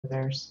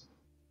theirs.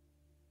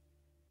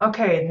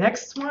 Okay,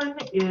 next one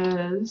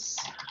is,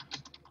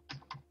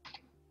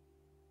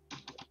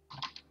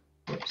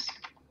 oops,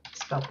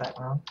 spelled that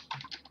wrong.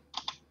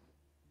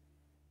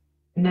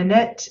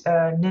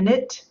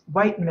 Nanette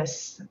White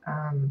Mist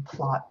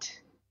plot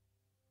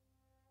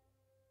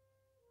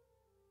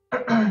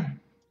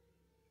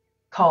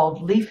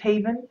called Leaf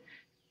Haven.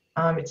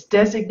 It's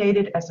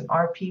designated as an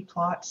RP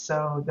plot,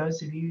 so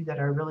those of you that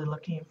are really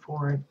looking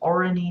for an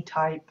Orany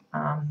type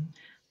uh,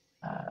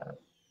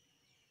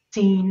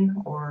 scene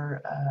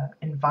or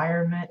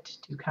environment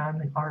to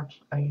come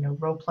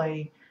and role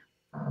play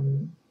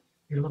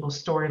your little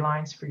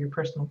storylines for your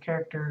personal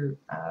character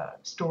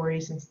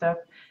stories and stuff,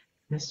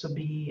 this will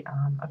be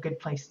a good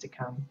place to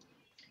come.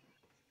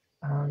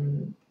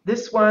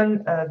 This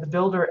one, the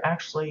builder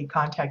actually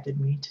contacted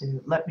me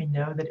to let me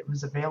know that it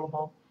was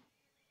available.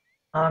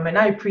 And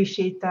I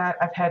appreciate that.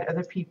 I've had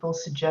other people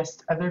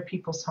suggest other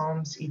people's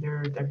homes,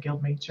 either their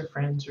guildmates or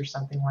friends or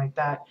something like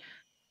that.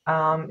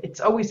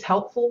 It's always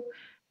helpful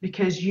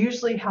because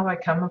usually how I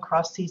come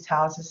across these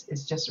houses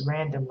is just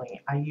randomly.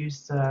 I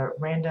use the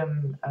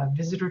random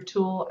visitor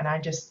tool and I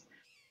just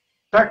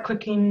start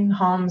clicking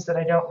homes that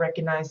I don't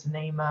recognize the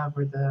name of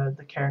or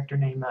the character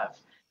name of.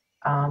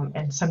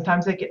 And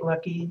sometimes I get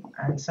lucky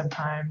and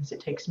sometimes it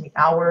takes me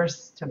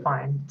hours to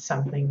find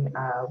something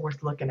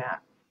worth looking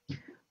at.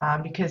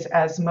 Because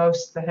as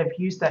most that have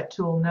used that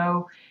tool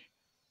know,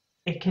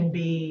 it can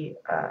be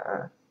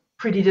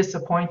pretty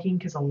disappointing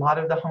because a lot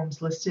of the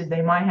homes listed,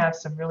 they might have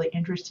some really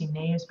interesting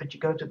names, but you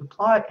go to the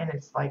plot and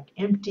it's like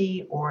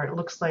empty, or it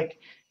looks like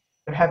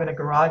they're having a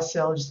garage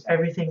sale, just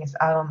everything is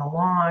out on the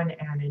lawn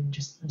and in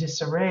just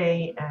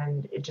disarray,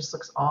 and it just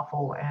looks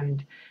awful.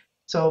 And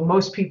so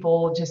most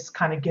people just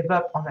kind of give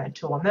up on that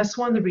tool. And that's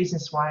one of the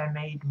reasons why I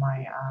made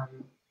my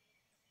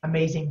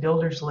amazing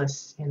builders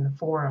list in the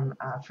forum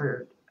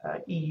for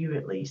EU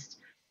at least.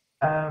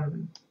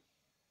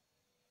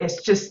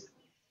 It's just,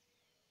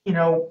 you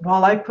know,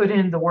 while I put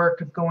in the work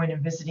of going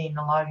and visiting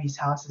a lot of these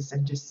houses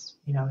and just,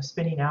 you know,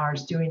 spending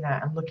hours doing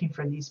that and looking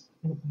for these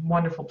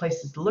wonderful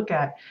places to look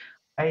at,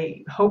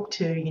 I hope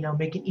to, you know,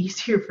 make it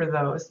easier for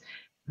those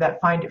that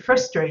find it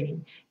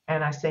frustrating.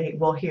 And I say,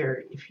 well,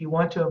 here, if you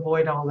want to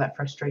avoid all that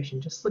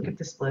frustration, just look at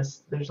this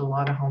list. There's a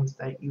lot of homes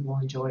that you will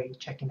enjoy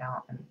checking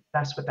out, and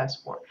that's what that's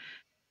for.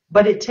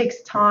 But it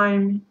takes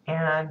time,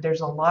 and there's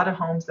a lot of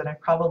homes that I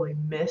probably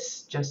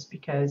miss just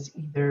because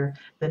either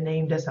the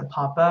name doesn't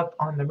pop up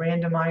on the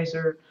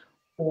randomizer,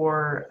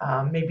 or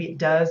maybe it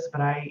does, but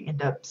I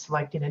end up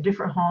selecting a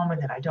different home and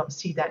then I don't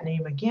see that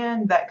name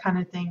again, that kind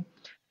of thing.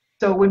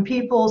 So when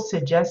people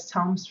suggest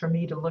homes for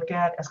me to look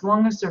at, as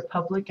long as they're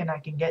public and I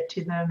can get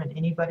to them and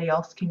anybody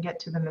else can get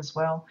to them as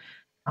well,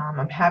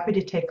 I'm happy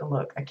to take a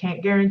look. I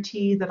can't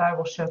guarantee that I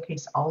will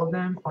showcase all of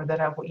them or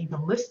that I will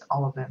even list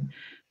all of them.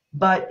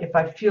 But if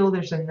I feel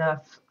there's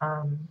enough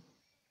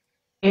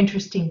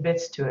interesting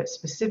bits to it,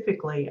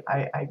 specifically,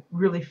 I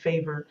really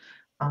favor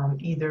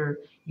either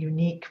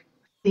unique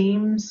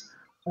themes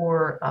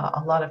or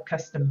a lot of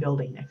custom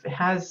building. If it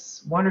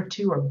has one or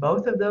two or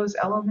both of those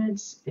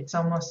elements, it's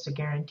almost a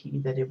guarantee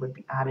that it would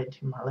be added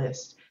to my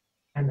list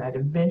and that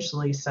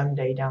eventually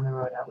someday down the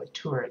road I would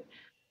tour it.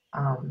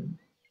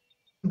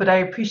 But I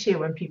appreciate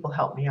when people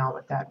help me out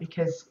with that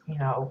because, you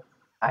know,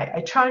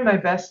 I try my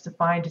best to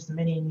find as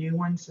many new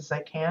ones as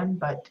I can,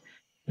 but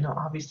you know,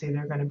 obviously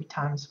there are going to be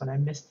times when I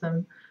miss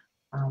them,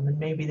 and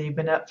maybe they've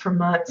been up for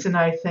months, and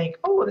I think,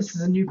 oh, this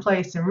is a new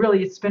place, and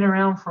really it's been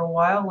around for a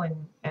while, and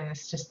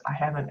it's just I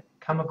haven't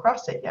come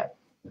across it yet.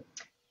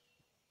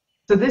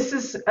 So this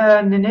is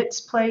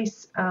Nanette's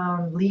place,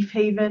 Leaf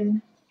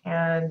Haven,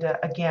 and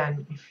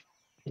again, if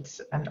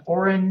it's an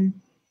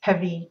Oran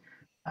heavy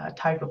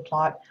type of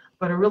plot,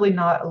 but really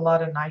not a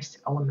lot of nice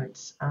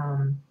elements.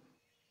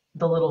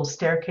 The little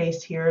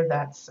staircase here,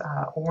 that's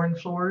Oran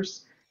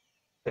floors.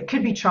 It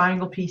could be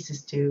triangle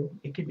pieces too.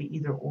 It could be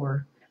either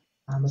or,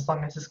 as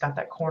long as it's got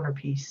that corner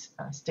piece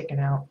sticking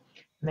out.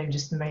 And they've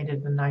just made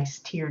it a nice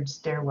tiered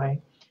stairway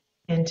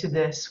into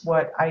this,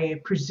 what I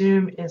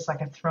presume is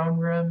like a throne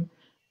room.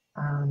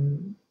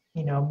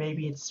 You know,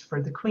 maybe it's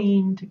for the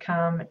queen to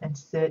come and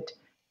sit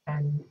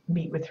and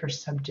meet with her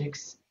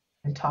subjects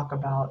and talk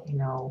about, you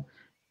know,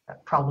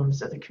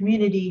 problems of the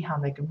community, how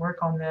they can work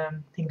on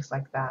them, things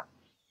like that.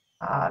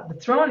 The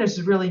throne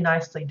is really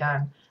nicely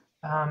done.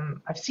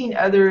 I've seen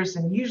others,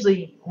 and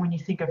usually when you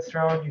think of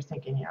throne, you're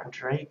thinking, you know,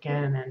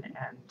 Draken and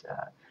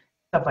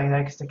stuff like that,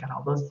 because they got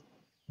all those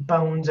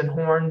bones and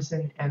horns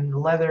and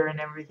leather and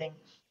everything.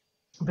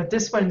 But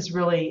this one's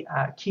really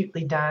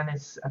cutely done.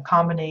 It's a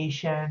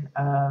combination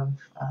of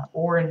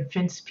Oran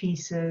fence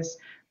pieces,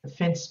 the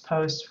fence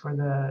post for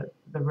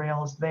the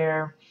rails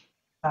there,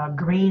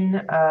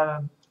 green,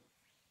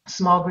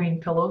 small green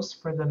pillows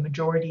for the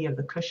majority of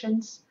the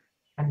cushions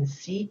and the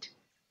seat.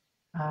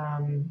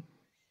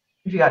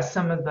 You got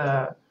some of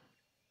the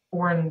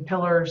Oran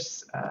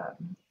pillars,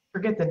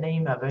 forget the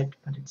name of it,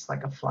 but it's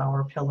like a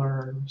flower pillar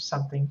or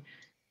something.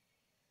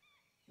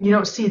 You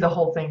don't see the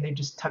whole thing, they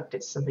just tucked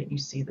it so that you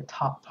see the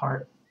top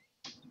part.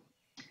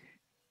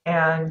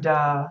 And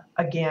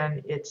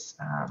again, it's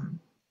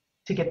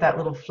to get that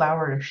little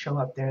flower to show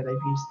up there, they've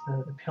used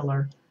the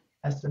pillar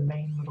as the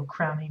main little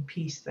crowning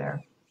piece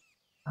there.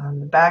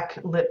 The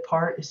backlit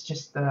part is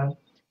just the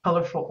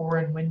colorful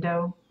Oran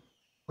window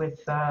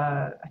with,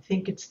 I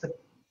think it's the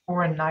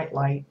Oran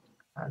nightlight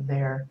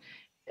there.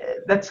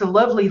 That's a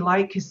lovely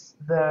light because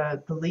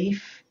the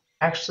leaf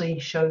actually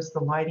shows the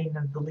lighting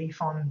of the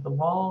leaf on the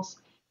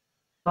walls,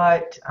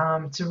 but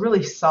it's a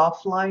really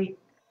soft light,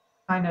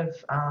 kind of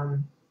a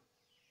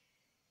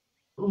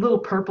little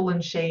purple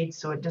in shade,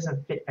 so it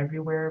doesn't fit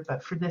everywhere,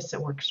 but for this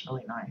it works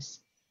really nice.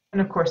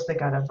 And of course they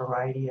got a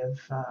variety of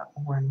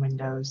Oran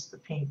windows, the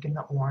pink and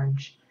the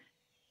orange.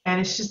 And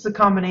it's just the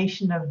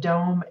combination of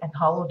dome and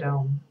hollow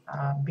dome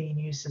being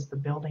used as the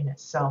building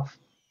itself,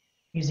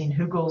 using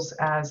hugels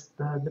as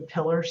the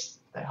pillars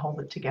that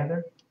hold it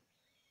together.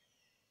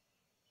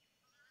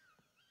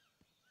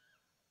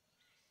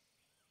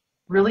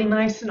 Really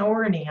nice and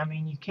orany. I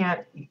mean, you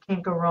can't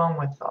go wrong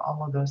with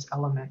all of those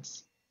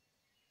elements.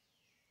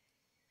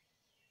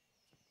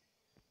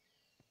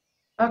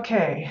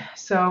 Okay,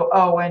 so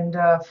and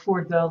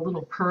for the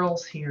little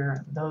pearls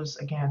here, those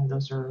again,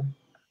 those are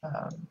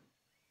um,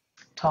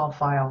 tall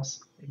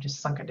files. They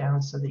just sunk it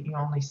down so that you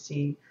only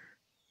see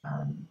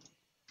um,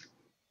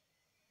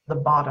 the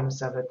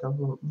bottoms of it,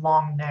 the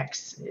long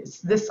necks. It's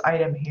this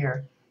item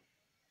here,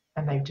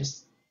 and they've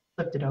just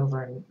flipped it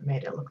over and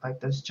made it look like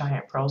those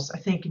giant pearls. I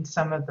think in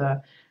some of the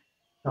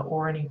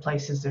orany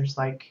places, there's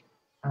like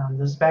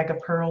those bag of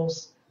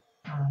pearls,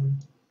 um,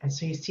 and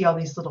so you see all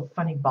these little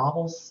funny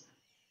baubles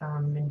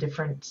in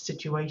different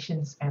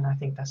situations, and I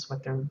think that's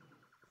what they're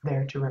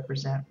there to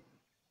represent.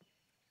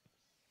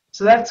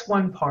 So that's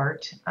one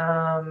part.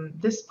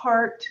 This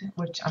part,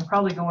 which I'm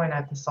probably going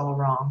at this all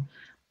wrong,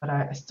 but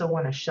I still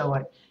want to show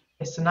it.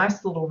 It's a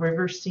nice little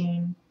river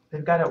scene.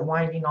 They've got it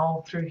winding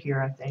all through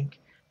here, I think.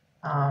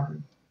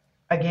 Um,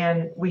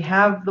 Again, we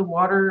have the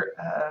water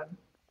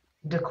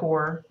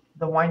decor,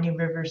 the winding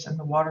rivers and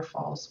the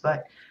waterfalls,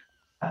 but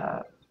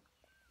uh,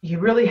 you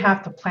really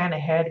have to plan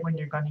ahead when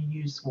you're going to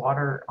use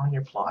water on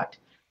your plot.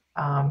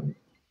 Um,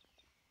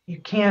 you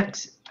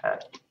can't,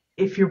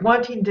 if you're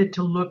wanting it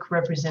to look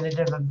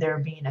representative of there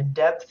being a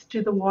depth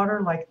to the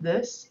water like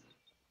this,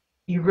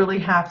 you really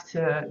have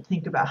to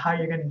think about how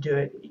you're going to do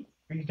it.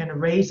 Are you going to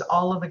raise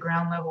all of the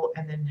ground level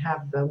and then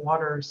have the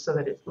water so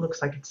that it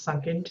looks like it's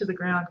sunk into the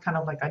ground, kind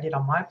of like I did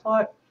on my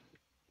plot?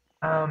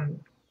 Um,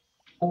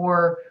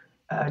 or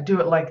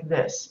do it like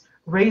this.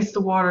 Raise the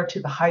water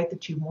to the height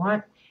that you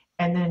want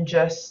and then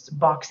just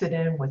box it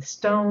in with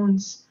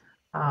stones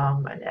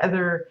and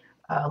other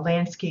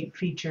landscape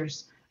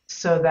features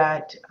so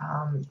that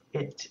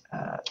it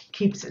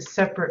keeps it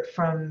separate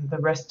from the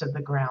rest of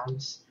the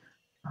grounds.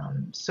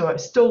 So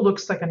it still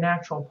looks like a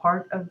natural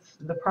part of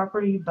the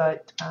property,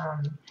 but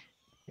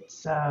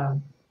it's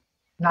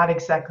not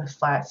exactly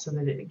flat so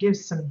that it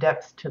gives some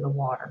depth to the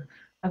water.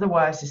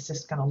 Otherwise, it's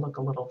just going to look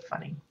a little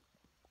funny.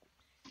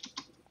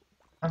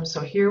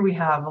 So here we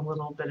have a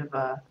little bit of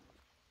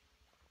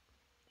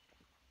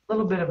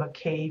a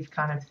cave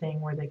kind of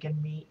thing where they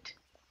can meet.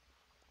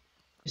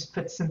 Just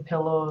put some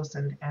pillows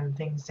and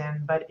things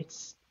in, but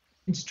it's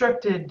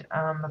constructed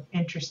of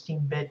interesting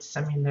bits.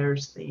 I mean,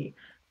 there's the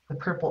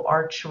purple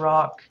arch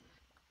rock.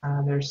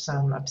 There's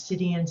some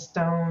obsidian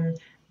stone.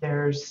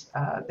 There's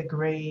the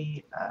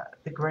gray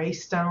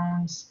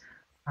stones.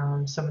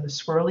 Some of the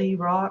swirly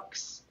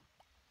rocks.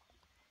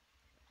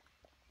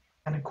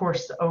 And of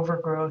course the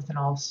overgrowth and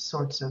all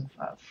sorts of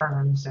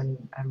ferns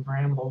and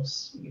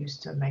brambles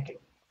used to make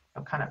it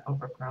kind of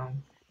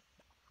overgrown.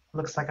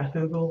 Looks like a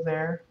hugel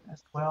there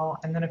as well.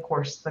 And then of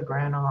course the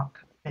granite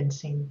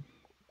fencing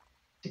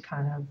to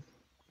kind of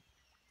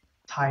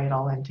tie it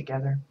all in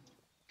together.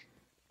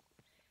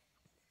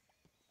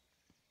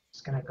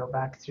 Just gonna go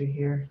back through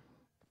here.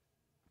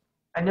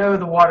 I know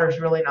the water's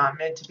really not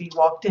meant to be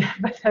walked in,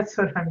 but that's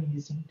what I'm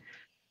using.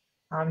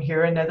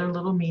 Here another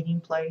little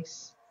meeting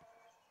place.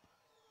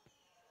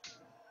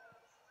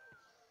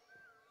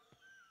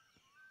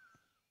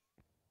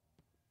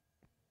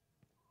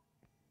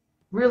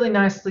 Really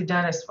nicely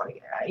done. As far,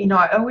 I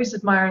always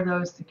admire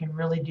those that can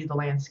really do the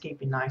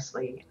landscaping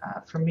nicely.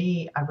 For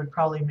me, I would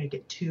probably make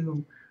it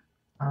too.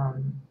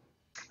 Um,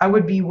 I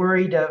would be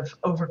worried of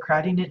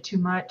overcrowding it too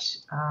much,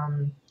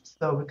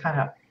 so it would kind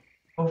of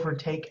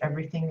overtake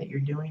everything that you're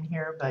doing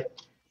here.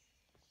 But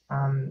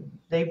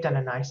they've done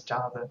a nice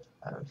job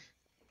of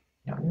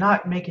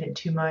not making it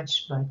too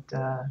much,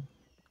 but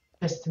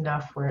just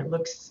enough where it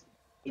looks,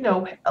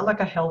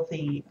 like a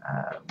healthy,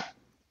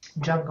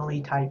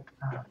 jungly type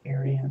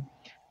area.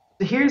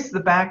 So here's the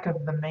back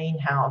of the main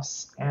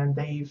house, and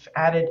they've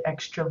added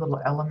extra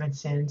little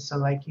elements in. So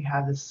like you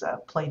have this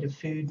plate of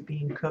food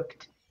being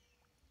cooked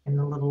in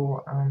the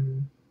little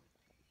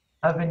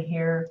oven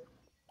here.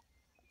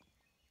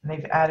 And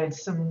they've added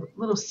some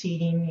little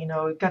seating.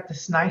 We've got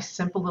this nice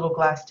simple little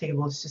glass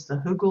table. It's just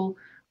a hugel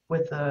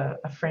with a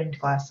framed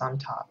glass on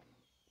top.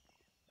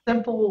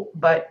 Simple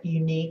but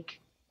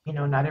unique.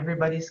 Not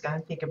everybody's going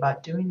to think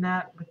about doing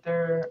that with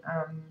their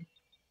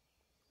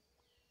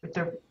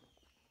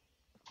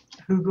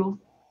hugel.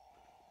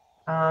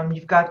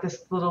 You've got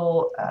this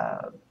little,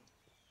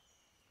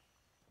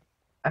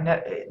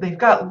 they've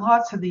got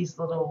lots of these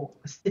little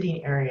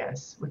sitting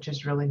areas, which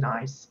is really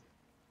nice.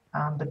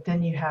 But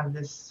then you have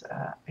this,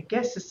 I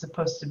guess it's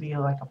supposed to be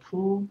like a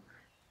pool.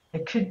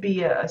 It could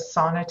be a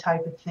sauna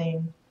type of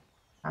thing,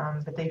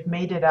 but they've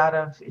made it out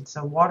of, it's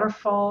a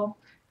waterfall,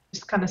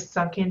 just kind of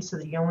sunk in so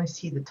that you only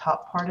see the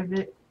top part of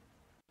it.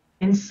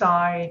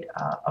 Inside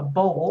a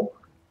bowl,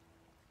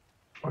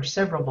 or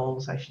several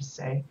bowls, I should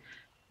say.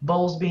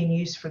 Bowls being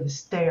used for the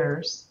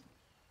stairs,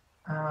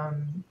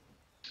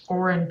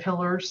 Oran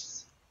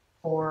pillars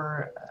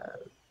for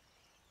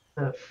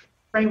the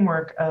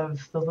framework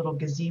of the little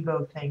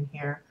gazebo thing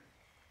here.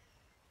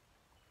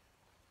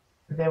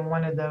 Then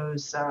one of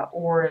those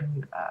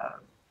Oran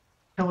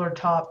pillar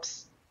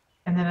tops,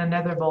 and then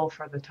another bowl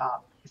for the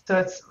top. So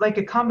it's like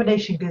a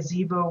combination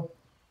gazebo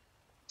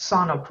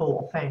sauna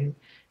pool thing.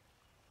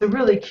 It's a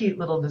really cute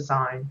little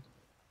design.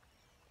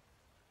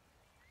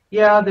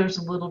 Yeah, there's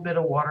a little bit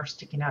of water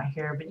sticking out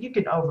here, but you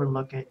can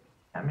overlook it.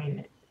 I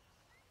mean,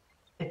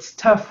 it's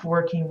tough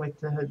working with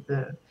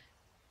the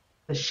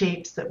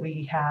shapes that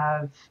we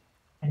have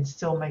and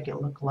still make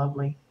it look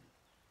lovely.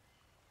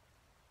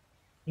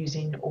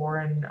 Using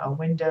Oran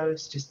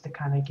windows just to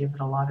kind of give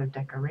it a lot of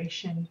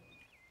decoration.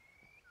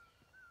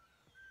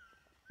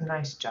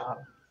 Nice job.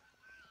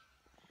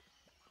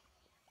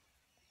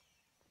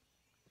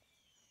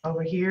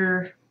 Over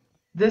here,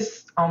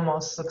 this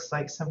almost looks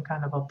like some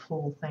kind of a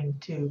pool thing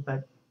too,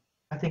 but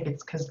I think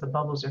it's because the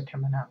bubbles are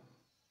coming up.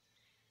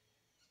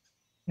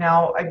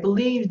 Now, I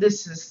believe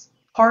this is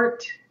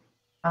part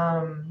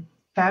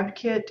fab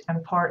kit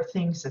and part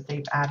things that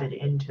they've added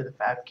into the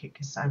fab kit,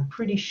 because I'm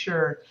pretty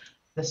sure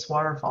this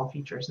waterfall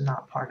feature is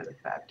not part of the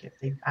fab kit.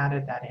 They've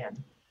added that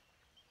in.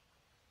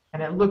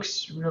 And it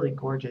looks really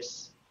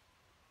gorgeous.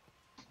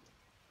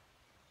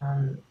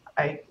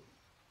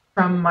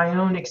 From my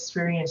own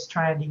experience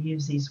trying to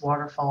use these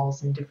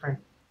waterfalls in different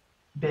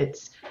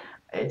bits,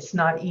 it's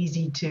not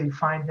easy to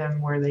find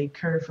them where they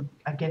curve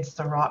against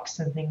the rocks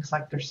and things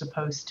like they're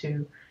supposed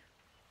to.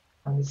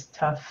 It's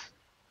tough,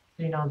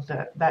 you know,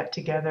 that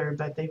together,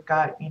 but they've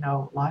got, you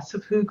know, lots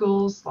of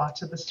hugels,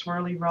 lots of the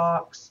swirly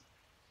rocks,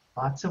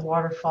 lots of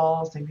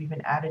waterfalls. They've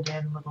even added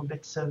in little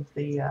bits of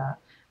the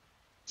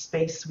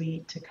space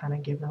suite to kind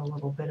of give it a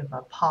little bit of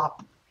a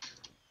pop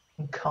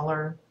and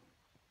color.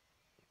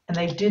 And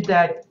they did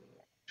that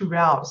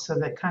throughout, so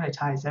that kind of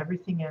ties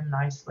everything in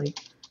nicely.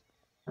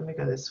 Let me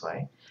go this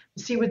way.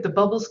 You see with the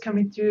bubbles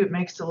coming through, it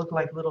makes it look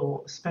like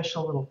little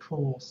special little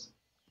pools.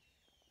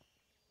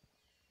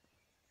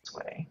 This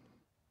way.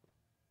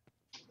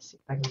 Let's see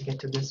if I can get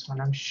to this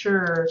one. I'm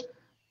sure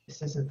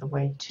this isn't the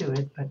way to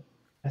it, but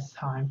that's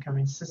how I'm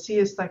coming. So see,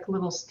 it's like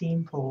little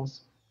steam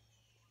pools.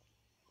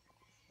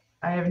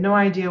 I have no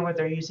idea what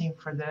they're using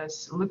for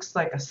this. It looks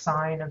like a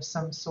sign of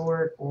some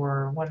sort,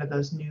 or one of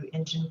those new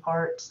engine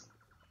parts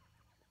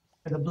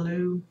for the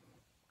blue.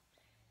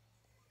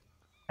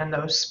 And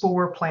those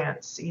spore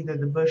plants, either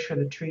the bush or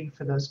the tree,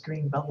 for those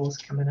green bubbles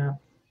coming up.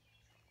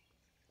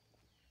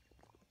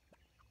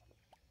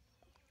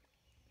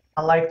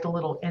 I like the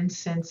little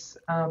incense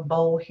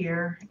bowl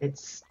here.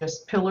 It's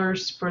just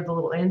pillars for the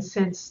little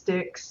incense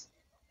sticks,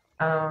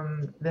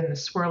 then the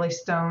swirly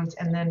stones,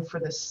 and then for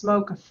the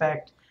smoke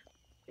effect,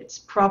 it's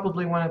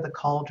probably one of the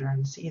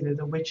cauldrons, either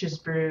the witch's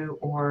brew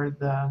or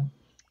the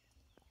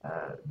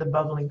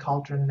bubbling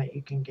cauldron that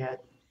you can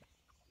get,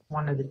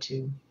 one of the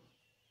two.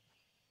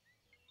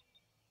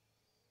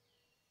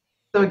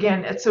 So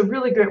again, it's a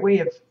really great way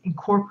of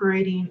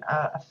incorporating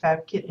a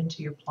fab kit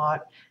into your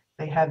plot.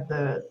 They have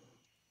the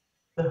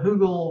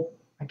hugel,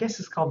 I guess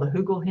it's called the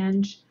hugel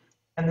hinge,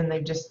 and then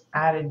they've just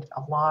added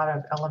a lot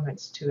of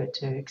elements to it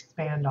to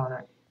expand on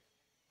it.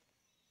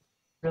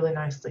 Really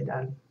nicely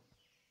done.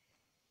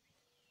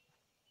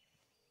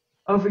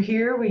 Over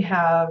here we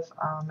have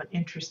an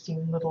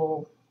interesting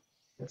little,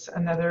 it's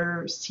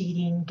another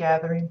seating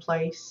gathering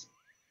place.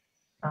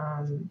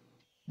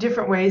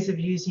 Different ways of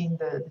using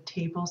the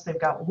tables. They've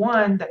got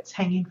one that's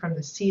hanging from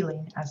the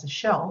ceiling as a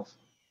shelf,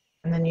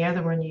 and then the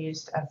other one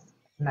used as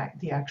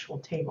the actual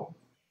table.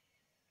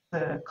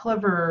 The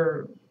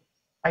clever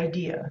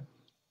idea.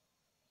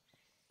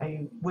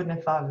 I wouldn't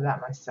have thought of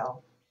that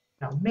myself.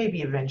 No,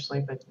 maybe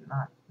eventually, but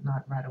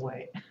not right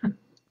away.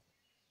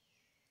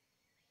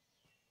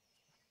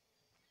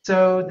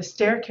 So the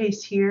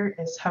staircase here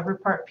is hover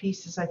part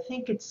pieces. I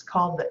think it's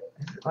called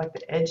like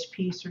the edge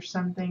piece or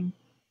something.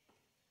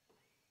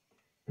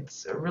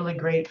 It's really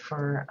great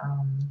for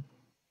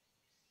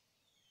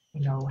you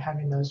know,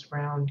 having those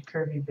round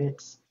curvy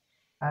bits.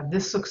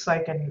 This looks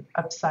like an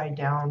upside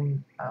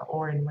down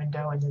Oran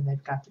window, and then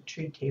they've got the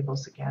tree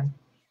tables again.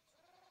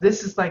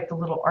 This is like the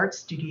little art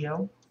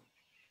studio.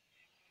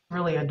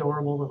 Really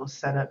adorable little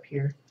setup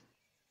here.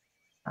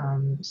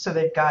 So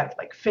they've got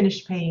like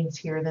finished paintings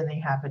here, then they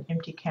have an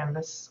empty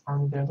canvas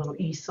on their little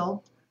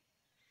easel.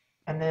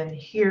 And then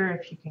here,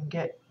 if you can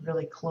get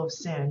really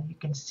close in, you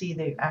can see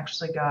they've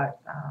actually got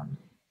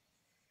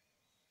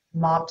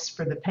mops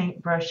for the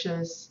paint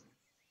brushes,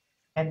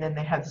 and then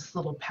they have this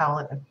little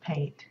palette of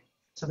paint.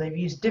 So they've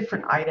used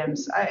different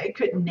items. I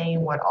couldn't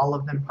name what all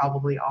of them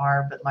probably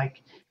are, but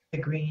like the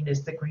green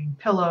is the green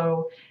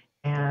pillow,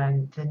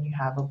 and then you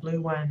have a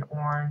blue one,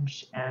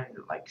 orange, and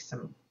like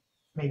some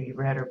maybe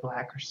red or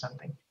black or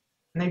something.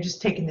 And they've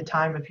just taken the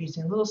time of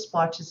using little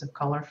splotches of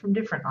color from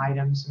different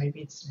items.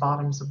 Maybe it's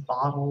bottoms of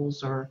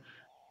bottles or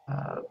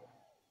uh,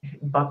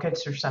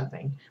 buckets or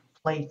something,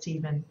 plates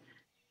even.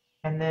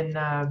 And then,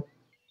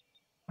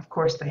 of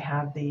course, they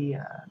have the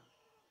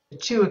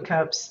Chewa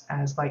cups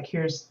as like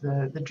here's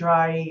the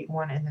dry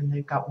one, and then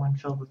they've got one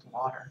filled with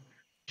water.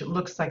 It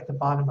looks like the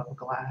bottom of a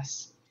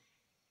glass.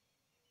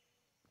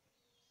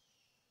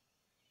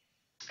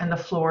 And the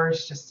floor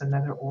is just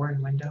another orange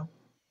window.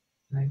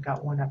 And they've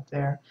got one up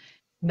there.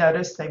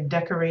 Notice they've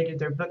decorated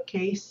their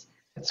bookcase.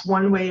 It's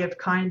one way of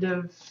kind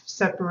of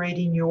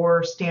separating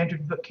your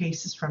standard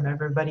bookcases from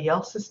everybody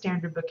else's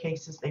standard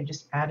bookcases. They've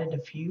just added a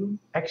few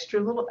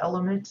extra little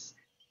elements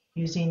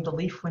using the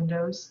leaf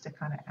windows to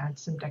kind of add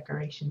some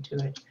decoration to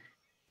it.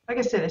 Like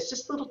I said, it's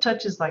just little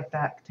touches like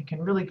that that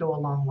can really go a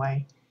long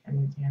way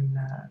in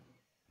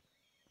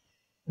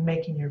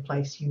making your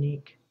place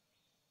unique.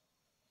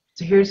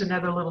 So here's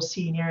another little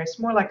seating area. It's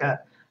more like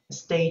a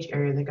stage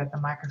area. They got the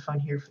microphone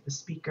here for the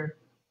speaker,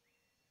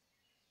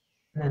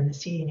 and then the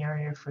seating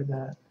area for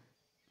the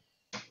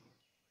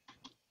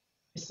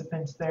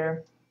participants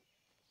there.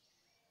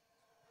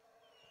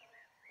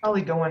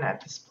 Probably going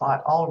at this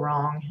plot all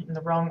wrong, in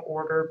the wrong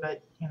order,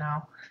 but you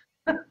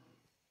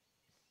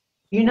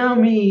know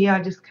me,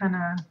 I just kind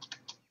of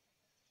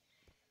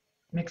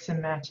mix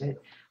and match it.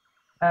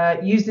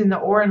 Using the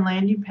Orin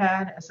landing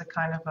pad as a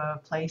kind of a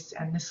place,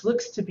 and this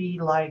looks to be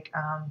like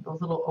a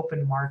little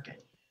open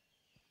market.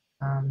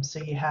 So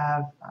you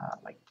have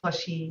like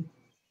plushy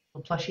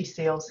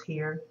sales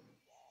here.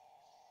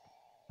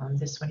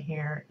 This one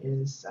here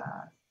is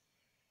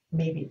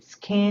maybe it's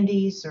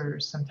candies or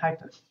some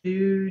type of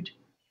food.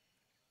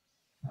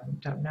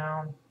 Don't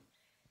know.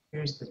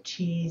 Here's the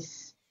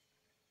cheese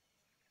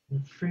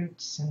and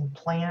fruits and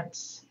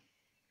plants.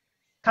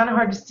 Kind of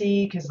hard to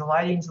see because the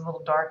lighting's a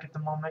little dark at the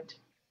moment.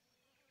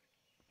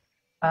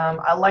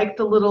 I like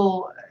the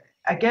little,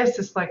 I guess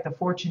it's like the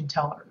fortune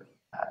teller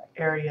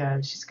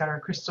area. She's got her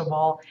crystal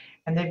ball,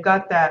 and they've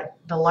got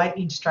the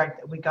lightning strike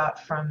that we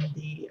got from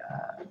the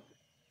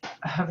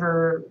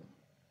hover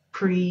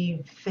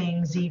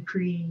Z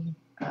pre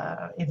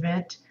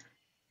event.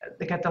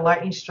 They got the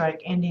lightning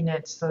strike ending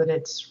it so that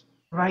it's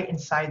right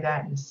inside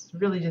that, and it's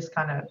really just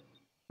kind of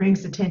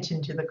brings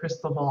attention to the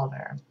crystal ball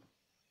there.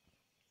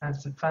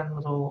 That's a fun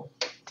little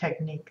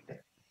technique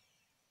there.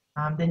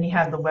 Then you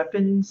have the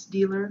weapons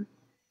dealer,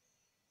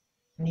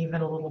 and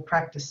even a little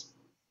practice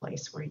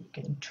place where you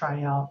can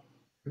try out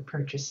your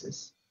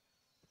purchases.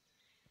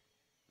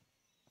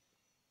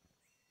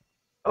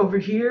 Over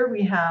here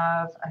we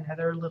have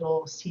another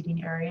little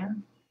seating area.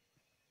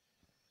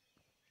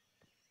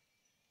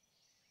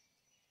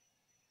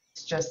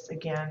 It's just,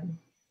 again,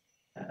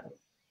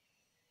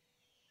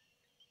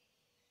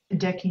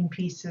 decking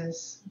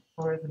pieces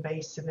for the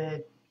base of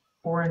it,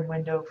 or in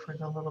window for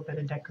the little bit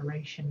of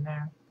decoration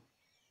there.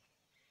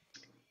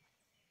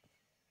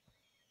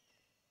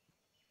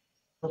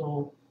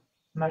 Little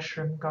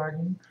mushroom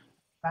garden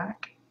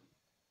back.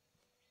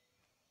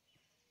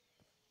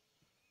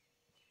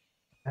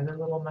 Another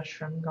little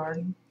mushroom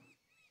garden.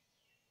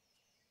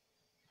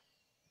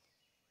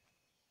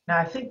 Now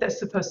I think that's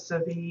supposed to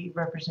be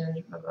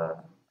representative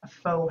of a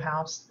faux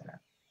house there.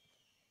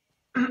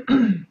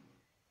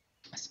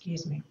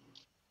 Excuse me.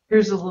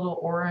 Here's a little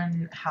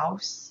Orin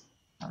house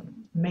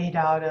made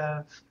out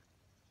of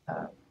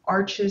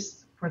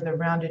arches for the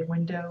rounded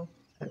window,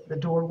 the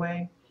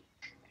doorway,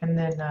 and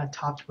then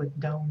topped with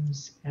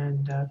domes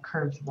and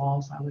curved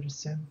walls, I would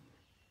assume,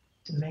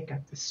 to make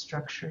up this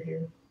structure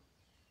here.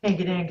 Can't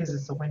get in because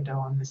it's a window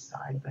on this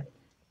side, but it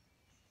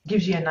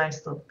gives you a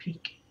nice little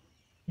peek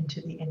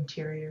into the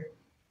interior.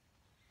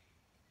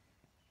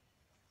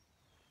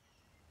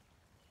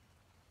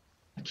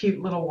 A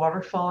cute little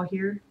waterfall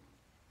here,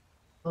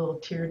 a little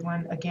tiered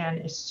one. Again,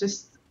 it's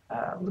just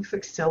looks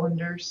like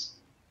cylinders,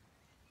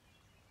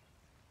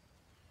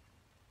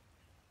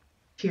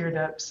 tiered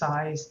up,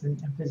 sized, and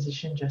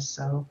positioned just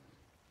so.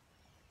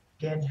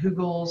 Again,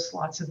 hugels,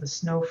 lots of the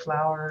snow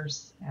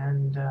flowers,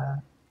 and I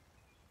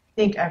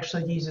think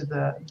actually these are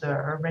the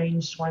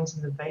arranged ones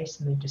in the vase,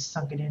 and they just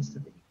sunk it in so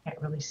that you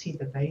can't really see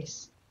the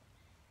vase.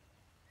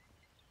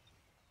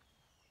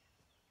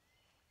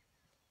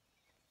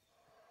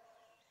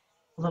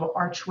 A little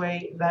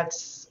archway,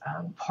 that's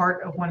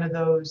part of one of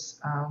those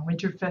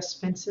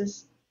Winterfest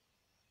fences.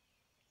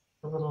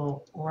 A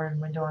little orange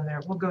window on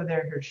there. We'll go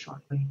there here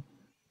shortly.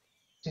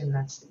 I assume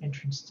that's the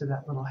entrance to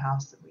that little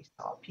house that we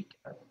saw a peek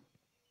of.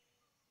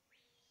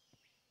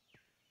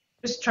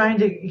 Just trying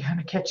to kind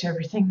of catch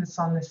everything that's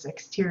on this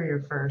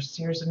exterior first.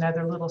 Here's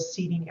another little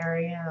seating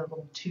area, a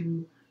little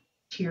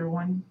two-tier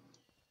one.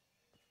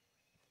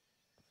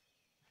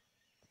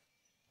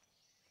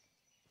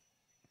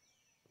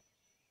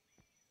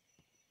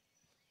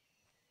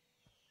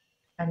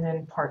 And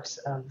then parts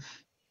of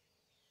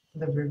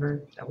the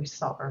river that we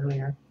saw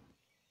earlier.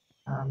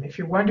 If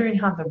you're wondering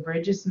how the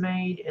bridge is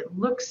made, it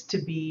looks to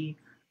be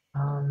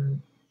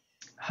um,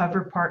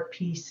 hover part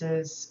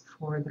pieces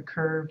for the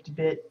curved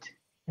bit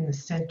in the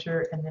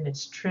center, and then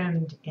it's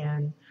trimmed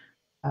in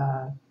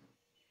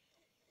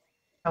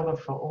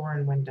colorful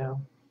orange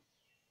window.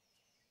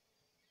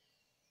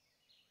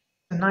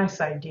 It's a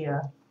nice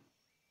idea.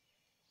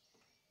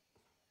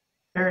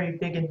 Very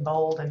big and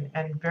bold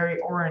and very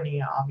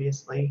orange,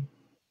 obviously.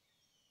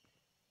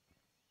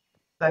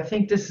 So I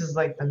think this is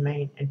like the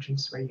main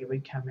entrance where you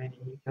would come in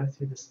and you go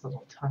through this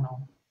little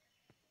tunnel.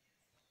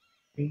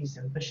 Trees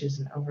and bushes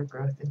and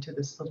overgrowth into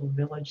this little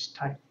village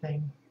type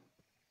thing.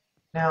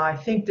 Now I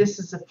think this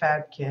is a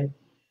fab kit.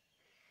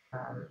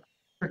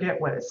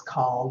 Forget what it's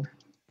called.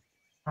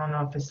 I don't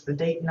know if it's the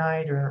date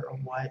night or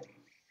what.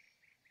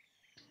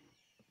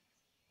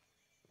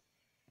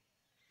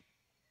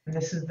 And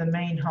this is the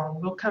main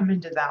home. We'll come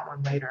into that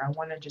one later. I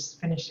want to just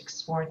finish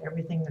exploring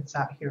everything that's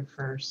out here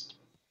first.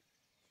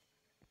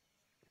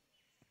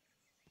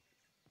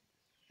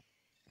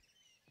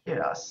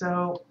 Yeah,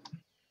 so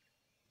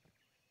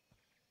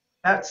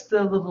that's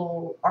the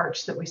little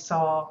arch that we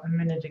saw a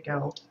minute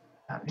ago.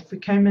 If we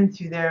came in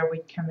through there,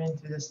 we'd come in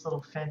through this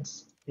little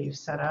fence that you've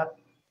set up.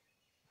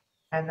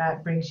 And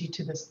that brings you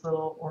to this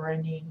little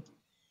Orani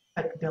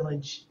hut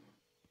village.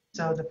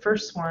 So the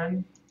first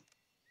one,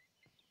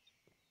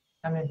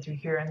 come in through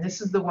here, and this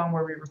is the one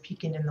where we were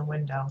peeking in the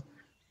window.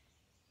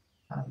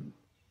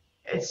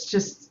 It's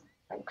just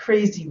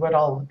crazy what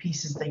all the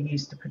pieces they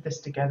used to put this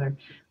together.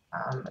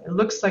 It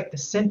looks like the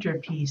center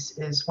piece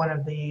is one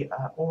of the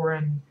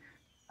Oran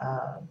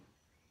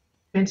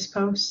fence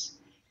posts,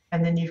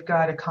 and then you've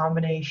got a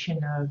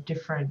combination of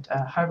different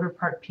hover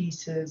part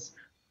pieces,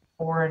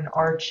 Oran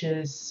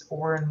arches,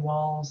 Oran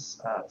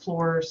walls,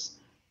 floors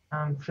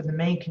for the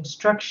main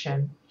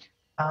construction.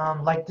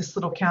 Like this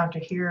little counter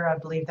here, I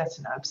believe that's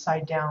an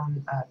upside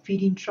down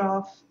feeding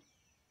trough.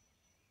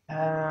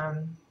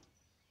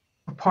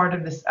 Part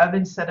of this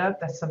oven setup,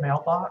 that's the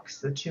mailbox,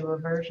 the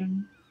Chua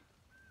version.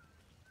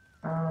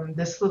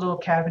 This little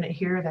cabinet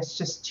here, that's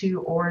just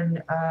two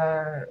Oran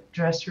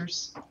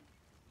dressers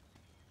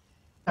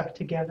stuck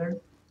together.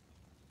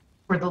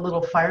 For the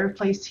little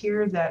fireplace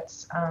here,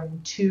 that's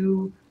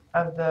two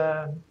of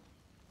the,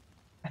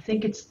 I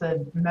think it's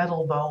the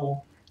metal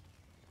bowl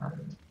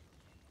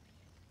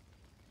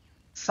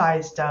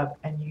sized up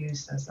and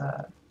used as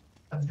a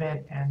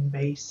vent and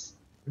base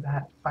for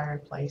that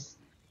fireplace.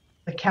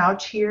 The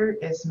couch here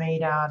is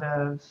made out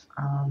of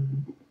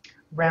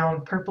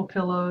round purple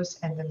pillows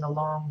and then the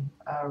long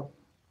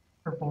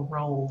purple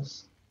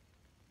rolls.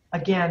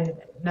 Again,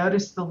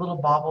 notice the little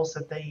baubles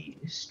that they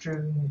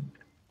strewn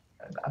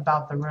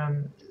about the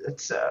room.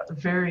 It's a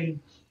very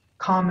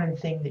common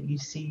thing that you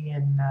see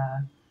in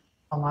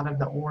a lot of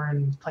the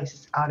Oran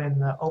places out in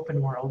the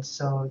open world,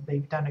 so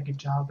they've done a good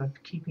job of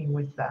keeping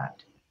with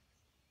that.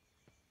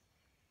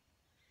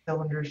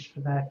 Cylinders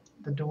for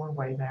the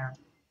doorway there.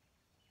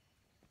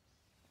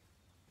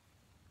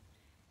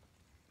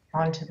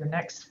 On to the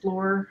next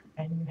floor,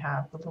 and you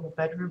have the little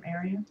bedroom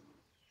area.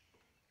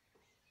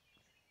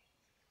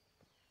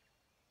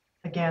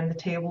 Again, the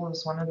table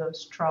is one of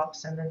those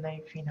troughs, and then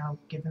they've,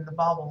 given the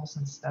baubles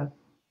and stuff.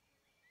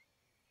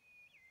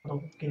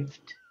 Little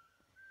gift.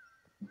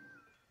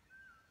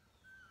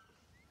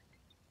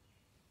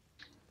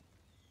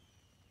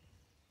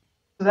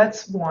 So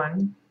that's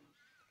one.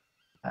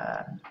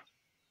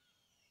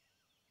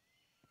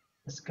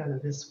 Let's go to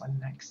this one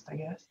next, I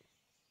guess.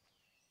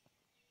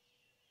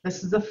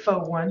 This is a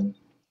faux one.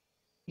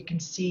 You can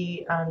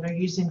see they're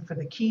using for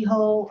the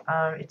keyhole.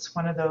 It's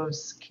one of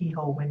those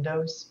keyhole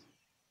windows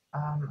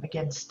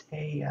against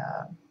a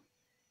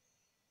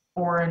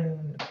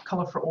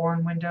colorful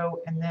Oran window,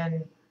 and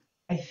then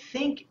I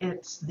think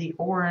it's the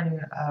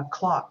Oran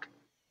clock,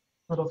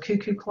 little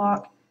cuckoo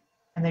clock,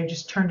 and they've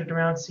just turned it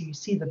around so you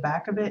see the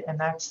back of it, and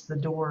that's the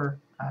door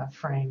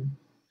frame.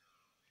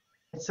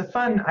 It's a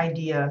fun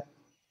idea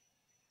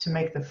to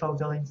make the faux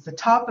buildings. The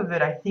top of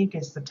it, I think,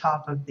 is the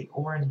top of the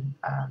Oran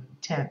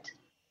tent.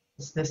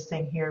 It's this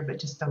thing here, but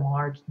just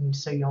enlarged,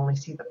 so you only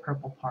see the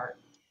purple part.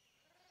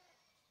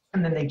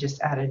 And then they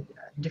just added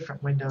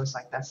different windows,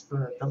 like that's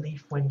the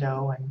leaf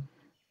window and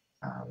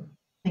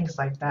things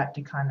like that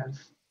to kind of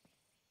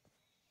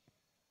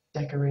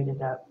decorate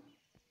it up.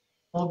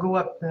 We'll go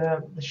up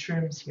the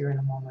shrooms here in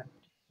a moment.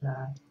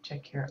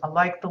 Check here. I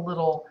like the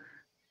little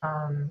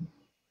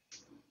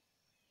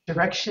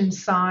direction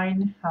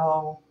sign,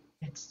 how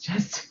it's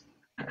just,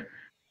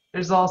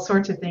 there's all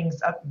sorts of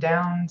things up,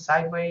 down,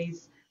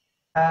 sideways,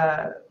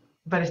 but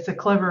it's a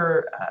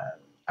clever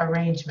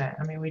arrangement.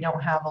 I mean, we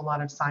don't have a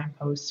lot of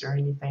signposts or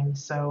anything,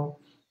 so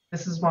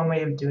this is one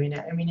way of doing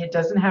it. I mean, it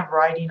doesn't have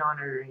writing on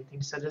it or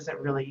anything, so it doesn't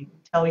really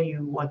tell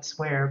you what's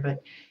where,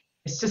 but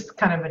it's just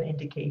kind of an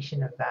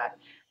indication of that.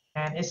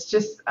 And it's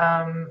just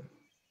a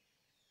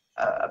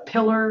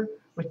pillar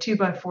with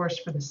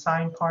 2x4s for the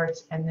sign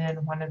parts, and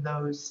then one of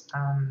those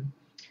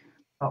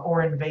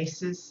Oran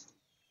vases.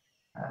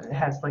 It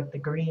has like the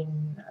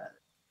green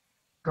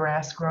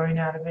grass growing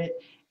out of it,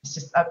 It's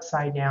just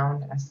upside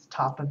down as the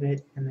top of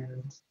it, and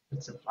then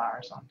put some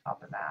flowers on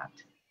top of that.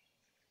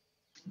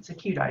 It's a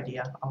cute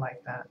idea. I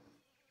like that.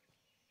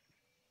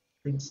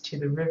 Leads to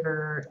the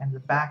river and the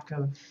back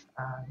of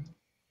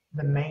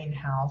the main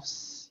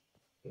house.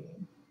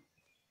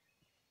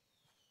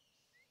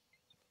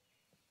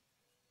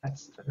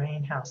 That's the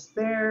main house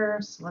there.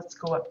 So let's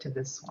go up to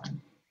this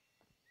one.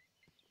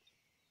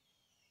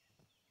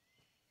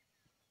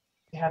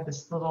 You have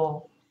this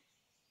little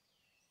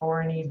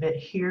orangey bit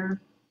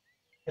here.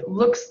 It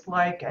looks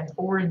like an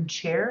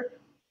orange chair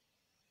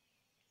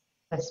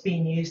that's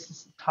being used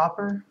as a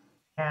topper.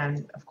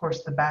 And of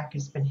course the back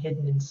has been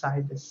hidden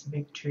inside this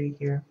big tree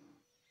here.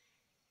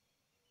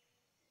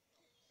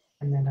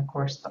 And then of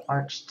course the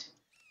arched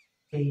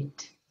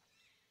gate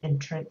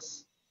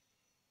entrance.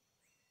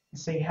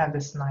 So you have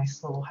this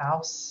nice little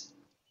house,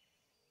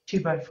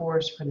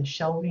 2x4s for the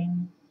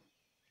shelving.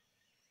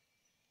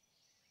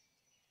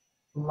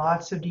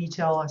 Lots of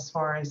detail as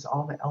far as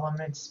all the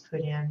elements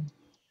put in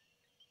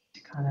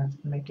to kind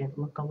of make it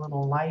look a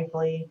little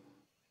lively.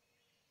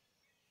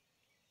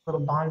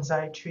 Little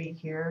bonsai tree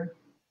here.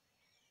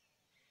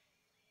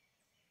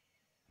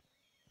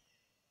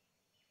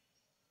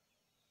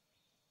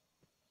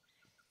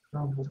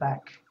 Little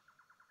back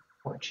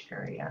porch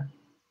area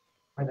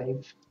where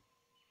they've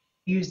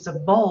used a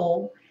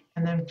bowl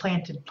and then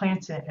planted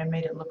plants in it and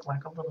made it look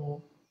like a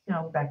little,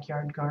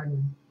 backyard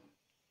garden.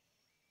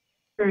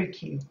 Very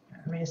cute.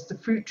 I mean, it's the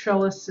fruit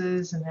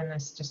trellises and then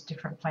it's just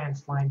different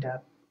plants lined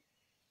up.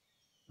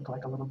 Look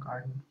like a little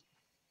garden.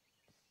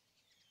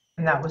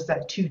 And that was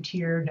that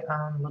two-tiered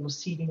little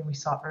seating we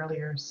saw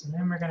earlier. So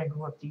then we're going to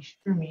go up these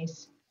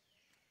shroomies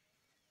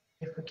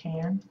if we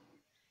can.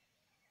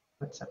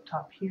 What's up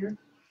top here?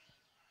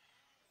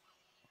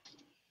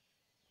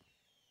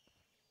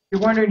 You're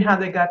wondering how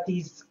they got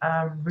these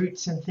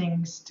roots and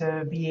things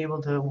to be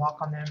able to walk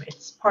on them.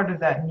 It's part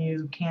of that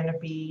new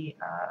canopy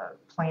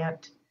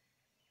plant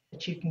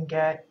that you can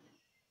get.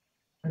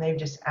 And they've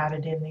just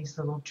added in these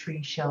little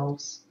tree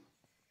shelves.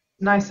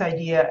 Nice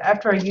idea.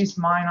 After I used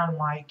mine on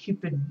my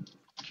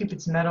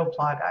Cupid's meadow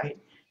plot, I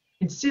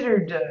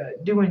considered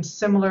doing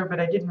similar, but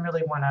I didn't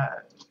really want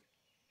to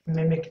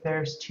mimic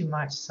theirs too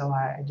much, so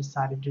I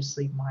decided to just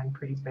leave mine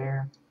pretty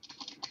bare.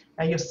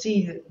 Now you'll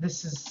see that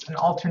this is an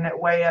alternate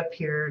way up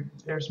here.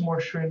 There's more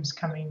shrooms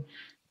coming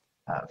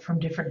from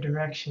different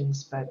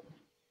directions, but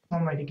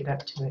one way to get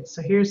up to it.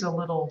 So here's a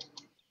little,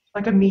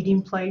 like a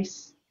meeting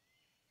place.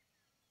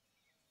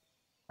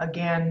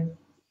 Again,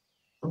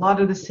 a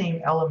lot of the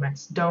same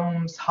elements,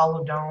 domes,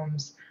 hollow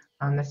domes.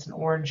 That's an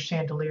orange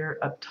chandelier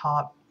up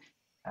top.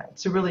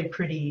 It's a really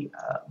pretty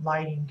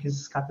lighting because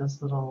it's got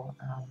those little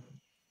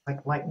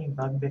like lightning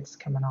bug bits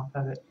coming off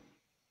of it.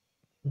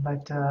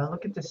 But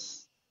look at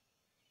this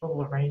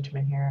little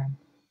arrangement here.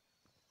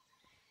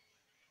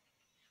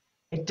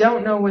 I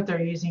don't know what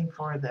they're using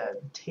for the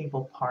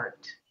table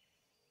part.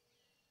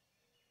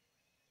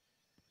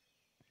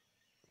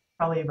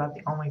 Probably about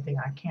the only thing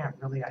I can't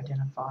really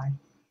identify.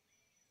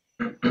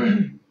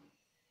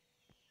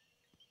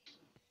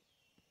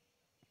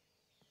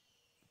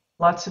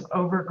 Lots of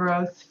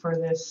overgrowth for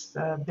this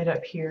bit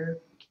up here,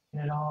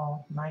 keeping it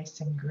all nice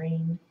and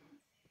green.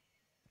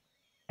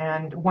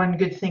 And one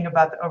good thing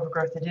about the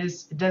overgrowth,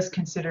 it does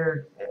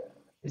consider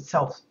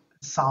itself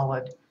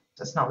solid.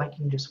 So it's not like you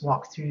can just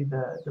walk through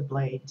the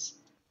blades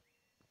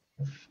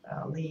of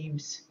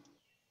leaves.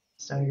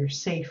 So you're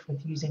safe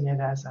with using it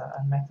as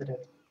a method of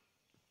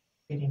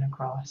getting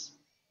across.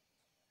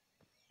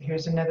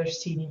 Here's another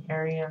seating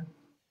area.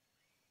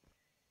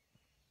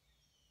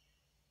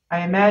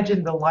 I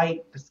imagine the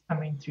light that's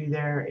coming through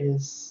there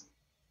is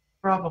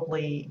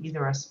probably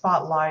either a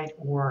spotlight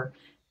or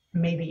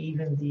maybe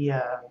even the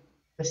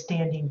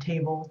standing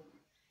table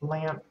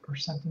lamp or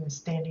something, the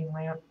standing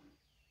lamp.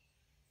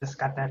 It's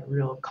got that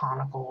real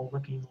conical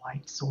looking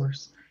light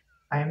source.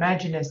 I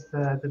imagine it's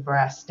the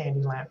brass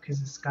standing lamp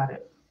because it's got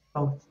it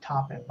both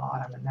top and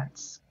bottom, and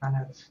that's kind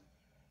of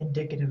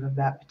indicative of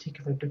that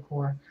particular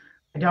decor.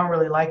 I don't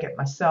really like it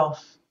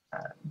myself,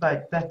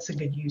 but that's a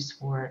good use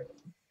for it.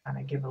 Kind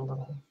of give it a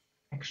little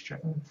extra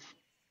oomph.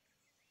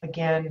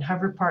 Again,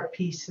 hover part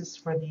pieces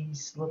for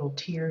these little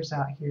tiers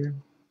out here.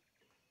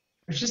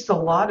 There's just a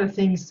lot of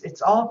things.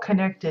 It's all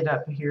connected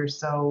up here,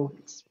 so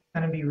it's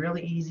going to be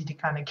really easy to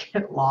kind of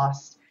get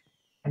lost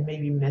and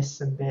maybe miss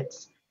some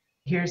bits.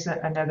 Here's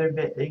another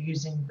bit. They're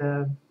using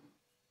the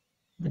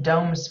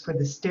domes for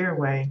the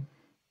stairway,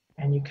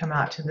 and you come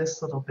out to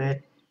this little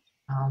bit.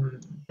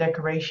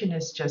 Decoration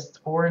is just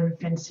orange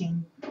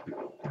fencing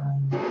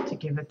to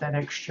give it that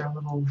extra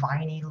little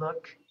viney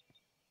look.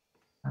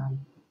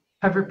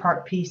 Hover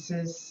part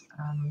pieces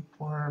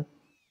for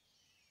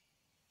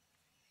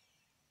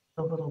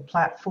the little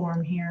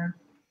platform here.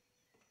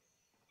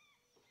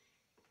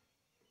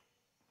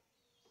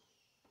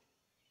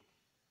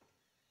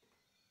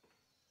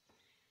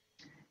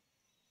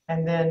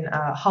 And then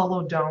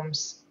hollow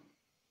domes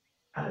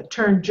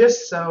turn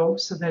just so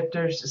that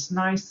there's this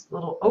nice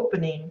little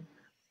opening,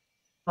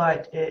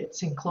 but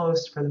it's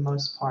enclosed for the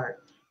most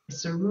part.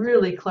 It's a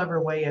really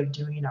clever way of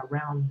doing a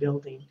round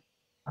building.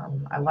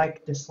 I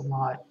like this a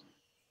lot.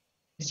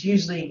 It's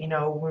usually,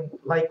 when,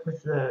 like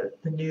with the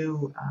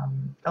new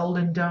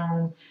Eldon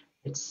Dome,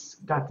 it's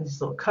got these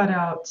little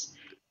cutouts,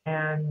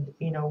 and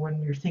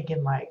when you're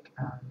thinking like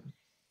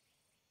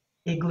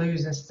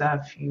igloos and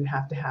stuff, you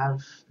have to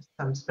have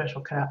some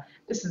special cutout.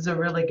 This is a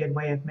really good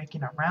way of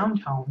making a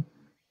round home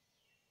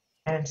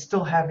and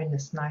still having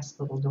this nice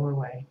little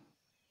doorway.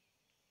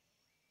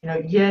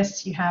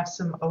 Yes, you have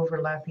some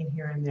overlapping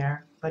here and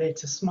there, but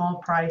it's a small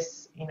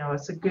price.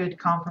 It's a good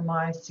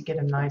compromise to get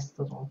a nice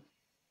little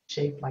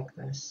shape like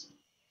this.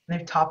 And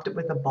they've topped it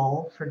with a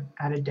ball for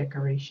added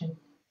decoration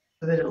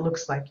so that it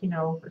looks like,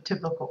 a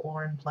typical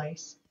Oran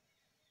place.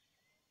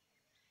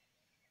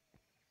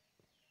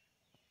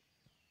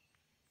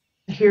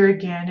 Here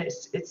again,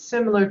 it's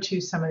similar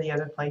to some of the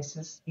other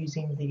places,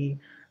 using the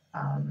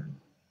um,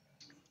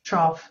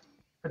 trough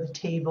for the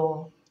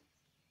table,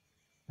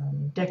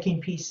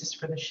 decking pieces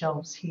for the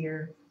shelves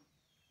here.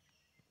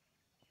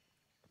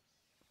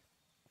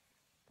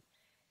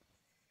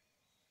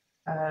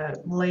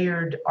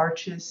 Layered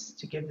arches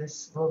to give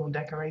this little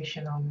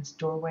decoration on this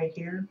doorway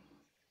here.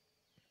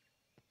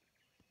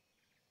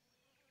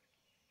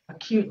 A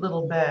cute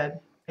little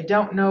bed. I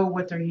don't know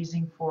what they're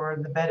using for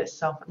the bed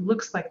itself. It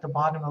looks like the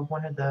bottom of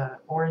one of the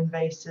Oran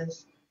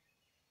vases,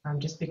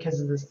 just because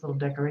of this little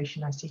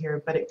decoration I see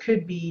here, but it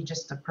could be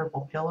just a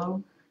purple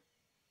pillow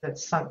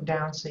that's sunk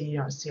down so you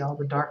don't see all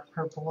the dark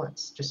purple.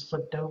 It's just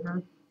flipped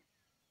over.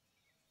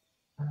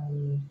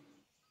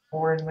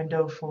 Oran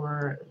window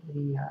for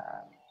the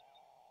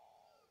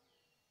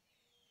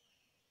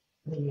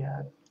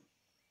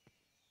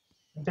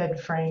bed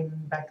frame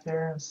back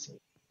there. Let's see.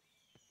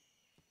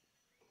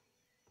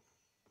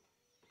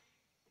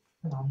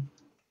 Come on.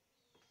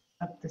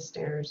 Up the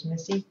stairs,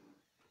 Missy.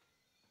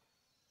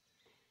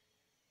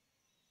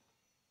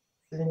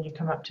 So then you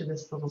come up to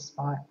this little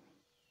spot,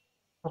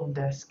 little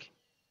desk,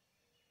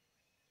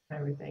 and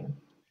everything.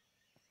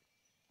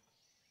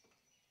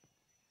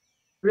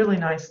 Really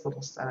nice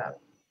little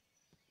setup.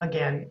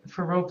 Again,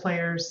 for role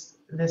players,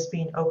 this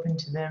being open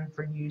to them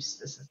for use,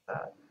 this is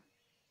the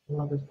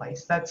lovely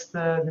place. That's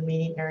the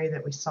meeting area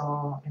that we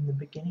saw in the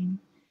beginning.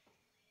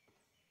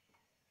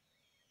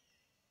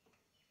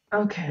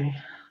 Okay,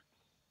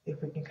 see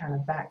if we can kind of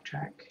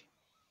backtrack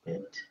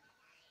it.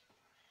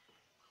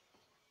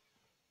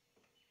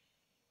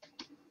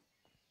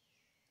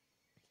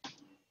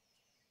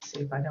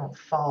 See if I don't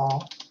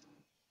fall.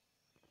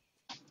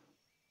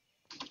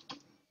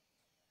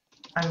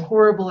 I'm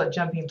horrible at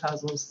jumping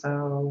puzzles,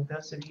 so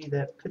those of you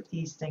that put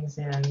these things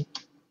in,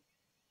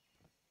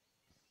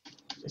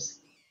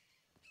 just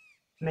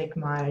make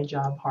my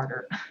job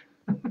harder.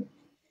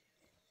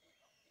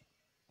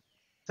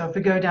 So if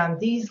we go down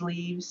these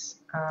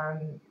leaves,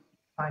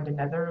 find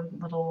another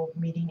little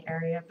meeting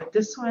area, but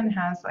this one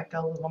has like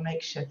a little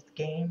makeshift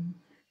game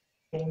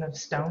of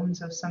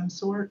stones of some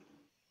sort.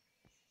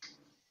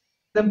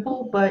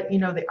 Simple, but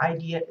the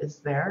idea is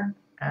there,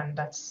 and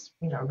that's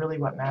really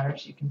what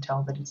matters. You can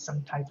tell that it's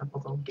some type of a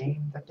little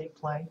game that they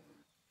play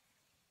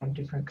on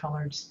different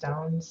colored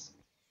stones.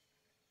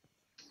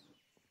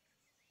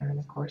 And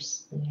of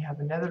course, then you have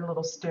another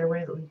little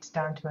stairway that leads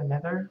down to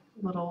another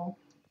little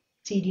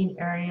seating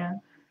area.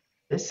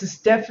 This is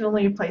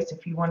definitely a place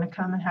if you want to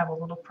come and have a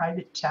little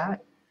private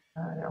chat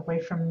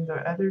away from the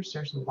others.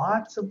 There's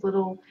lots of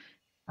little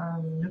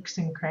nooks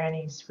and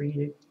crannies for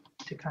you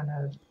to kind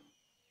of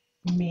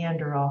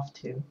meander off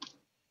to.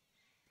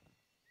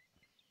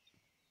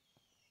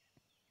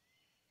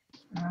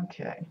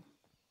 Okay,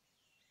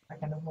 I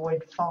can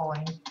avoid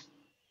falling.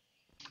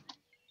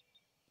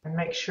 And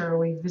make sure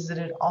we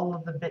visited all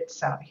of the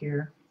bits out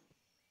here.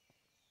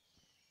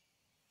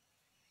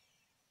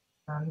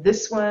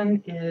 This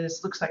one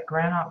looks like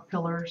granite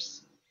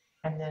pillars,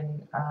 and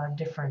then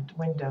different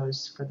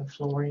windows for the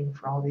flooring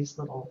for all these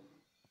little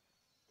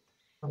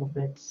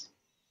bits.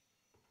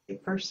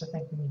 First, I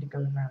think we need to go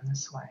around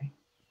this way.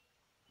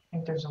 I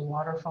think there's a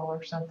waterfall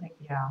or something.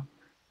 Yeah,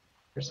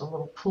 there's a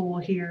little pool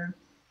here.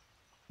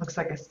 Looks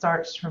like it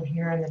starts from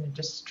here and then it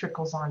just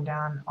trickles on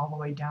down all the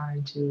way down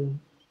into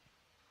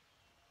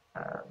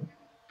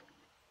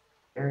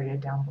area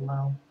down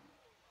below.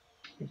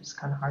 It's just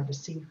kind of hard to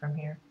see from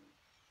here.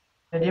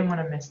 I didn't want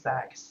to miss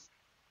that. It's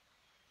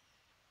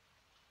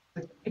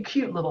a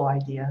cute little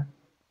idea.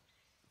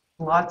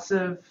 Lots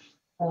of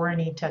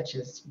Oran-y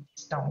touches. You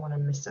just don't want to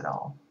miss it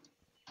all.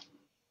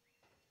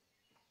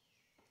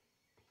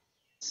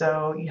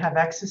 So you have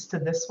access to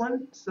this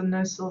one. It's a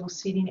nice little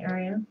seating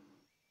area.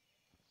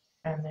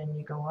 And then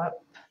you go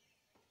up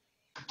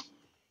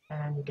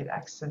and you get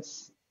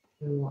access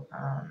to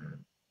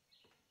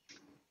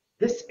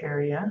this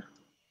area.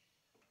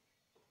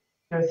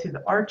 Go through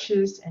the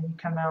arches and you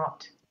come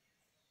out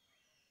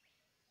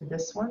to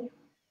this one.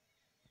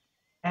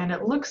 And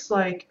it looks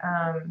like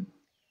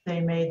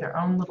they made their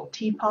own little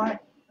teapot.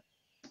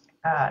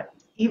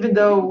 Even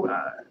though,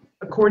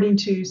 according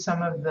to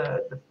some of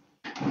the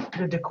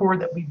decor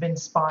that we've been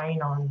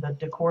spying on the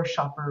decor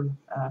shopper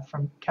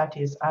from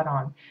Katya's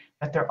add-on,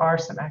 that there are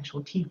some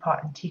actual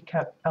teapot and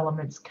teacup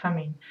elements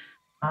coming.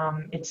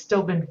 it's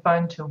still been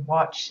fun to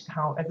watch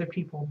how other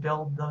people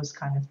build those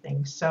kind of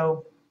things.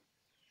 So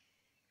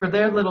for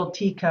their little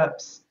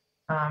teacups,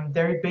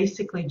 they're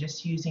basically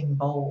just using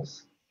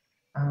bowls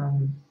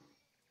um,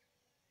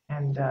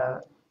 and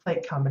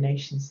plate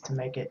combinations to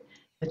make it.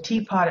 The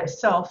teapot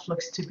itself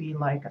looks to be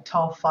like a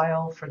tall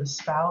file for the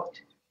spout,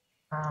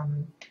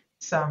 um,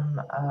 some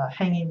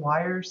hanging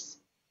wires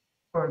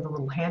for the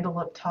little handle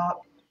up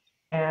top,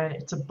 and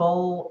it's a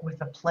bowl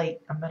with a plate,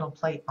 a metal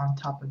plate on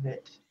top of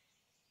it.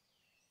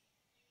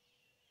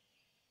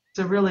 It's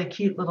a really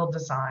cute little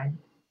design.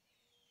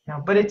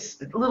 But it's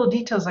little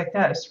details like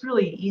that. It's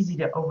really easy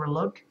to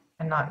overlook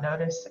and not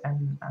notice,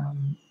 and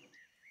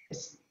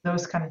it's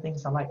those kind of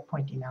things I like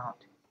pointing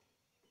out.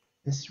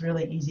 It's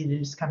really easy to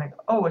just kind of,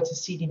 oh, it's a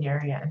seating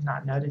area and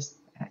not notice,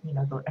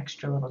 the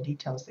extra little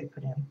details they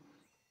put in.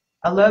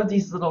 I love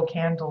these little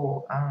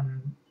candle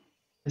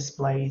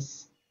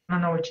displays. I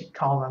don't know what you'd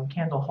call them,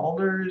 candle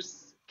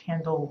holders,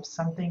 candle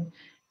something.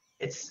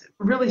 It's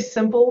really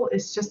simple.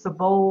 It's just a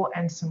bowl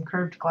and some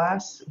curved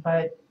glass,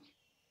 but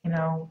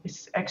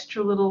it's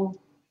extra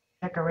little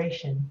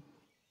decoration.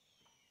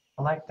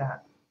 I like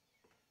that.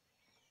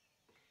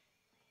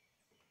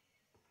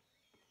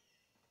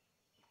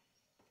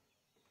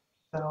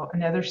 So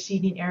another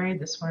seating area.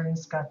 This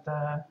one's got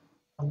the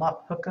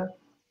lap hookah.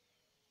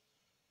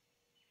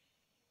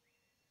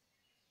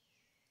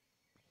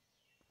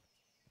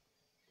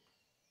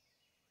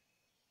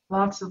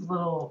 Lots of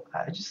little,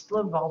 I just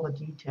love all the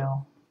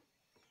detail.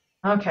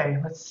 Okay,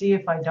 let's see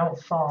if I don't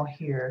fall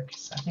here,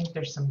 because I think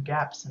there's some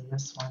gaps in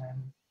this one and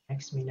it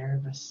makes me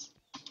nervous.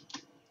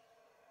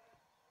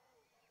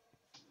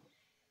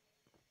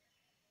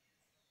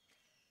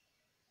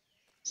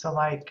 So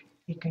like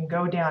you can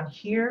go down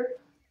here,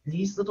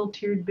 these little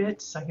tiered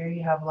bits. So here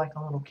you have like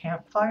a little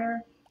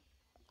campfire.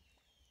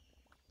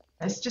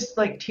 It's just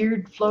like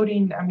tiered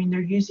floating. I mean,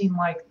 they're using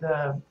like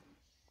the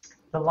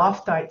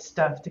Loftite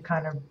stuff to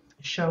kind of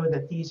show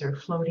that these are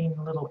floating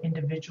little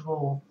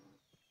individual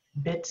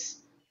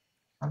bits.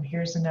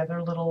 Here's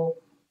another little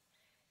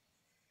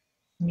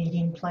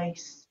meeting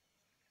place,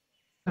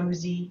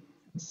 cozy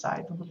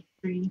inside the little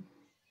tree.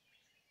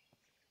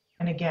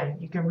 And again,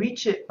 you can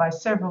reach it by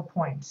several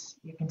points.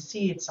 You can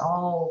see it's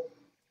all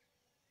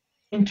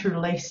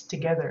interlaced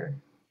together.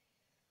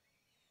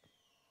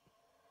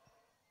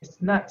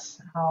 It's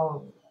nuts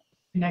how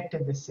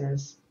connected this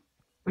is,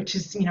 which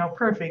is,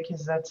 perfect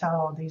because that's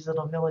how these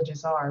little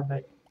villages are,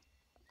 but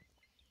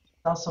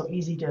it's also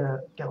easy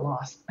to get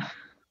lost.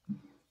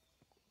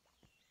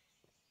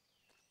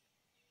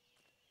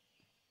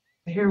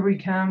 Here we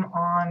come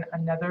on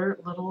another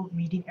little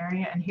meeting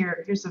area, and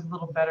here's a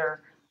little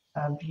better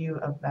view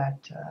of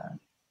that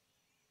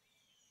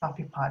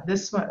coffee pot.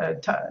 This one,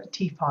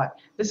 teapot.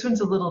 This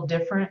one's a little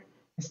different.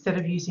 Instead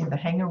of using the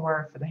hanger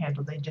wire for the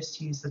handle, they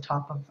just use the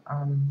top of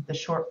the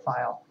short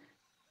file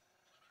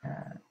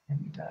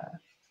and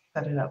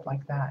set it up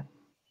like that.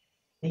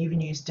 They even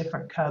use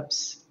different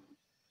cups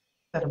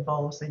instead of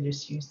bowls. They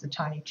just use the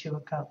tiny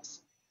Chua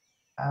cups.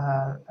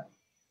 A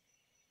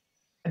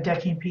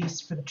decking piece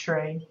for the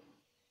tray.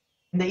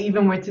 And they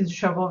even went through the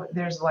trouble.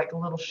 There's like a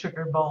little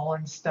sugar bowl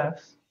and stuff.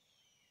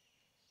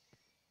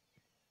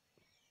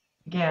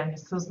 Again,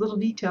 it's those little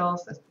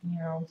details that,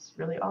 it's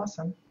really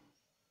awesome.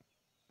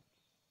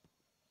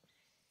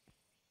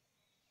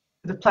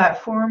 The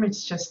platform,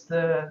 it's just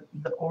the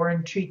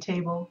orange tree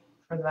table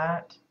for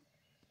that,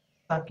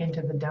 sunk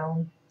into the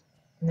dome.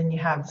 And then you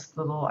have this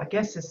little, I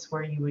guess this is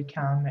where you would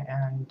come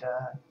and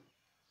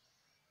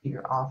do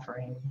your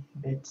offering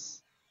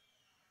bits.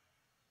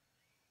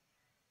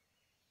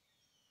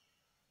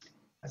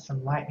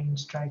 Some lightning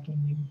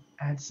striking, you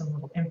add some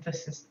little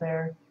emphasis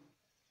there.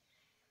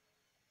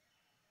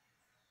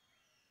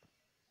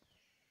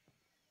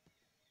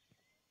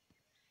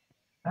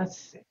 Let's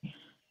see.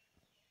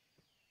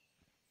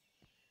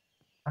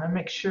 I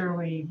make sure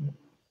we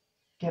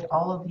get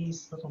all of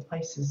these little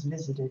places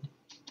visited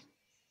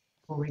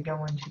before we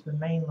go into the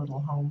main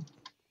little home.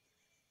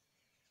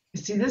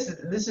 You see, this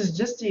is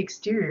just the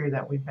exterior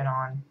that we've been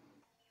on.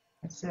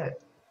 That's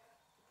it.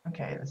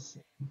 Okay, let's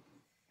see.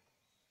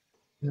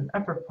 There's an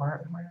upper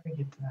part. Where did we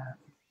get to that?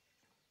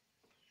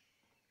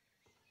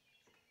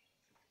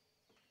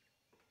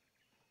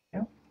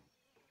 Yep.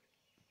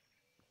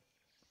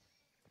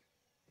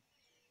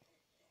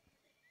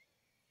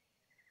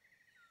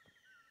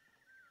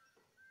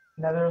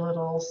 Another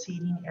little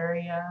seating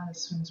area.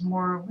 This one's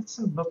more with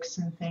some books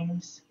and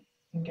things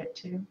you can get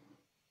to.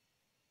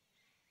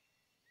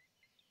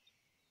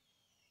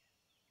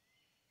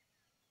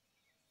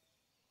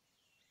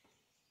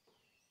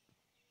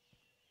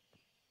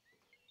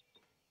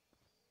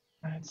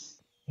 Let's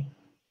see.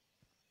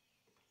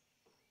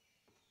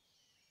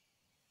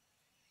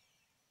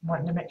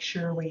 Wanting to make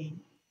sure we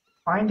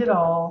find it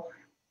all.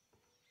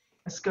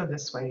 Let's go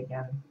this way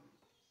again.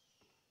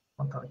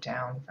 We'll go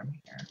down from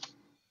here.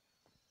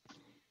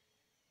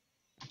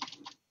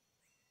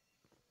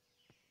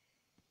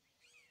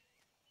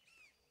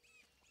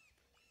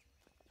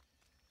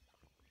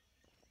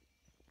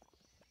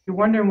 You're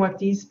wondering what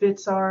these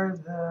bits are,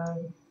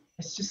 the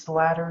It's just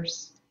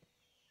ladders,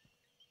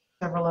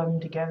 several of them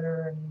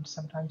together, and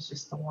sometimes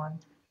just the one.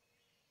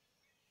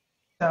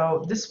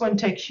 So this one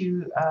takes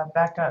you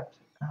back up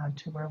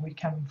to where we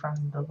come from,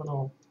 the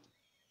little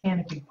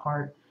canopy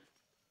part.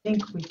 I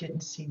think we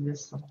didn't see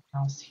this little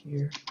house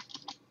here.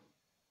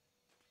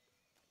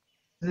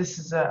 This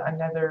is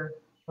another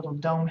little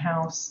dome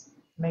house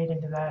made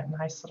into that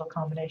nice little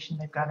combination.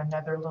 They've got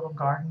another little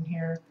garden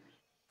here.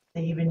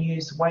 They even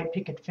use white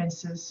picket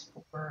fences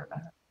for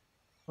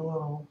the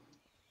little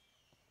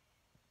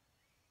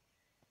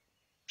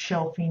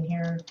shelving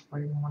here,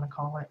 whatever you want to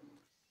call it.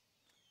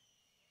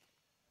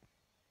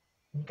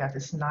 You got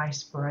this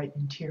nice bright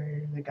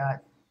interior. They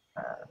got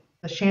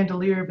the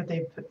chandelier, but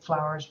they put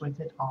flowers with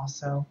it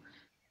also.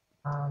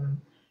 Um,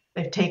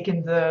 they've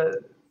taken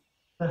the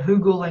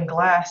hugel and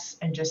glass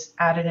and just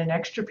added an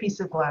extra piece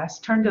of glass,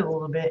 turned it a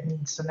little bit,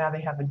 and so now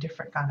they have a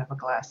different kind of a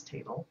glass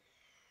table.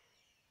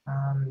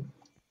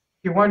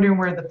 If you're wondering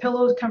where the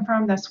pillows come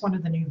from, that's one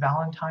of the new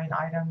Valentine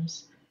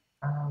items.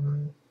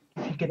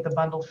 If you get the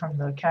bundle from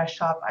the cash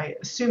shop, I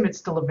assume it's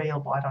still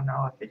available. I don't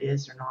know if it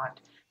is or not.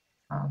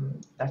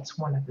 That's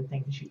one of the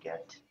things you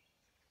get.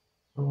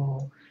 A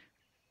little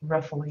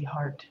ruffly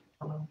heart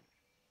pillow.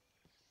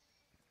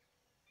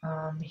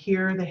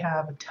 Here they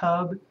have a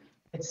tub.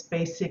 It's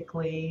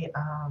basically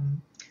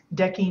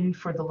decking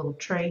for the little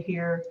tray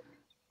here,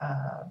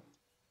 a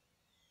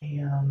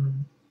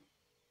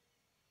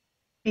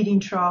feeding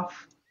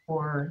trough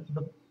for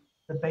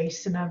the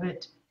basin of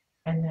it,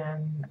 and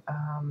then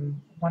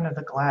one of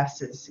the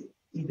glasses,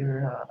 either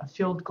a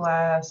filled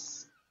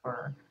glass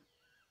or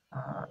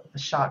the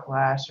shot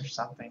glass or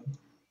something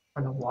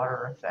for the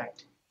water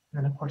effect.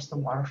 And then of course the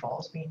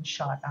waterfall is being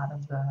shot out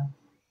of the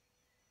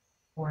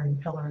wooden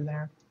pillar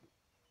there,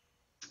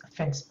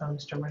 fence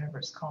post or whatever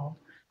it's called.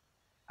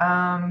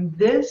 I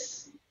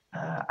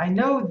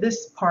know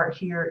this part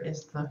here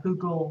is the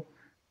hugel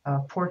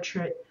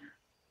portrait,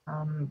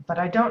 but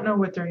I don't know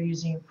what they're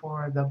using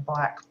for the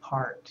black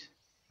part.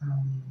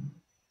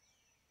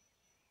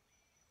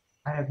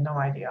 I have no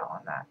idea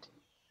on that.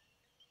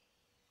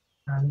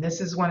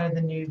 This is one of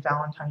the new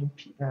Valentine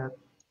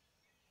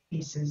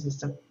pieces.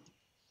 It's a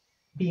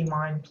Be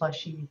Mine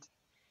plushie,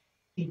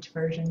 peach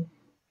version.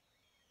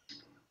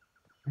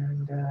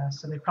 And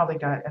so they probably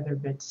got other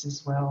bits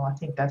as well. I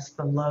think that's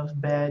the love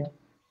bed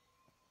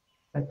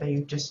that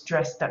they've just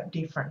dressed up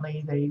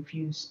differently. They've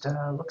used,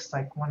 looks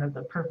like one of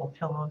the purple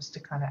pillows to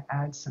kind of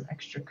add some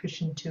extra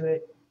cushion to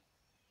it.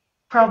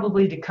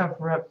 Probably to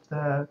cover up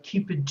the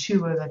Cupid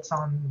Chua that's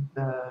on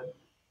the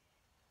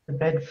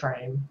bed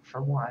frame,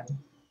 for one.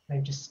 They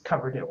just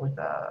covered it with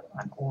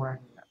an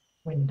orange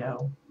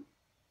window.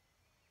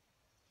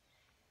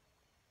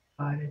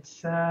 But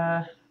it's,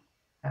 I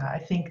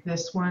think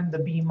this one, the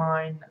Be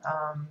Mine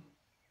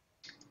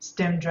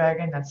Stem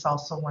Dragon, that's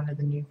also one of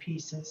the new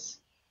pieces.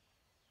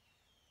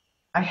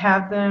 I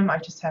have them, I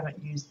just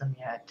haven't used them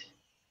yet.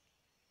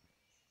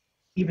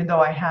 Even though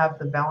I have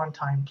the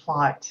Valentine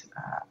plot,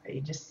 I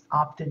just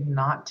opted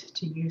not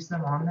to use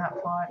them on that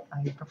plot.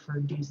 I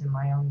preferred using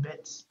my own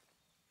bits.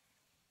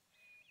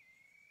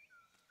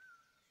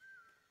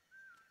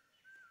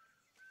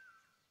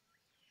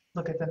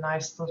 Look at the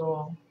nice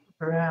little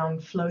brown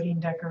floating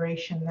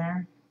decoration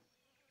there.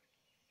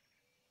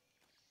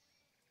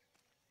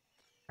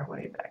 Our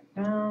way back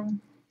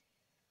down.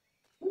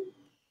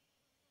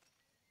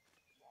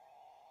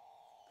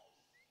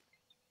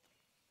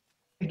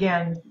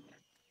 Again,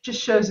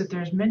 just shows that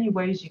there's many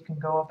ways you can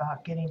go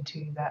about getting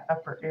to that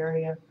upper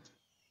area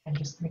and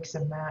just mix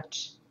and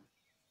match.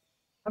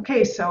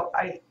 Okay, so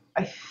I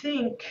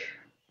think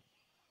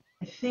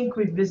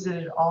we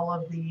visited all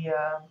of the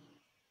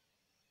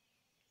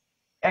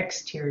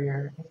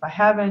exterior. If I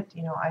haven't,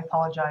 I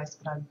apologize,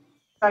 but I've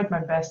tried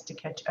my best to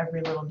catch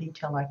every little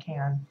detail I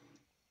can.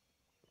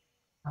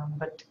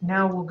 But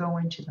now we'll go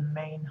into the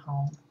main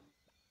home.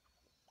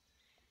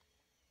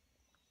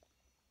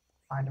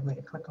 Find a way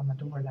to click on the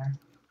door there.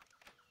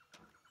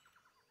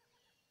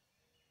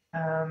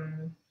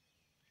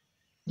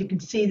 You can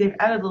see they've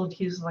added little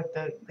cues like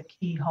the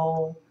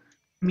keyhole.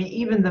 I mean,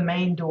 even the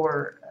main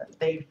door,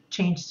 they've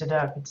changed it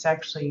up. It's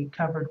actually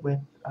covered with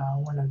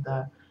one of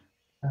the,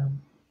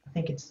 I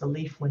think it's the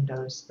leaf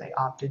windows. They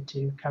opted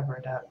to cover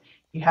it up.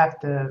 You have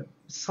to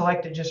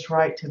select it just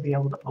right to be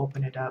able to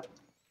open it up.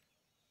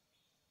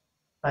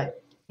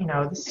 But,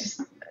 this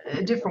is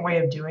a different way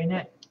of doing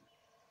it.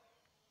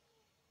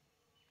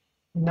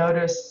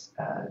 Notice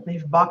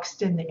they've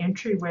boxed in the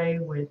entryway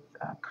with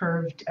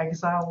curved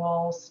exile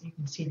walls. You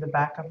can see the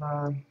back of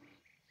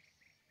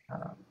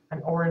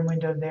an orange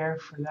window there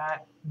for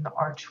that in the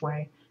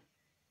archway,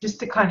 just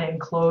to kind of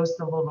enclose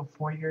the little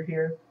foyer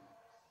here.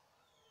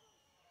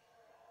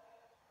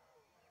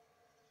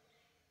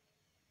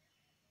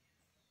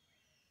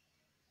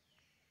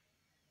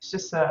 It's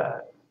just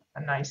a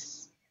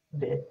nice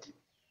bit.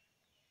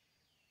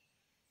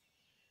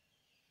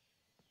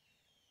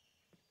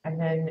 And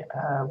then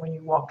when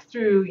you walk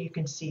through, you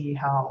can see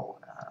how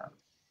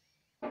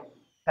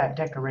that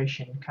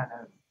decoration kind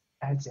of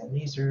adds in.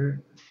 These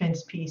are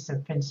fence piece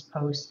and fence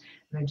posts,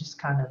 and they just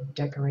kind of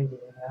decorated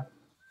it up.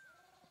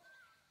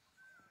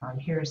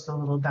 Here's the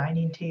little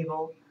dining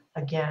table.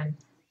 Again,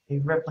 they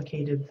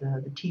replicated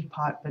the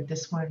teapot, but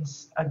this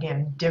one's,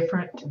 again,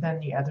 different than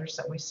the others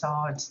that we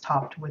saw. It's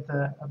topped with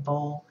a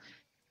bowl,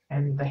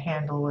 and the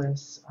handle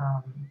is,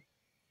 I'm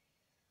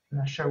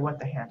not sure what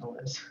the handle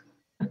is.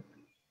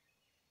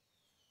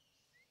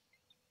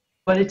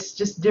 But it's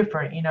just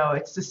different, you know,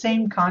 it's the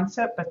same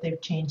concept, but they've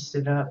changed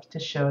it up to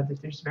show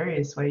that there's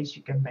various ways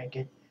you can make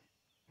it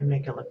and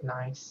make it look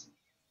nice.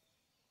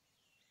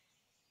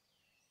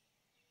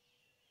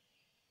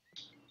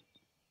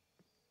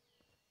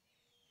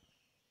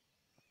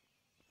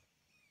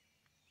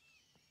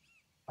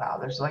 Wow,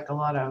 there's like a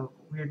lot of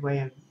weird way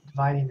of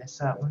dividing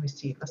this up. Let me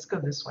see. Let's go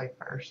this way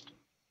first.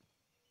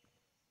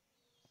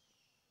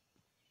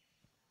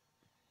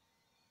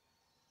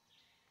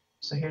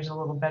 So here's a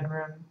little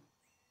bedroom.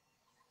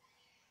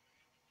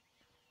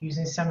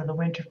 Using some of the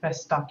Winterfest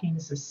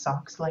stockings as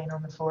socks laying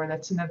on the floor.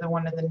 That's another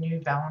one of the new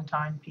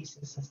Valentine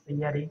pieces. That's the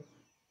Yeti.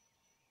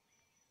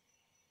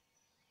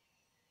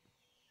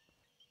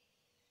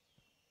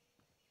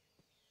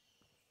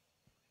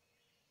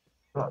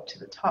 Go up to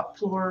the top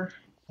floor,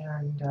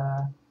 and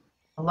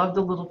I love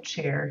the little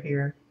chair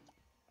here.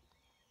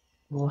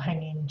 Little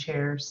hanging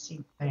chair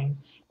seat thing.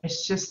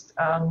 It's just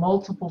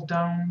multiple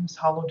domes,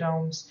 hollow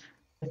domes.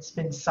 It's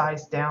been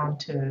sized down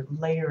to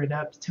layer it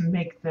up to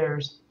make there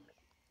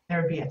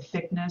be a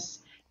thickness,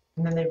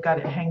 and then they've got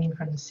it hanging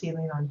from the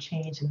ceiling on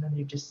chains, and then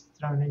they've just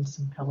thrown in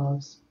some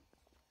pillows.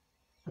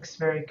 Looks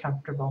very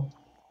comfortable.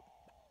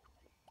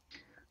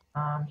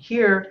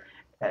 Here,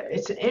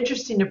 it's an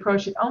interesting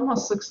approach. It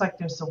almost looks like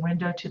there's a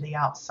window to the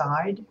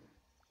outside.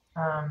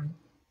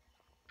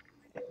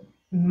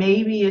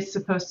 Maybe it's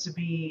supposed to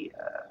be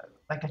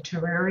like a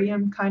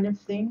terrarium kind of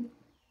thing.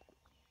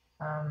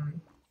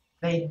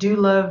 They do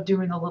love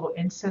doing the little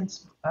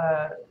incense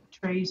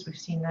trays. We've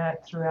seen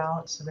that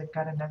throughout, so they've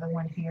got another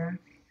one here.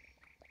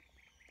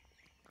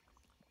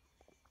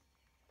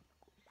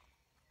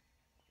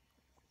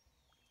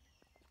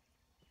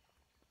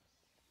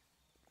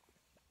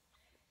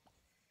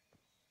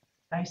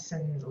 Nice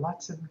and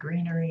lots of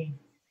greenery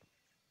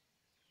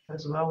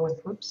as well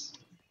with, whoops,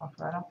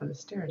 right off of the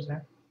stairs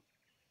there.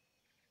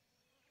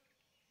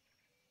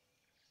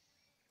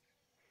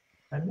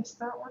 Did I miss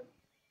that one?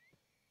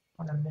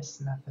 I want to miss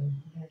nothing.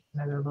 There's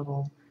another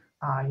little,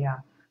 yeah,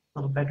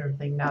 little bedroom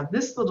thing. Now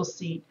this little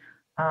seat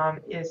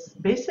is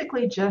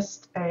basically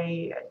just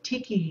a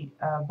tiki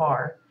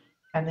bar,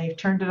 and they've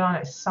turned it on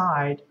its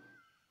side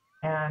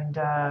and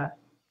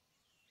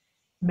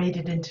made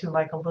it into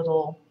like a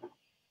little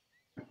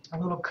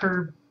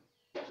curved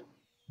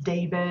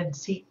daybed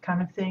seat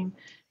kind of thing.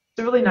 It's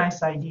a really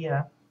nice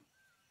idea.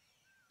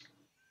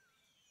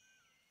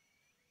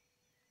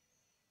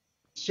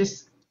 It's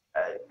just,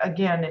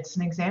 again, it's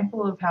an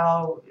example of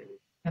how you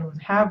can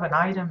have an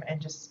item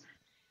and just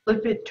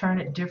flip it, turn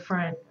it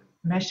different,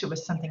 mesh it with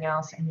something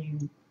else, and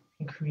you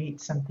can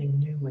create something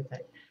new with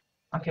it.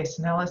 Okay,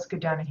 so now let's go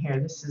down in here.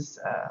 This is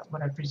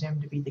what I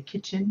presume to be the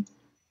kitchen.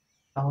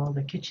 All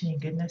the kitchen-y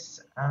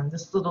goodness.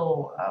 This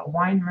little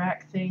wine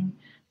rack thing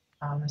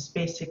is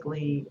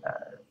basically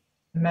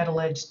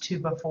metal-edged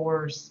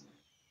 2x4s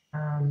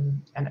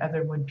and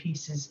other wood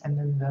pieces, and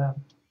then the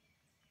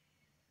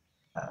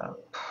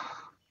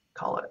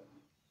call it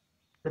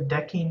the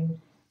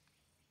decking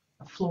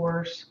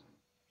floors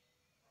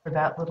for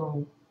that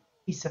little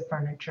piece of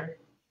furniture.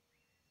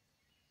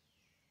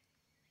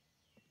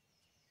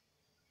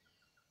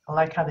 I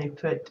like how they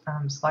put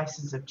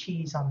slices of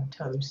cheese on the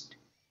toast.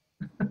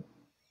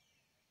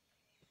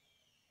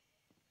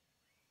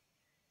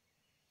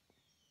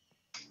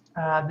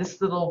 This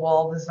little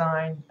wall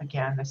design,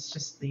 again, it's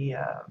just the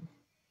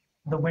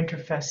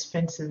Winterfest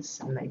fences,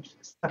 and they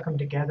stuck them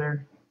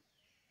together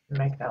to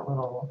make that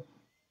little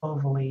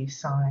ovally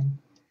sign.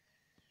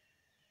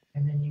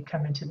 And then you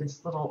come into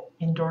this little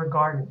indoor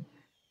garden.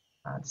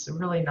 It's a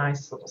really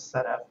nice little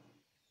setup.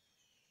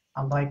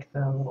 I like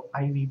the little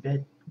ivy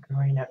bit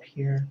growing up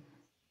here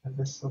of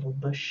this little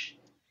bush.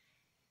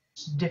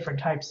 Different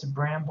types of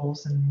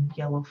brambles and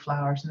yellow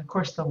flowers, and of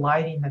course the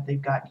lighting that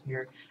they've got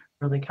here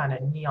really kind of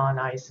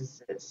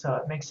neonizes it, so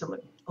it makes it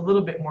look a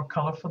little bit more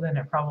colorful than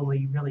it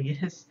probably really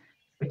is,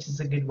 which is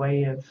a good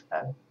way of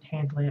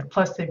handling it.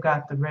 Plus they've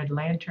got the red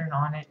lantern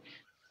on it,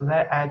 so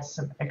that adds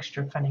some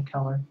extra funny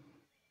color.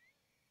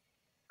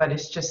 But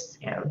it's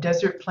just, you know,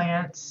 desert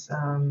plants.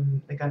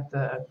 They got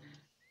the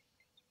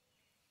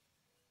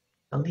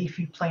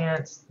leafy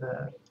plants,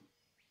 the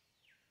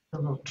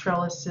little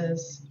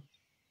trellises.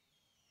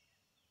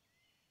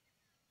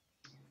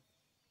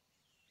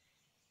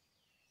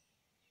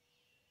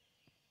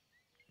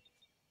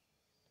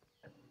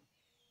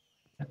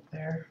 Up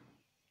there.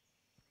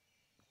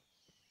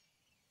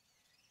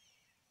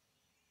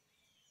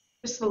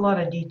 Just a lot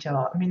of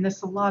detail. I mean,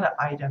 there's a lot of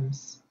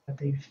items that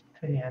they've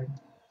put in.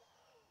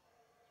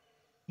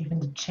 Even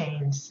the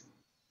chains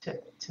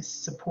to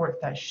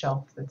support that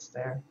shelf that's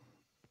there.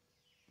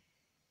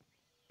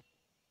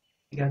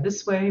 You go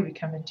this way, we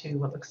come into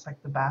what looks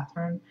like the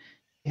bathroom.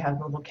 You have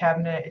the little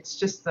cabinet. It's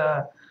just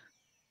a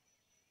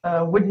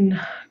wooden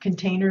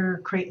container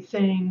crate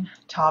thing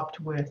topped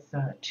with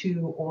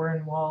two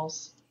Oran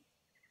walls.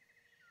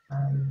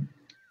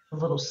 The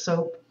little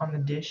soap on the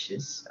dish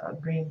is a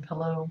green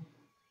pillow.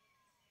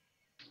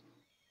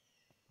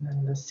 And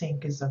then the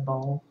sink is a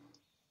bowl.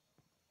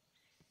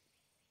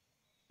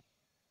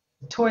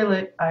 The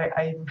toilet,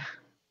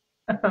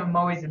 I'm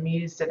always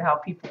amused at how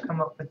people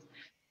come up with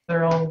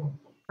their own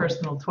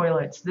personal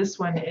toilets. This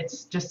one,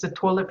 it's just a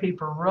toilet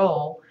paper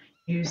roll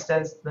used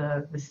as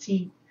the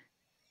seat,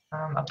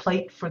 a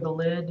plate for the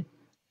lid,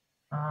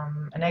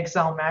 an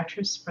Exile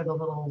mattress for the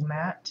little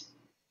mat,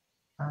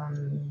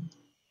 um,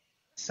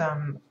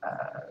 some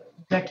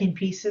decking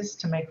pieces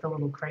to make the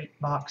little crate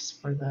box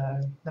for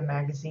the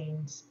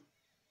magazines.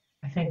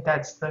 I think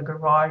that's the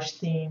garage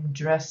theme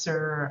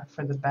dresser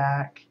for the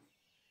back.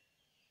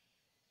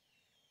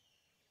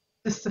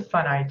 Just a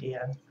fun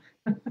idea.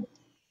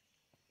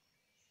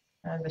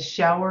 And the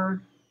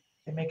shower,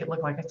 they make it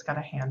look like it's got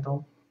a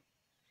handle.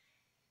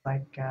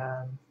 Like,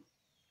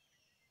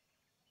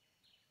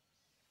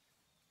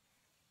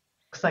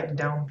 looks like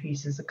dome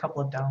pieces, a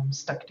couple of domes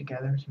stuck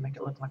together to make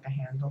it look like a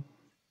handle.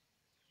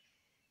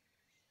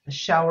 The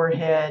shower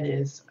head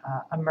is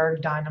a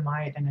Merg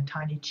dynamite and a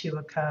tiny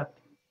Chewa cup.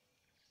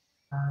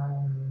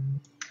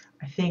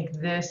 I think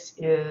this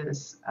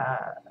is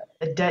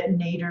a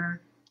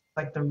detonator,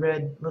 like the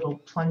red little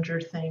plunger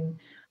thing,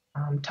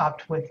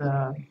 topped with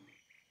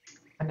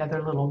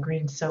another little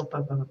green soap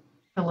of a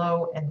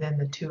pillow, and then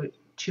the two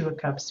Chewa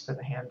cups for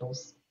the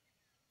handles.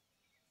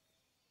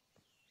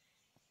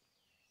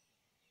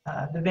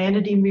 The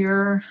vanity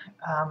mirror,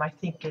 I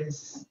think,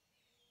 is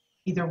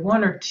either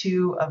one or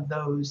two of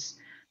those.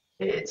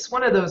 It's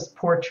one of those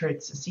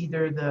portraits. It's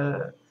either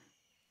the,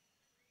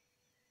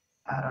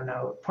 I don't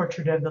know,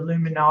 portrait of the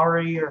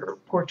luminary or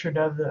portrait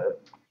of the,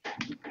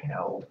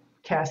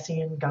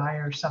 Cassian guy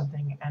or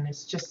something. And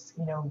it's just,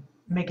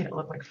 making it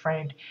look like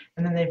framed.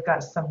 And then they've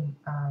got some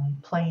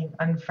plain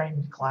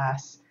unframed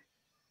glass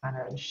kind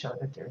of show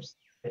that there's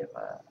a bit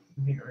of a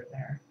mirror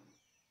there.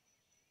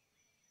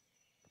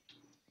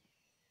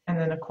 And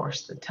then, of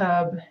course, the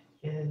tub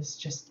is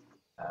just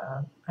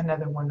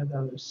another one of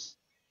those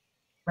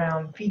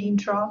round feeding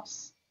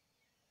troughs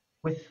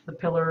with the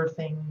pillar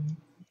thing,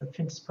 the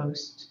fence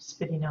post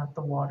spitting out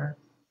the water.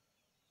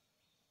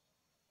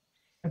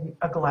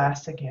 A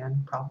glass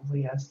again,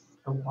 probably has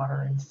the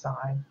water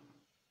inside.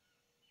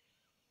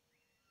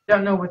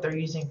 Don't know what they're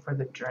using for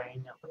the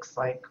drain. It looks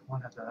like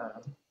one of the,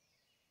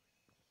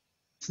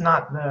 it's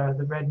not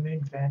the red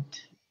moon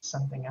vent, it's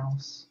something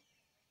else.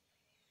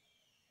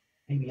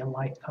 Maybe a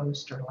light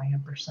post or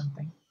lamp or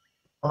something.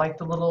 I like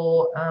the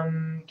little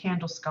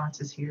candle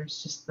sconces here.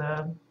 It's just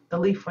the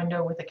leaf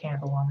window with a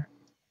candle on it.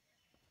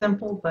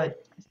 Simple,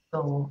 but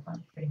still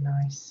pretty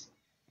nice.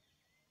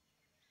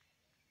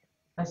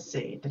 Let's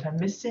see, did I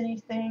miss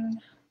anything?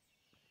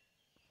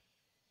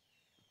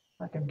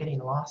 Like I'm getting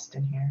lost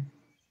in here.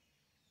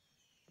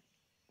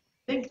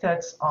 I think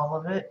that's all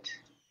of it.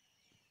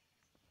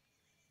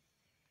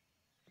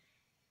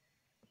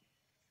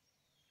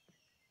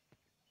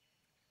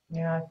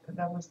 Yeah,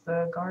 that was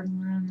the garden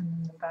room and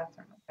then the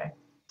bathroom. Okay.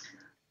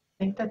 I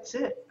think that's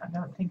it. I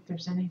don't think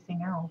there's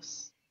anything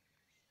else.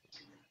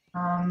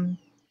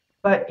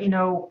 But,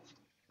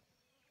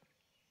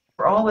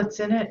 for all that's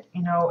in it,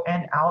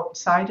 and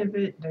outside of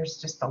it, there's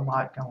just a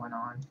lot going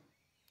on.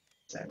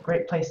 It's a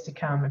great place to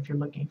come if you're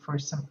looking for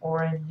some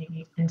Oran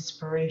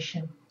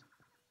inspiration.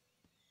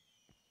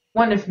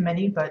 One of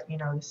many, but,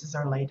 this is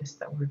our latest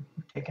that we're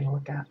taking a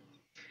look at.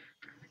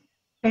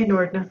 Hey,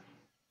 Nordna.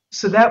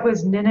 So that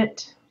was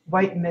Ninit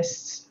White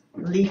Mist's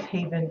Leaf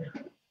Haven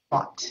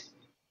plot.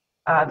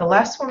 The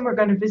last one we're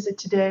going to visit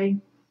today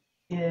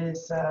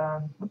is,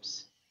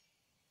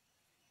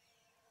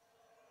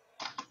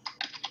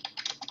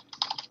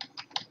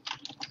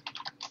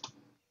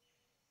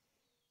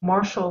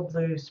 Marshall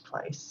Blue's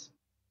place.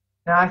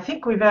 Now, I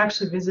think we've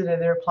actually visited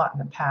their plot in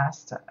the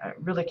past. I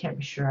really can't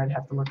be sure. I'd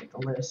have to look at the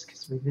list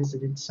because we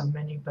visited so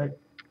many, but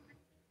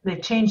they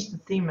changed the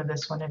theme of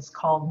this one. It's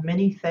called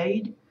Mini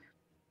Thade.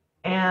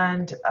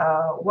 And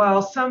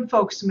while some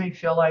folks may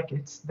feel like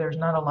there's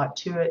not a lot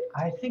to it,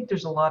 I think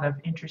there's a lot of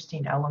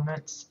interesting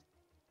elements.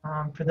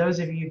 For those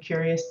of you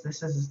curious,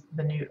 this is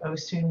the new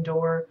Osun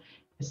door.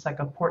 It's like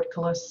a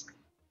portcullis.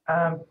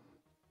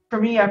 For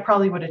me, I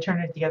probably would have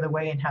turned it the other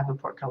way and have the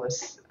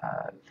portcullis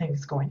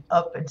things going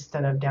up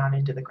instead of down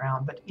into the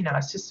ground. But,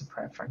 it's just a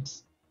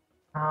preference.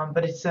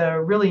 But it's a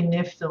really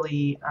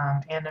niftily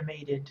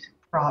animated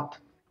prop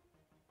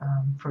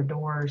for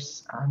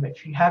doors.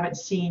 If you haven't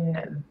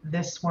seen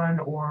this one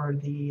or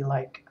the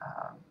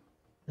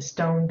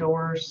stone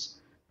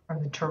doors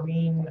from the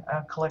Tureen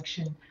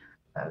collection,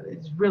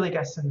 it's really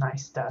got some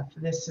nice stuff.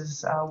 This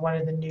is one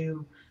of the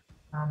new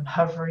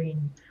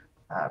hovering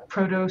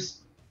proto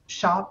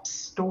shops,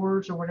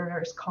 stores, or whatever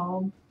it's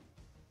called.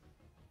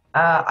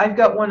 I've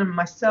got one of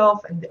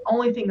myself, and the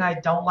only thing I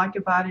don't like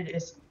about it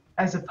is,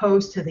 as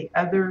opposed to the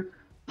other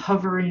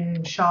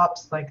hovering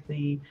shops like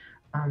the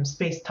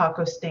space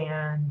taco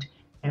stand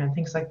and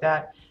things like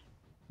that.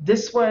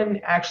 This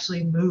one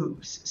actually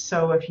moves.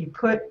 So if you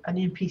put an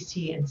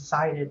NPC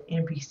inside it,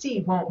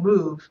 NPC won't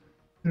move,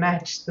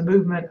 match the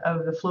movement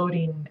of the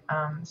floating.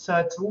 So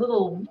it's a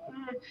little,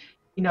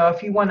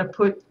 if you want to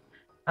put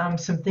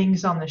some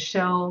things on the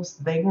shelves,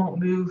 they won't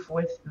move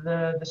with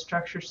the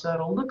structure, so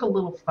it'll look a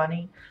little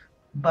funny.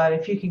 But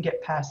if you can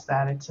get past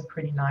that, it's a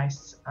pretty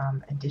nice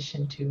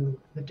addition to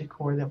the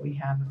decor that we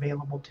have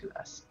available to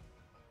us.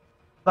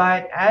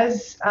 But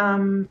as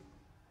the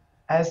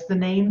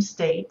name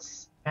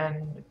states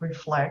and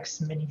reflects,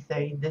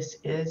 Minithay, this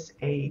is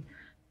a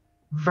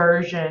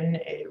version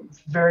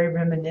very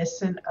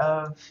reminiscent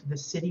of the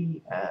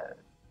city,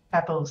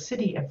 capital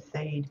city of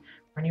Thade.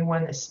 For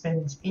anyone that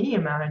spends any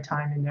amount of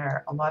time in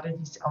there, a lot of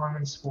these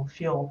elements will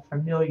feel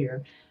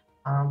familiar.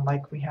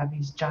 Like we have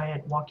these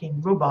giant walking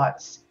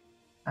robots.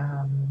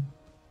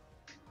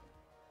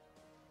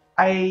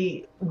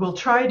 I will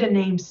try to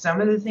name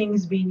some of the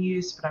things being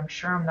used, but I'm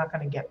sure I'm not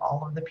going to get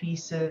all of the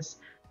pieces.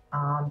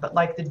 But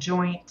like the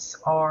joints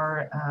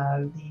are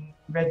the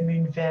red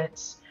moon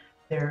vents.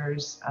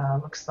 There's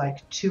looks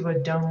like tuba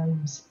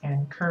domes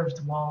and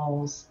curved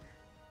walls.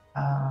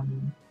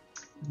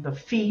 The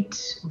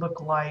feet look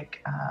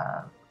like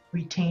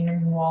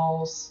retaining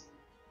walls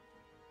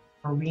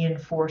or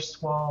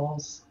reinforced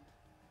walls.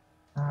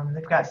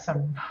 They've got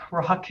some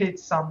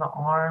rockets on the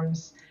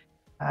arms.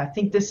 I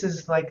think this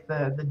is like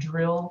the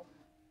drill,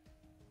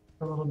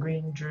 the little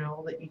green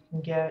drill that you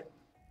can get.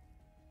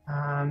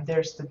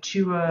 There's the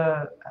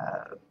Chua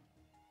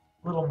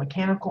little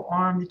mechanical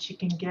arm that you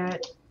can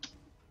get.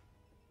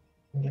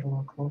 Get a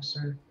little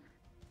closer.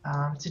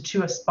 It's a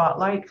Chua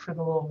spotlight for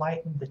the little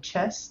light in the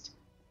chest.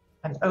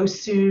 An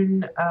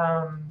Osun,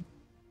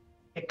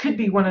 it could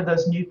be one of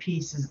those new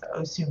pieces, the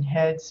Osun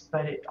heads,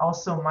 but it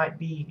also might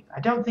be, I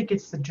don't think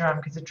it's the drum,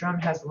 because the drum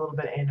has a little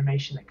bit of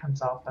animation that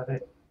comes off of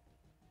it.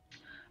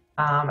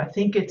 I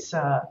think it's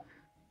a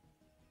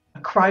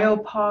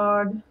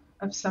cryopod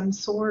of some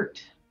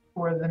sort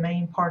for the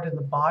main part of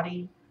the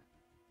body.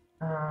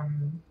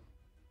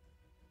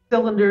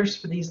 Cylinders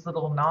for these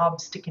little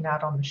knobs sticking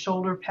out on the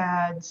shoulder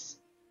pads.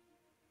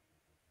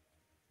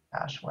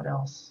 Gosh, what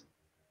else?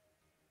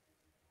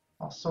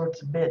 All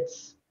sorts of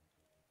bits.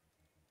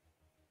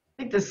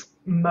 I think this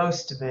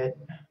most of it.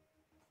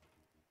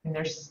 And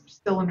there's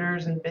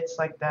cylinders and bits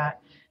like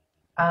that.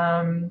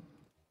 And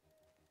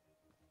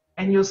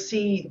you'll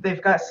see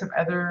they've got some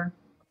other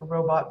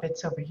robot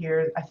bits over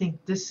here. I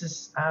think this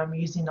is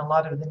using a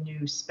lot of the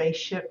new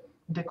spaceship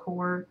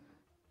decor.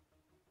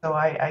 So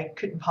I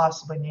couldn't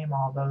possibly name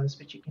all those,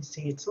 but you can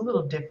see it's a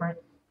little different.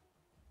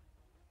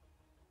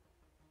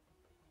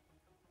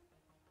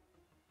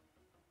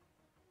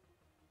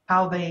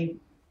 How they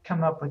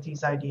come up with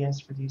these ideas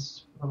for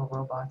these little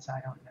robots,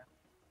 I don't know.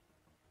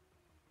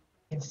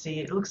 You can see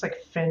it looks like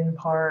fin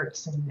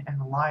parts and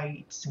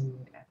lights and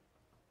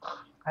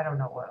I don't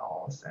know what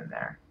all is in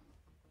there.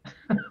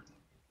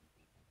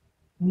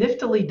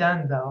 Niftily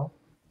done though.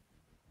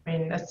 I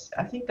mean,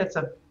 I think that's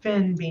a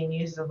fin being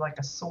used as like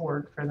a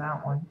sword for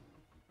that one.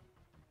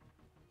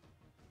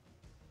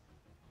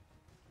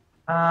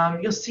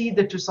 You'll see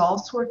that there's all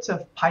sorts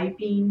of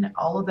piping.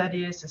 All of that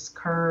is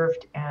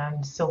curved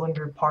and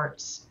cylinder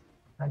parts,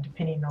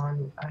 depending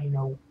on,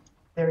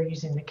 they're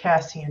using the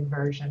Cassian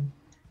version.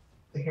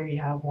 So here you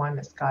have one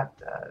that's got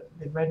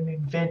the red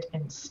moon vent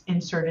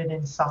inserted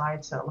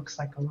inside, so it looks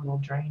like a little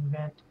drain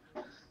vent.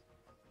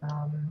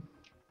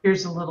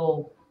 Here's a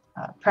little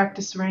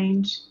practice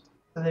range.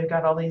 So they've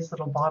got all these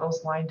little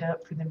bottles lined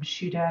up for them to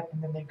shoot at,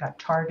 and then they've got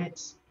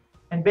targets.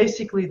 And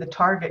basically the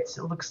targets,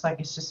 it looks like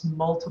it's just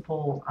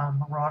multiple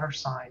marauder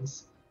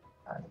signs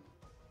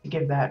to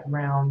give that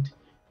round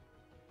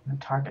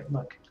target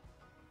look.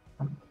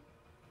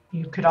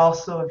 You could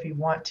also, if you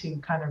want to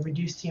kind of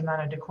reduce the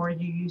amount of decor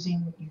you're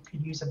using, you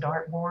could use a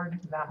dartboard.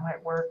 That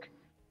might work.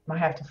 You might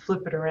have to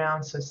flip it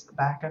around so it's the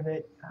back of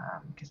it,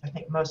 because I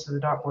think most of the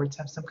dartboards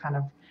have some kind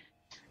of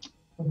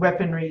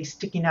weaponry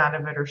sticking out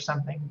of it or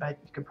something, but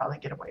you could probably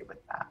get away with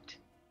that.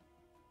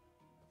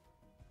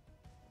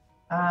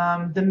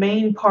 The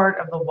main part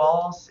of the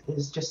walls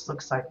just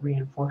looks like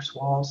reinforced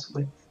walls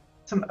with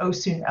some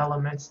Osun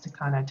elements to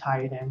kind of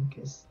tie it in,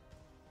 because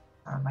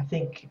I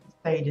think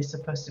Thade is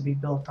supposed to be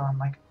built on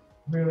like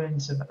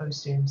ruins of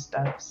Osun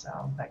stuff,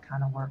 so that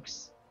kind of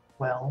works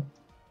well.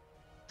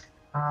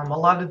 A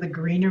lot of the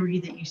greenery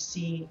that you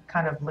see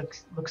kind of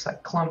looks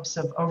like clumps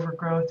of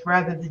overgrowth,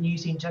 rather than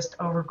using just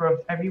overgrowth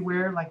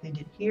everywhere like they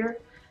did here.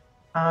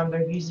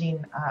 They're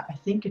using, I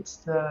think it's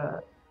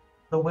the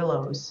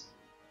willows,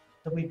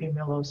 the weeping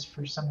willows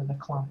for some of the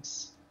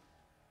clumps.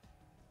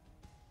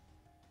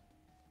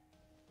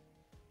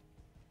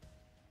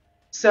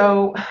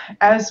 So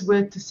as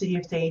with the city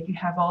of Thade, you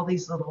have all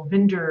these little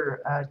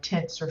vendor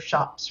tents or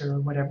shops or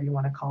whatever you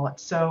want to call it.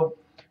 So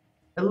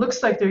it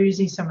looks like they're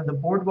using some of the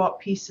boardwalk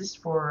pieces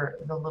for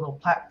the little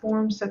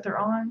platforms that they're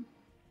on.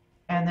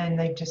 And then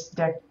they just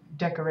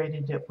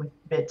decorated it with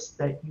bits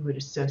that you would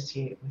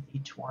associate with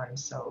each one.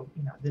 So,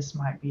 this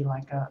might be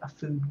like a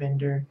food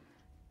vendor.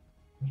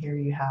 Here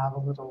you have a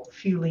little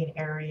fueling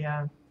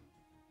area.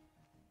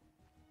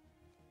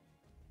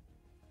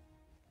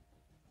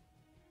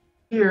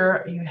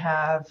 Here you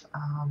have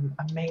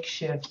a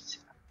makeshift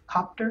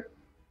copter.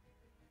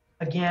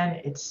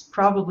 Again, it's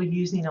probably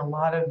using a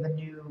lot of the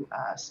new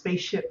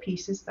spaceship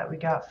pieces that we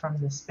got from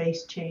the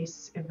Space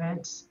Chase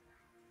events.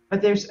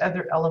 But there's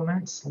other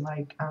elements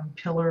like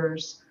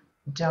pillars,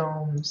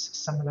 domes,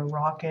 some of the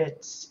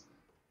rockets.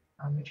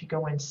 If you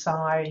go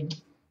inside,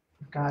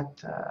 you've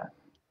got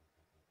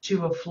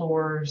Chua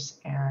floors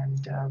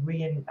and I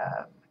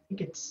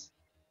think it's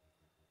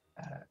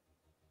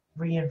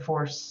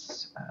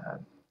reinforced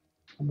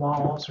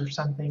walls or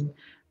something.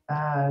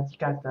 You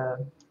got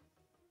the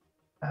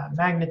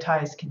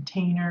magnetized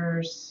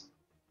containers.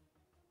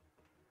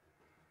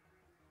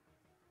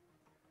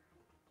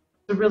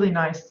 It's a really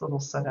nice little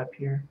setup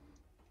here.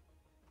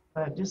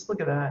 But just look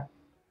at that.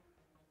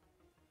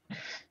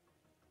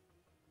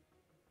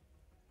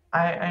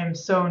 I am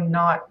so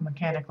not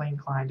mechanically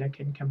inclined. I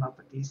couldn't come up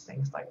with these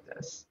things like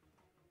this.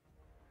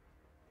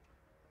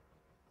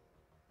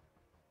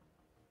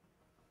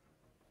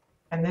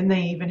 And then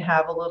they even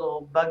have a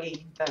little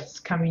buggy that's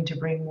coming to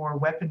bring more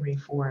weaponry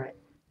for it.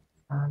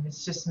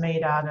 It's just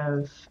made out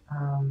of,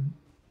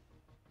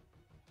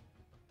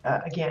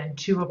 again,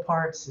 Chua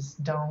parts, this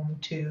dome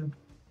tube.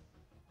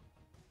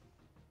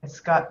 It's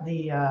got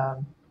the, I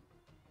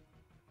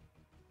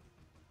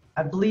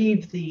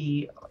believe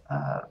the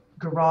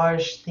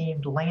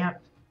garage-themed lamp,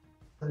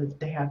 so that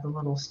they have the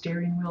little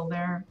steering wheel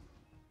there.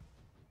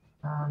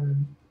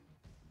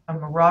 A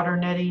marauder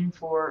netting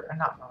for,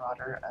 not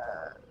marauder,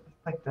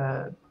 like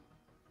the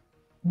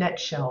net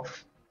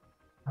shelf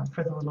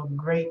for the little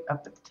grate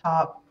up at the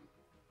top,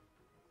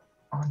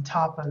 on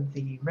top of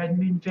the red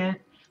moon vent.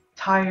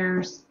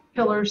 Tires,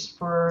 pillars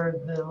for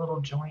the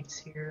little joints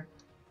here.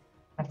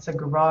 That's a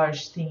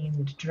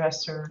garage-themed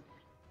dresser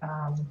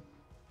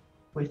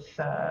with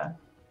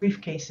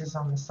briefcases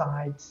on the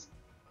sides.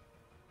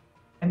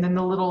 And then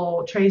the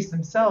little trays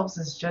themselves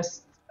is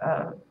just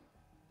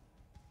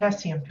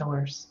potassium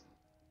pillars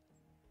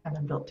kind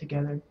of built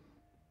together.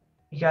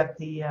 You got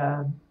the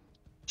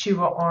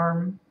Chua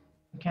arm,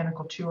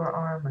 mechanical Chua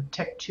arm or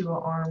tech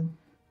Chua arm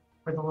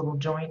for the little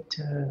joint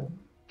to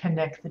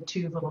connect the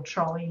two little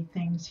trolley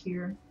things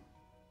here.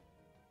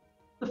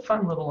 It's a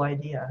fun little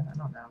idea. I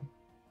don't know.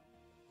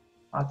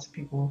 Lots of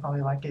people will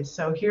probably like it.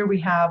 So here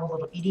we have a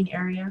little eating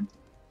area.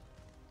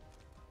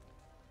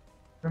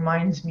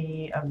 Reminds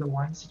me of the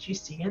ones that you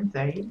see in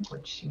Thade,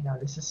 which, you know,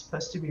 this is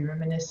supposed to be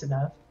reminiscent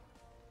of.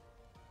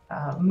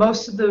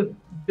 Most of the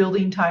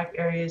building type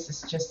areas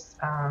is just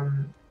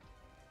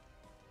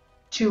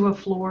Chua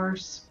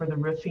floors for the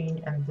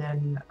roofing, and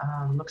then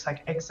looks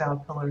like Exile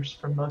pillars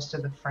for most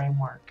of the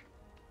framework.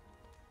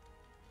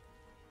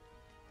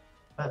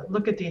 But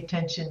look at the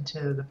attention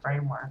to the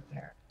framework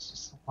there. It's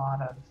just a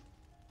lot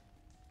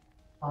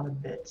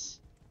of bits.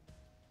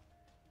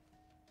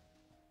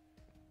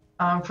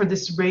 For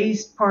this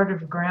raised part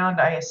of ground,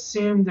 I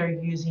assume they're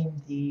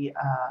using the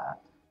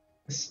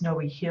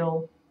snowy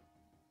hill,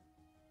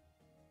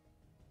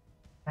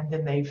 and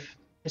then they've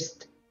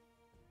just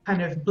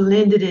kind of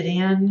blended it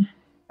in.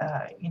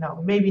 You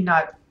know, maybe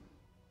not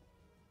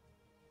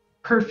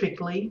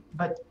perfectly,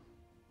 but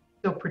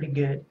still pretty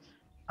good.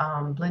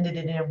 Blended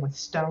it in with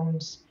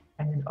stones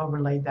and then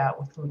overlaid that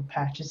with little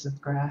patches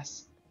of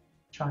grass.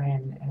 Try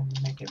and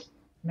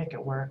make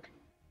it work.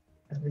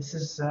 And this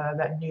is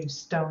that new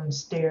stone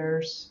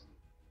stairs.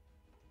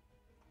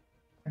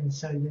 And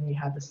so then you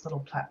have this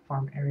little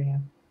platform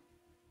area.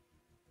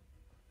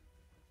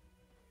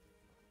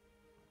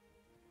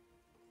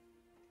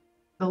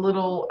 The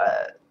little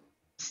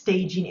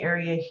staging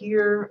area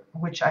here,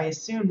 which I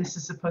assume this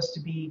is supposed to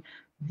be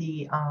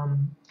the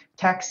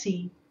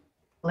taxi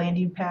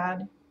landing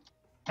pad,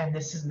 and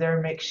this is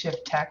their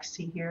makeshift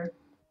taxi here.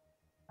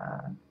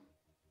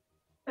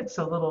 It's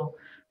a little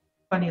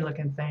funny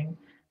looking thing.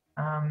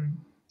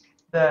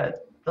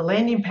 The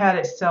landing pad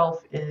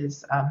itself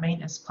is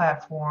maintenance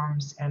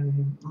platforms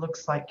and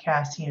looks like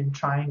Cassian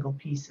triangle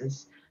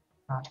pieces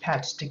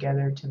patched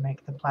together to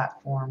make the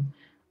platform,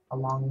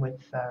 along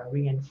with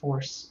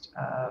reinforced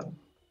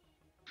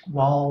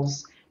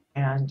walls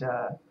and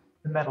the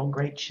metal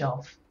grate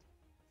shelf.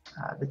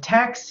 The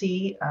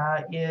taxi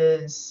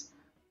is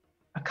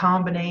a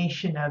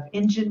combination of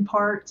engine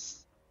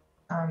parts,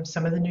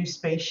 some of the new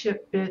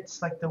spaceship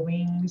bits like the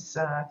wings,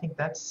 I think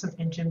that's some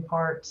engine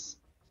parts.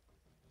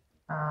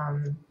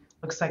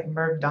 Looks like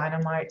Merg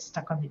dynamite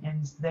stuck on the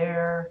ends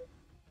there.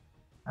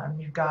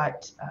 You've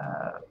got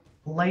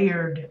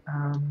layered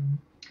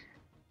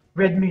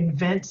red moon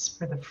vents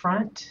for the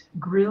front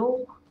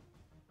grille.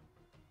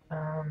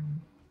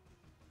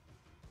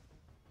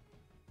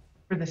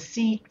 For the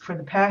seat for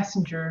the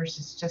passengers,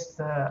 it's just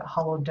the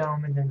hollow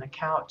dome and then the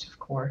couch, of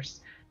course.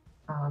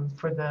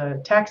 For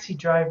the taxi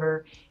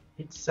driver,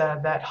 it's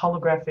that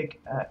holographic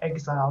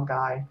Exile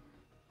guy,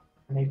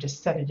 and they've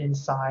just set it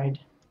inside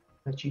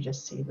so that you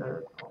just see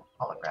the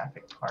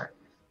holographic part.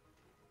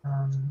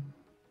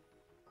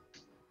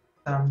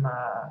 Some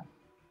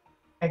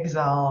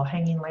Exile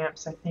hanging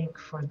lamps, I think,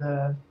 for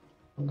the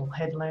little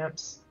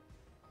headlamps.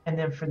 And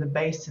then for the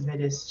base of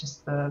it is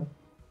just the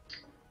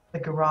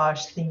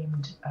garage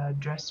themed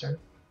dresser.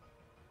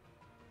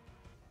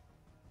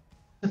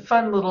 It's a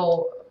fun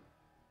little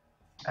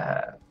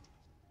uh,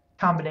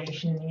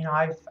 combination. You know,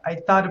 I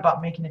thought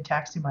about making a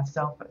taxi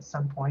myself at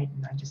some point,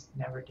 and I just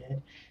never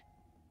did.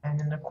 And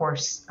then of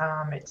course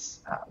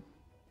it's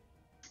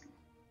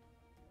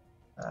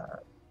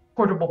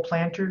portable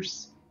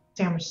planters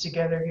sandwiched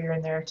together here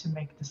and there to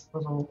make this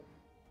little,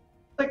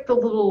 like the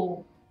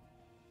little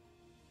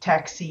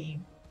taxi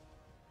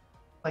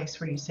place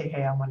where you say,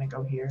 hey, I want to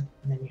go here,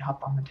 and then you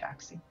hop on the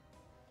taxi.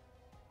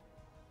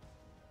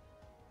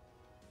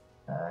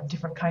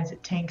 Different kinds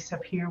of tanks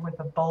up here with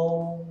a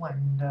bowl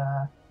and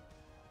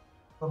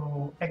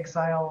little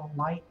Exile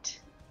light.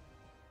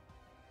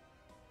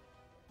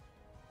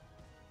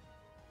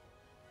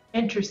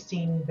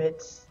 Interesting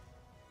bits,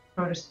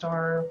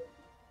 protostar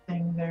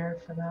thing there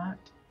for that.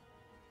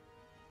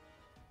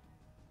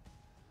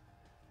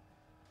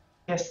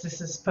 Guess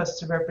this is supposed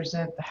to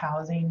represent the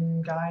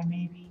housing guy,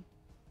 maybe.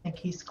 I think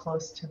he's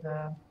close to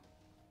the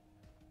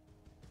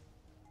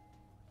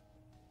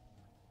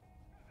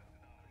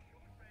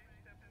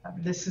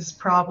this is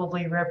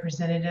probably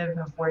representative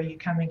of where you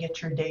come and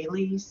get your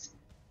dailies.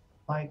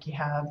 Like you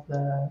have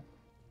the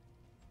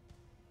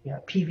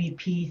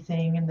PvP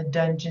thing and the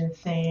dungeon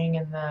thing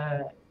and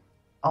the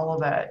all of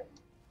that.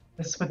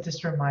 That's what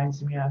this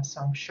reminds me of,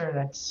 so I'm sure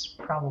that's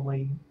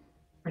probably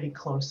pretty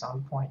close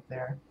on point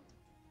there.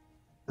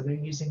 So they're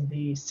using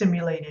the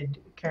simulated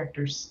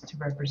characters to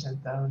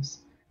represent those.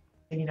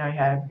 And, you know, you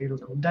have your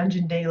little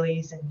dungeon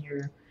dailies and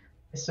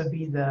this would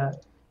be the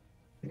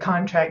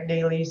contract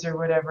dailies or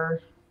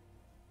whatever.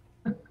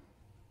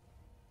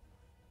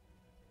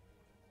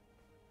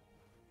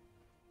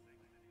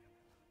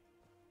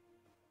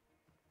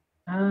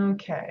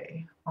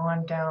 Okay,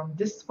 on down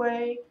this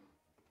way.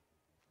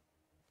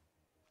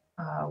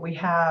 We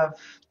have,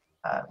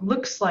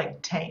 looks like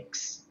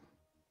tanks.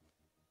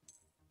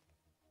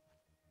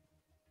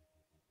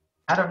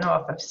 I don't know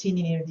if I've seen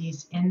any of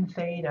these in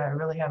Thade. I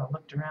really haven't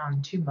looked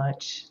around too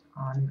much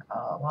on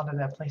a lot of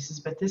that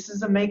places, but this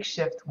is a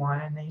makeshift one,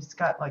 and he's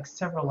got like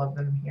several of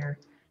them here.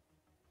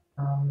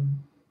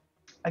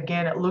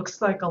 Again, it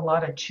looks like a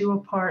lot of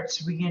chew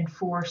parts,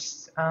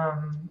 reinforced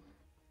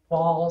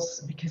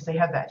walls, because they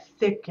have that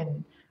thick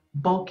and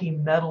bulky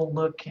metal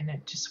look, and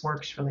it just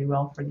works really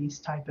well for these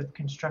type of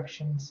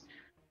constructions.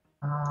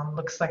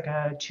 Looks like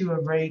a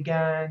Chua ray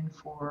gun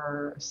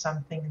for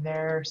something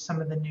there. Some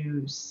of the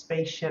new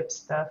spaceship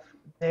stuff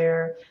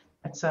there.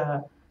 That's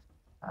a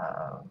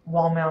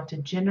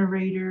wall-mounted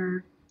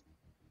generator.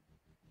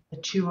 The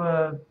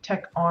Chua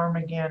tech arm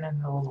again,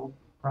 and the little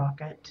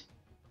rocket.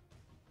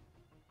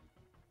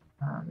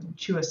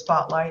 Chua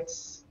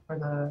spotlights for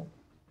the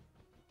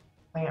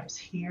lamps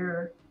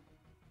here.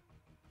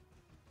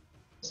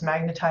 Those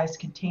magnetized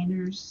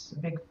containers, a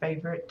big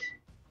favorite.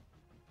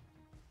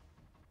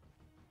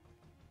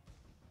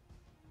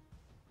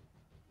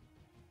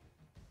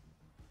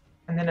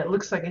 And then it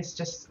looks like it's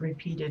just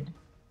repeated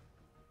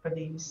for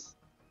these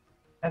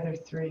other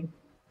three.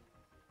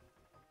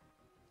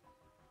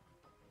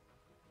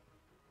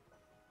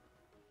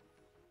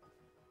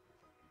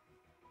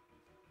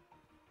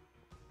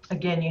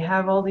 Again, you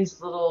have all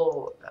these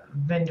little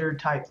vendor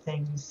type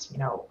things. You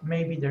know,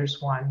 maybe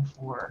there's one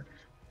for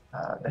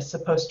that's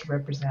supposed to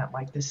represent,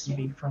 like this would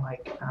be for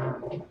like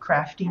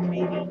crafting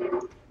maybe,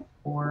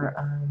 or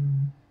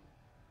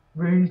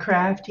rune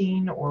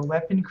crafting or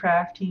weapon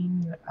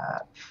crafting.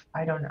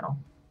 I don't know.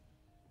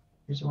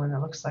 There's one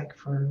that looks like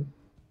for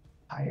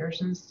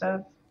tires and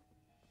stuff.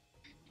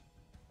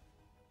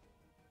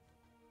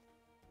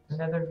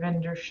 Another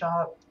vendor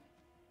shop.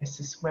 It's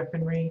this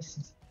weaponry,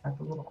 since it's got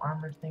the little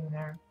armor thing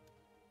there.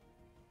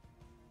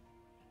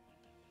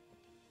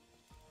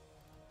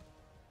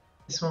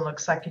 This one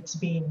looks like it's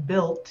being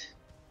built.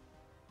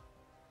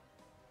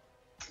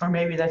 Or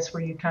maybe that's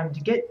where you come to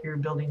get your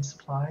building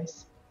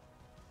supplies.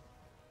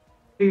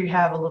 Here you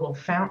have a little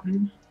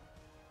fountain.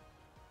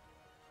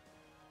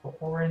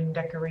 Orin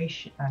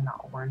decoration,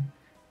 not Orin,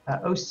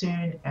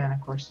 Osun, and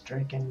of course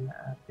dragon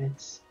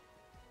bits.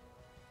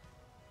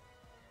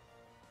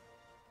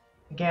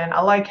 Again,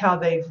 I like how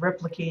they've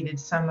replicated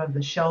some of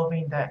the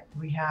shelving that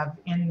we have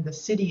in the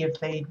city of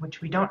Thade,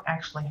 which we don't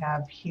actually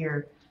have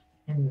here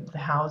in the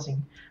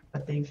housing,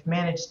 but they've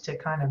managed to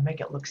kind of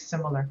make it look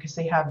similar, because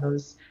they have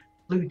those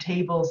blue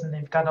tables and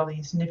they've got all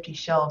these nifty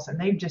shelves, and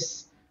they've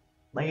just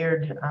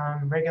layered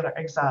regular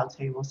Exile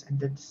tables and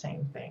did the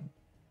same thing.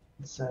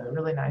 It's a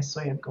really nice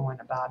way of going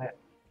about it.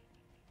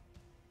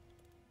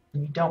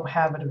 And you don't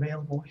have it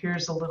available.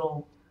 Here's a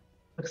little,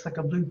 looks like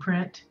a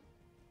blueprint,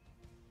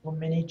 a little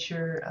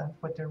miniature of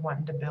what they're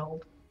wanting to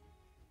build.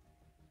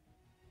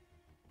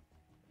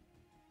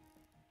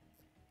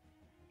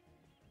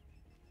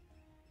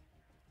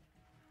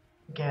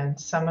 Again,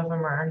 some of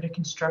them are under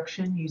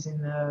construction, using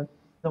the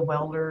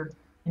welder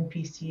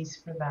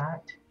NPCs for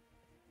that.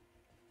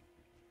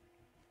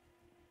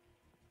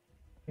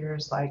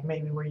 Here's like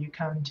maybe where you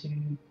come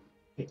to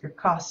Get your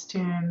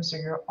costumes or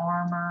your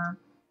armor,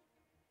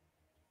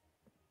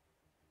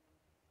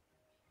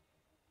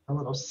 the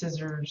little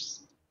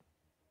scissors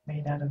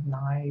made out of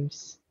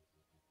knives.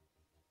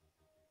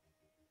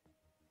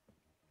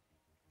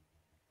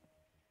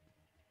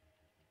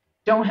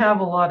 Don't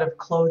have a lot of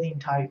clothing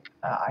type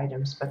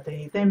items, but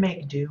they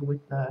make do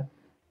with the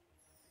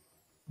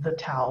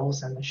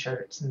towels and the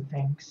shirts and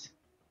things.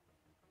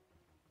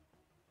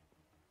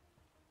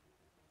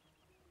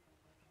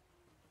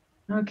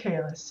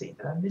 Okay, let's see.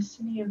 Did I miss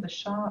any of the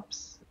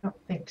shops? I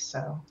don't think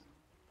so.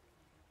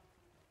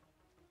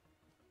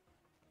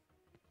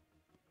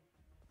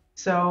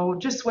 So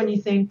just when you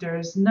think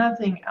there's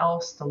nothing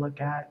else to look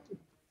at,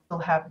 you'll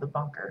have the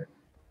bunker.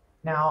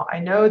 Now, I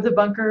know the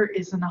bunker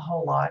isn't a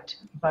whole lot,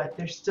 but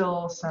there's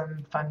still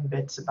some fun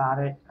bits about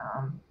it.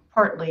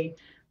 Partly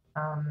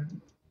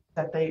um,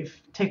 that they've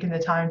taken the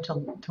time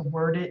to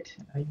word it.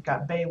 You've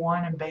got Bay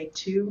 1 and Bay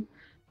 2.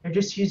 They're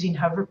just using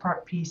hover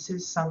part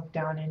pieces sunk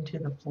down into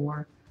the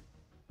floor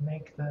to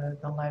make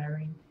the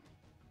lettering.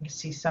 You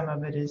see some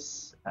of it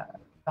is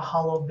the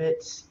hollow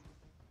bits.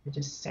 They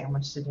just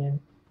sandwiched it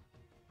in.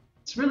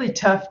 It's really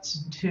tough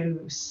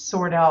to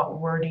sort out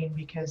wording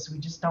because we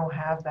just don't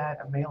have that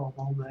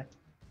available.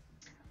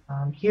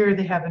 But here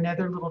they have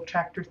another little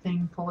tractor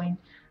thing pulling.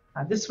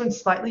 This one's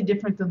slightly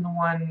different than the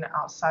one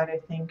outside, I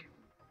think.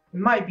 It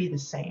might be the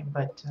same,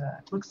 but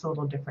it looks a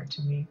little different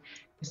to me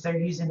because they're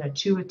using a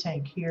Chewa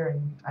tank here,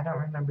 and I don't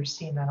remember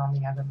seeing that on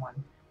the other one.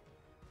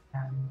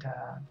 And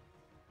I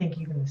think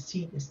even the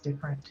seat is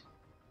different.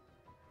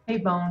 Hey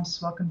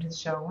Bones, welcome to the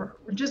show.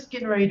 We're just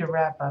getting ready to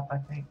wrap up, I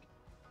think.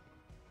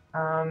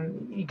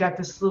 You got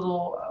this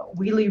little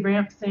wheelie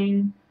ramp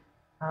thing.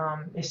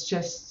 It's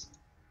just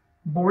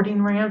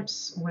boarding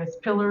ramps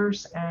with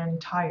pillars and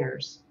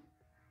tires.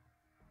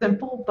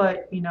 Simple,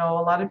 but you know,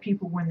 a lot of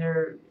people when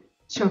they're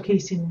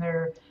showcasing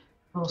their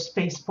little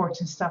spaceports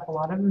and stuff, a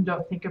lot of them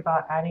don't think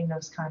about adding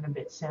those kind of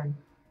bits in.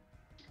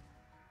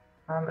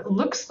 It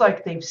looks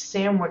like they've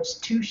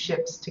sandwiched two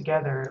ships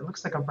together. It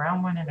looks like a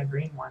brown one and a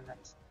green one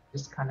that's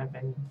just kind of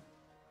been,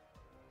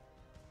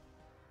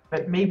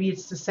 but maybe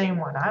it's the same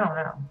one. I don't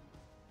know.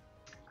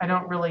 I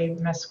don't really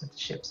mess with the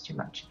ships too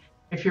much.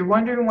 If you're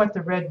wondering what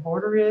the red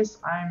border is,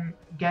 I'm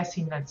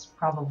guessing that's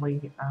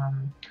probably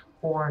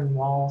Orin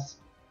walls,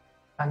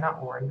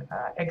 not Orin,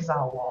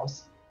 Exile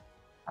walls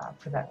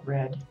for that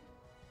red.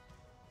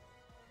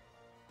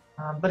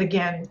 But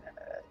again,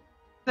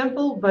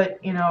 simple,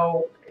 but you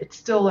know, it's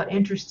still an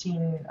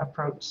interesting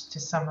approach to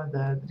some of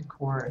the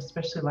decor,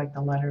 especially like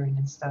the lettering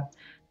and stuff.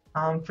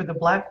 For the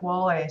black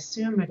wall, I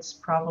assume it's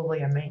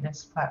probably a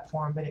maintenance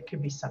platform, but it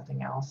could be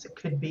something else. It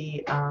could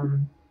be a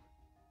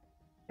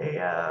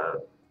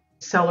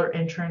cellar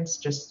entrance,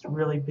 just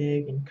really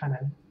big and kind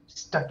of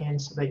stuck in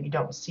so that you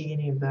don't see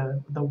any of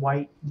the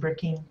white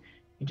bricking.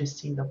 You just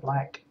see the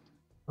black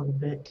a little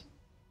bit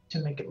to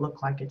make it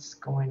look like it's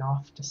going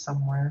off to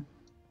somewhere.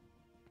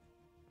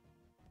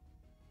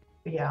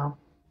 But yeah,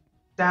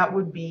 that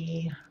would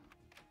be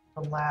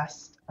the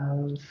last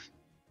of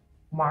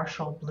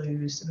Marshall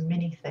Blue's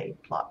mini Thay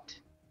plot.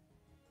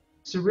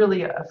 It's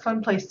really a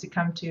fun place to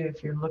come to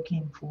if you're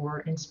looking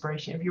for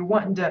inspiration. If you're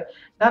wanting to,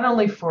 not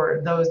only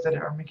for those that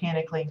are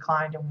mechanically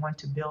inclined and want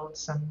to build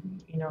some,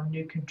 you know,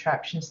 new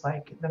contraptions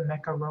like the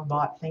mecha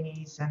robot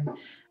thingies and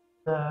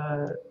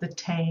the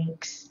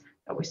tanks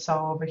that we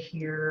saw over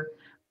here,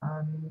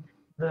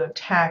 the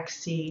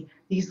taxi,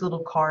 these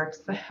little carts,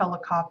 the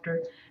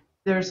helicopter.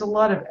 There's a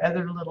lot of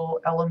other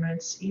little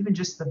elements, even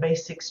just the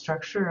basic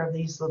structure of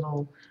these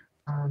little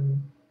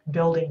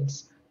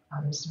buildings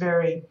is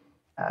very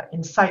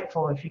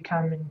insightful if you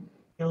come and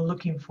you're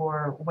looking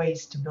for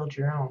ways to build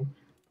your own.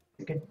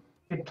 It's a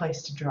good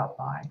place to drop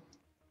by.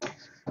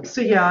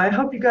 So yeah, I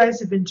hope you guys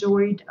have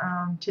enjoyed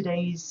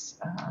today's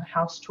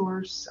house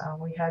tours.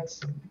 We had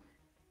some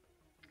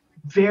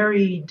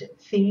varied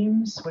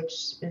themes,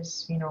 which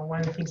is, you know,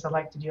 one of the things I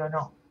like to do. I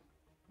don't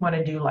want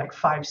to do like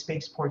 5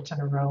 spaceports in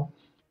a row.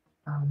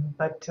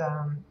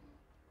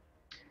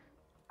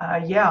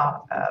 Yeah,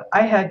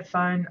 I had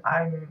fun.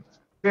 I'm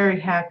very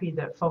happy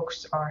that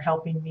folks are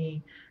helping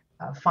me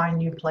find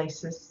new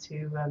places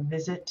to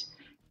visit,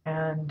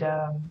 and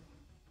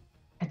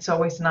it's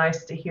always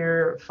nice to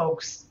hear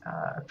folks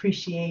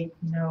appreciate,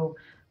 you know,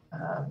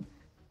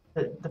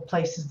 the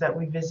places that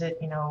we visit.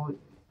 You know,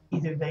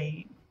 either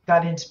they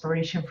got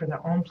inspiration for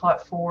their own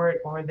plot for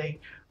it, or they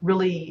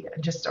really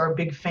just are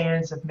big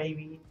fans of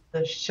maybe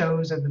the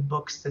shows or the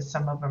books that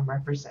some of them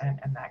represent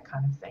and that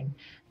kind of thing.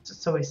 So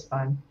it's always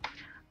fun.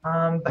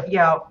 But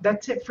yeah,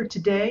 that's it for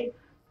today.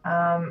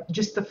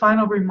 Just the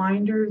final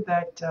reminder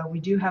that we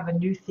do have a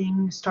new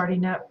thing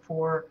starting up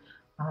for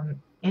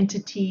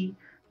Entity,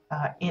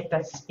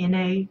 that's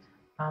NA.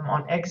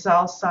 On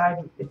Exiles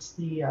side, it's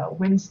the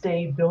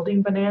Wednesday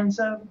Building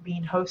Bonanza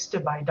being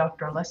hosted by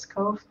Dr.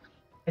 Leskov.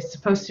 It's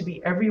supposed to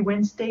be every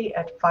Wednesday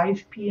at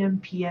 5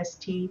 p.m.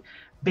 PST.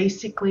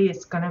 Basically,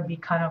 it's going to be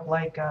kind of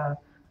like a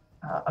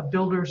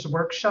builder's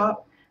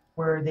workshop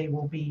where they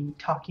will be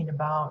talking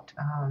about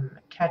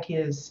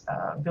Katya's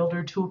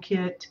builder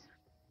toolkit,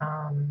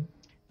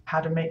 how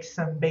to make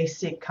some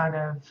basic kind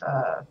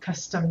of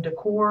custom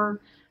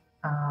decor,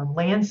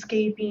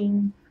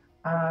 landscaping,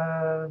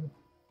 uh,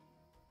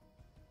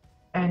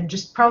 and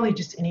just probably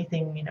just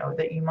anything,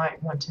 that you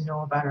might want to know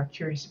about or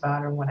curious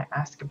about or want to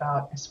ask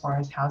about as far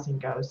as housing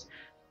goes.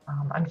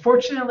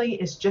 Unfortunately,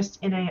 it's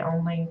just NA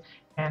only,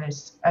 and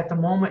it's at the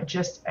moment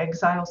just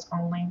Exiles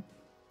only.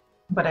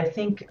 But I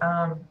think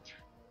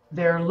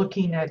they're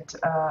looking at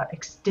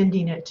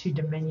extending it to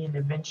Dominion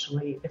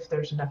eventually if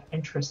there's enough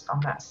interest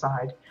on that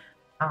side.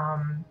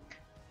 Um,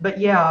 but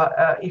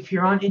yeah, if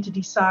you're on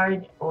entity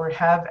side or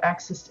have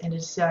access to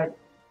entity side,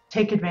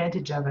 take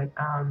advantage of it.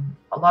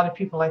 A lot of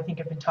people, I think,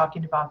 have been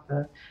talking about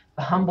the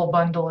Humble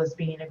Bundle as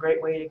being a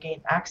great way to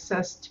gain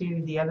access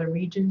to the other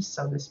regions.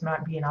 So this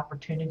might be an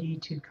opportunity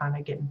to kind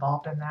of get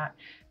involved in that.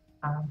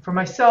 For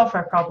myself,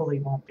 I probably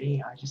won't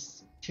be. I'm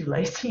just too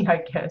lazy, I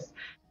guess.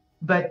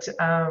 But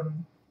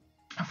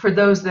for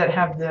those that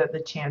have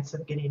the chance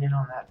of getting in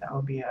on that, that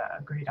would be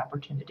a great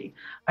opportunity.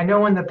 I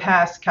know in the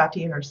past,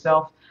 Katia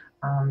herself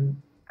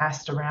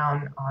asked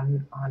around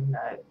on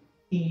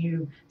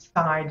EU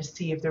side to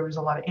see if there was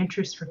a lot of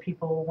interest for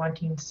people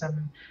wanting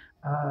some,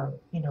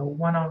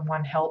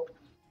 one-on-one help.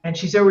 And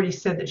she's already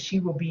said that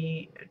she will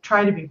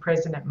try to be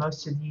present at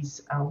most of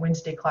these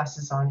Wednesday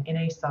classes on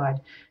NA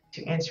side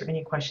to answer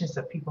any questions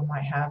that people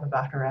might have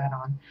about her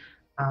add-on.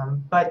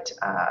 But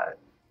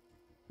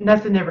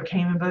nothing ever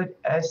came of it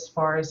as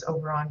far as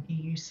over on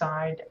EU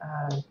side.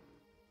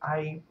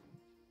 I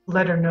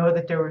let her know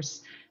that there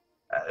was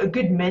a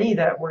good many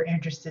that were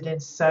interested in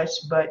such,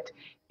 but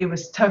it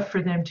was tough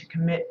for them to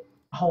commit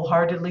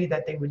wholeheartedly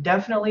that they would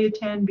definitely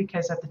attend,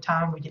 because at the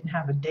time we didn't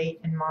have a date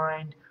in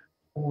mind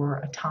or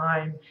a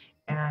time,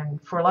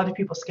 and for a lot of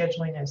people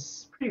scheduling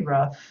is pretty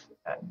rough.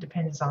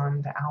 Depends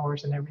on the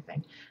hours and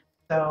everything.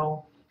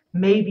 So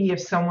maybe if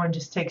someone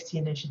just takes the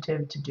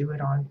initiative to do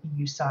it on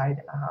EU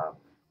side,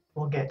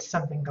 we'll get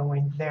something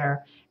going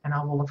there, and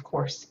I will of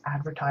course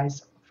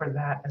advertise for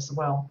that as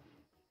well.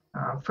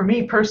 For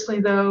me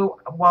personally, though,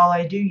 while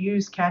I do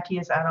use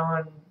Katia's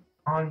add-on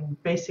on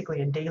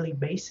basically a daily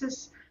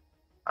basis,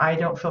 I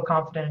don't feel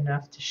confident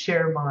enough to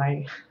share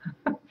my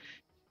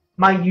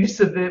my use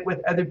of it with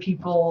other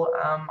people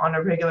on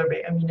a regular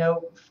basis. I mean,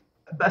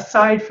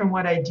 aside from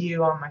what I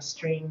do on my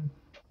stream,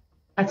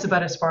 that's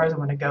about as far as I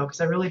want to go,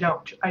 because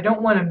I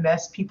don't want to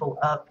mess people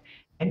up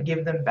and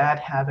give them bad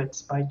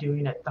habits by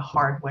doing it the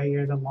hard way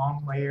or the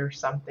long way or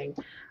something.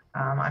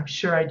 I'm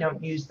sure I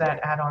don't use that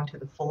add-on to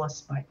the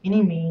fullest by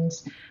any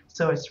means,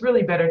 so it's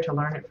really better to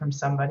learn it from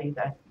somebody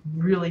that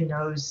really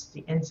knows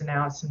the ins and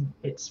outs and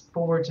its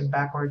forwards and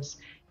backwards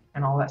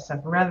and all that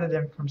stuff, rather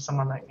than from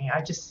someone like me.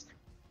 I just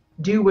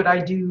do what I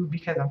do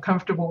because I'm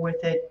comfortable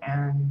with it,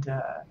 and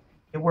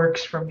it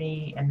works for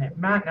me, and it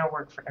might not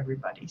work for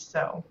everybody.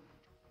 So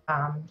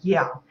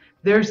yeah,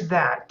 there's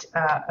that.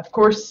 Of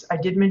course, I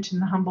did mention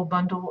the Humble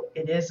Bundle.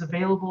 It is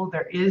available.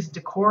 There is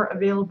decor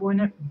available in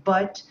it,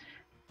 but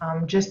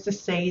just to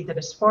say that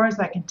as far as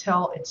I can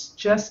tell, it's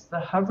just the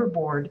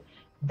hoverboard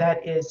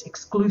that is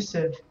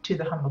exclusive to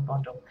the Humble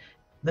Bundle.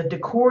 The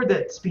decor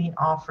that's being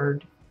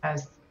offered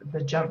as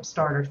the jump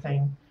starter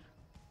thing,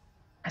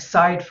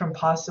 aside from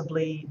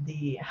possibly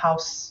the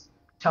house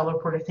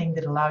teleporter thing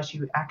that allows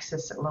you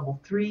access at level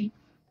 3,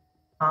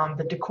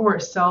 the decor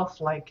itself,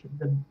 like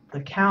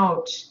the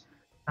couch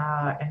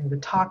and the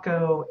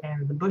taco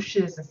and the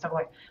bushes and stuff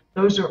like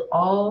that, those are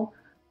all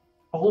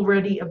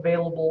already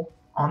available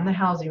on the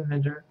housing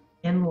vendor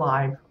in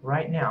live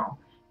right now.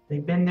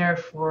 They've been there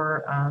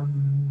for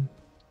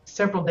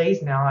several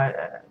days now,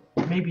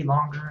 maybe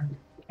longer.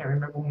 I can't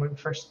remember when we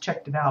first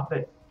checked it out,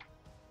 but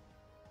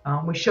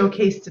we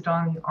showcased it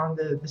on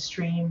the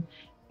stream,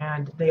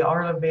 and they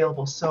are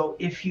available. So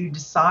if you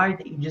decide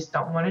that you just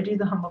don't want to do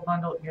the Humble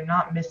Bundle, you're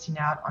not missing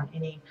out on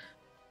any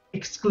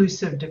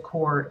exclusive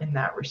decor in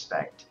that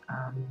respect.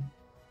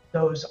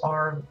 Those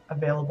are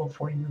available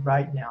for you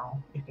right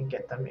now. You can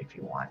get them if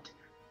you want.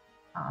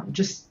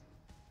 Just,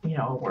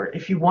 or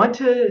if you want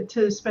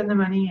to spend the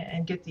money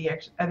and get the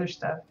other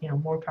stuff,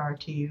 more power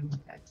to you.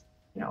 That's,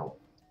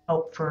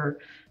 help for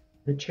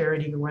the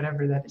charity or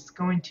whatever that it's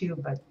going to,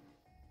 but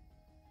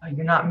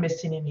you're not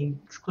missing any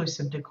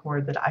exclusive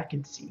decor that I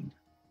could see.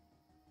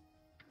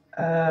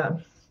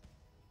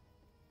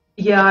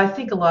 Yeah, I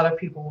think a lot of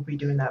people will be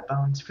doing that,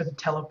 Bones, for the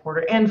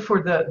teleporter and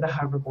for the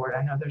hoverboard.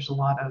 I know there's a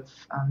lot of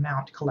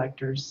mount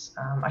collectors.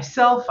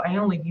 Myself, I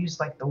only use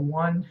like the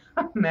one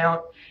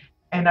mount,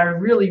 and I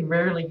really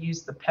rarely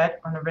use the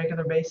pet on a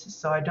regular basis.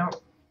 So I don't,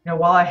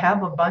 while I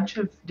have a bunch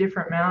of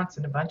different mounts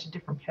and a bunch of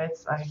different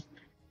pets, I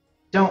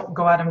don't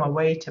go out of my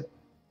way to,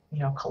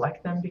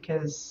 collect them,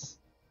 because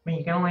I mean,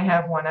 you can only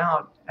have one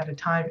out at a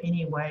time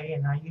anyway,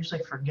 and I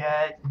usually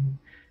forget.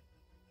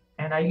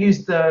 And I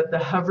use the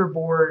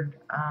hoverboard,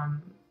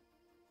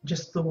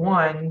 just the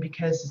one,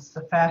 because it's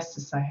the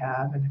fastest I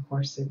have, and of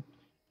course it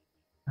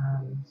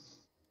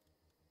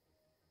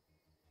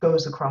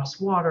goes across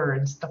water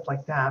and stuff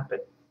like that.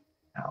 But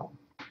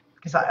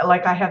because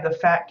I have the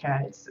fat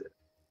cat, it's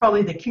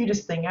probably the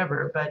cutest thing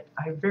ever, but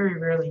I very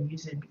rarely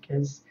use it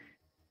because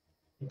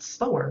it's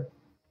slower.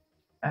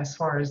 as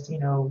far as,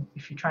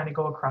 if you're trying to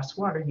go across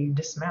water, you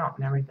dismount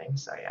and everything.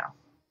 So yeah.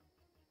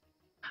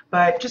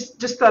 But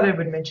just thought I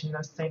would mention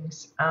those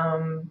things.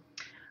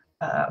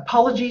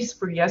 Apologies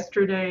for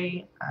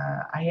yesterday.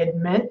 I had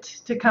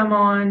meant to come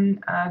on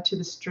to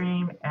the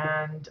stream,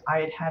 and I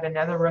had had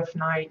another rough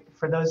night.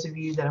 For those of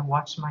you that have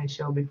watched my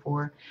show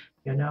before,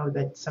 you'll know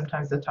that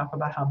sometimes I talk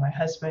about how my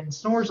husband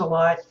snores a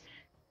lot,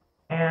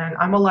 and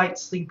I'm a light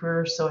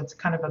sleeper, so it's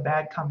kind of a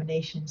bad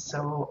combination.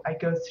 So I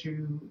go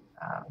through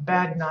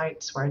bad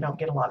nights where I don't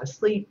get a lot of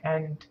sleep,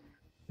 and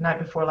the night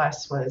before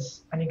last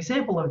was an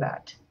example of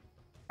that.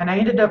 And I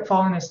ended up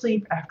falling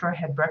asleep after I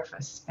had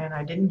breakfast, and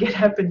I didn't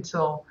get up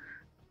until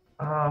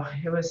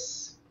it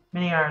was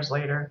many hours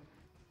later.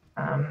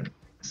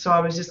 So I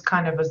was just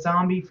kind of a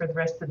zombie for the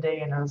rest of the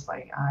day, and I was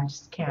like, I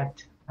just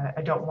can't.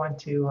 I don't want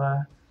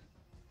to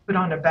put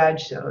on a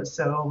bad show,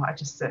 so I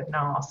just said, no,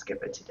 I'll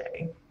skip it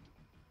today.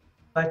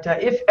 But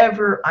if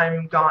ever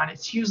I'm gone,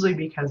 it's usually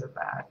because of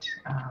that.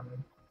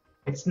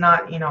 It's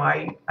not,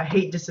 I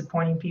hate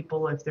disappointing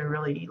people if they're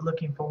really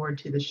looking forward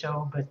to the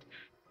show, but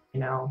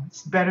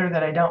it's better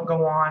that I don't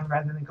go on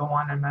rather than go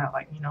on and I'm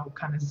like,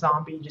 kind of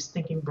zombie, just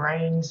thinking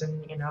brains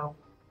and,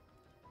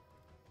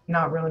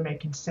 not really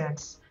making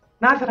sense.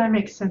 Not that I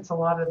make sense a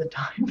lot of the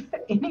time,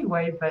 but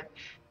anyway, but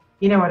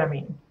you know what I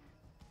mean.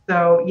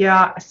 So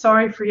yeah,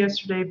 sorry for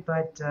yesterday,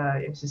 but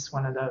it was just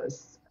one of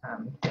those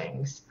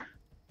things.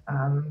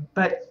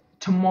 But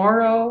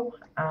tomorrow,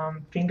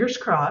 fingers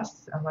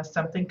crossed, unless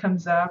something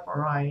comes up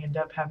or I end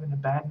up having a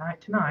bad night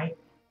tonight,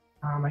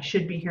 I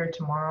should be here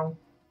tomorrow.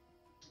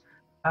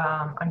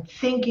 I'm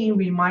thinking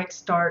we might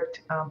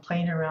start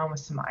playing around with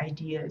some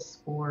ideas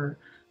for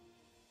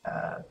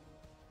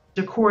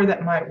decor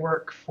that might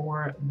work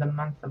for the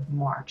month of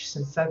March,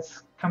 since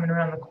that's coming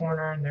around the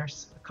corner and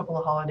there's a couple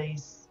of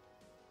holidays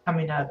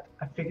coming up.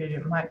 I figured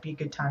it might be a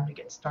good time to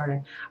get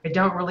started. I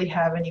don't really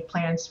have any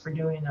plans for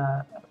doing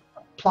a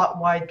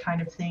plot-wide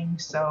kind of thing,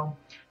 so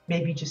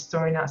maybe just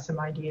throwing out some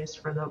ideas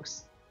for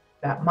those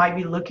that might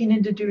be looking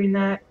into doing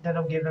that.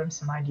 That'll give them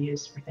some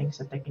ideas for things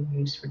that they can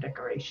use for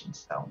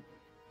decorations. So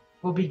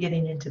we'll be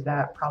getting into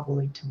that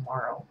probably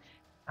tomorrow.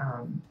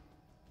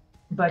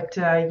 But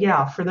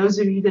yeah, for those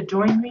of you that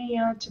joined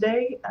me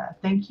today,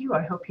 thank you.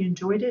 I hope you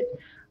enjoyed it.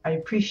 I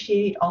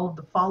appreciate all of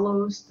the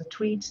follows, the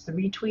tweets, the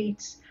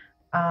retweets.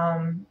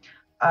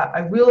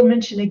 I will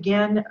mention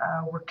again,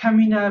 we're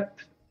coming up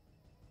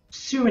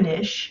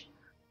soonish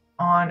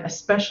on a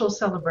special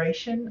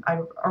celebration.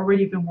 I've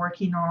already been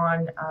working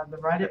on the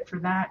write-up for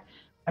that.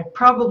 I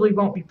probably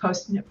won't be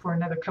posting it for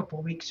another couple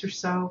of weeks or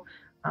so,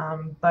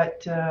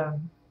 but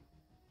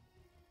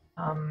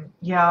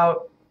yeah,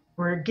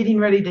 we're getting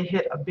ready to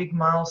hit a big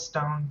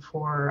milestone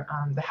for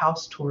the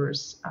house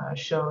tours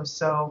show.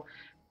 So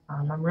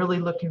I'm really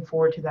looking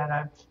forward to that.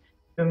 I've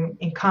been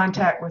in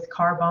contact with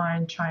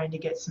Carbine trying to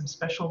get some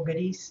special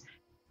goodies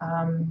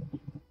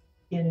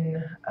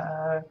in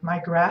my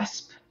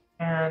grasp.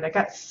 And I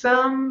got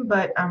some,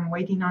 but I'm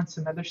waiting on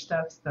some other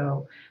stuff.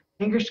 So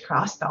fingers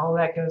crossed all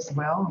that goes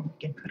well and we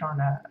can put on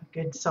a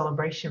good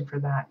celebration for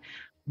that.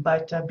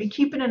 But be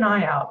keeping an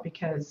eye out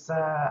because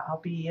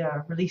I'll be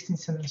releasing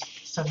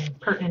some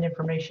pertinent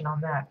information on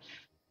that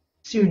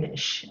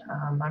soonish.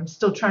 I'm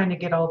still trying to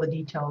get all the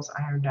details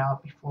ironed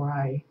out before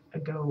I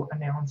go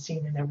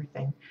announcing and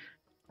everything.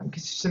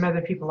 Because some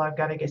other people I've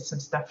got to get some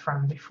stuff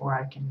from before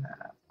I can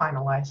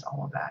finalize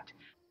all of that.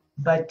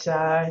 But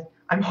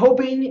I'm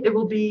hoping it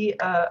will be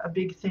a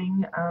big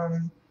thing.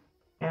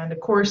 And of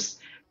course,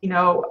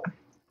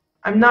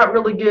 I'm not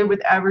really good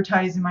with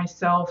advertising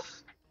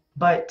myself.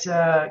 But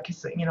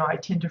because I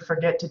tend to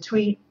forget to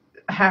tweet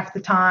half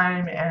the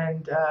time,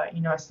 and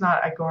it's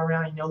not I go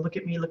around look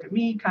at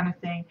me kind of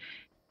thing.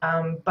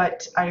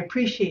 But I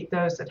appreciate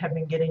those that have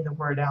been getting the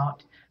word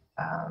out.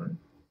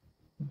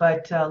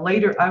 But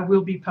later I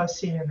will be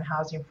posting in the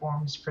housing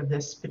forums for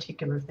this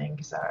particular thing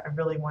because I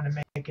really want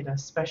to make it a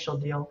special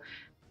deal.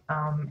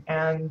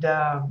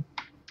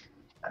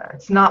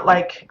 It's not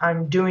like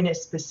I'm doing it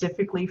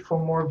specifically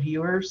for more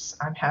viewers.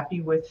 I'm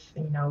happy with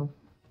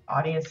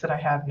audience that I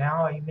have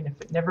now, even if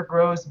it never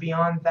grows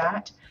beyond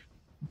that.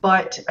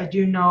 But I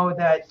do know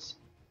that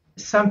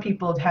some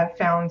people have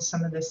found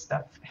some of this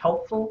stuff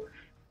helpful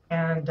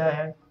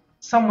and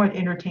somewhat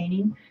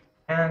entertaining.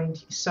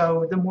 And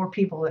so the more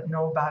people that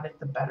know about it,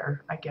 the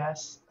better, I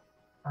guess.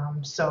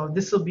 So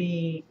this will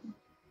be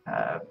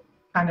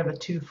kind of a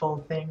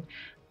twofold thing.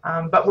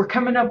 But we're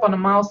coming up on a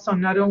milestone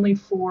not only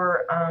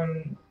for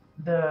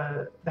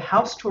the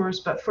house tours,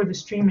 but for the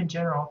stream in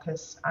general,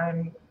 because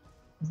I'm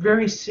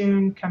very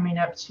soon coming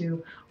up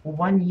to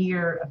 1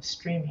 year of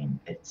streaming.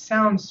 It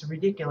sounds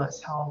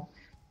ridiculous how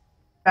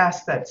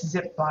fast that's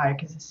zipped by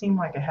because it seemed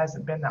like it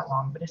hasn't been that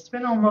long, but it's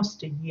been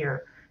almost a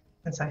year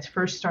since I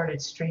first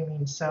started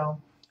streaming.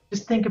 So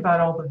just think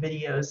about all the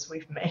videos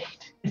we've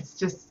made. It's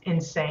just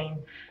insane.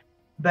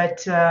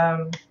 But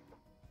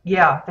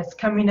yeah, that's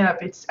coming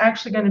up. It's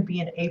actually going to be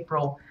in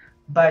April,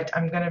 but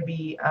I'm going to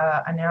be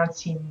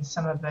announcing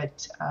some of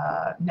it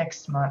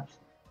next month.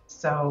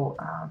 So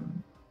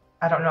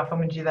I don't know if I'm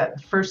going to do that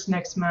the first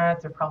next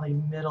month or probably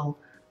middle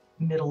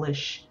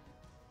middle-ish,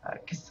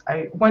 because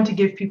I want to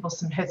give people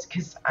some heads,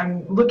 because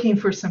I'm looking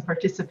for some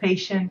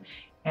participation,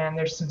 and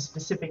there's some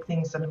specific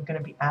things that I'm going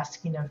to be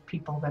asking of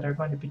people that are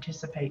going to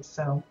participate.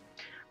 So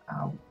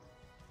um,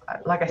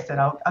 like I said,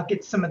 I'll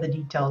get some of the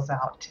details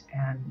out,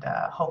 and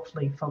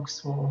hopefully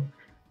folks will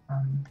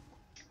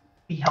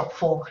be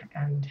helpful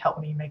and help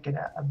me make it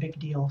a big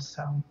deal.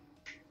 So,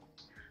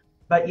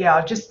 but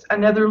yeah, just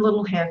another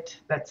little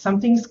hint that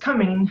something's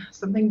coming,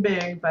 something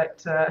big,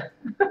 but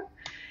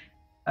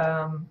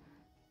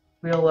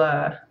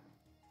we'll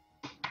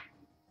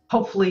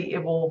hopefully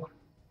it will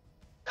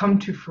come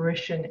to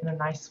fruition in a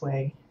nice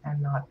way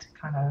and not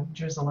kind of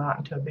drizzle out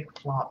into a big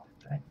flop.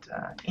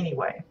 But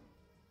anyway.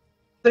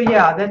 So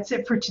yeah, that's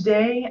it for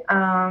today.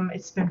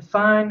 It's been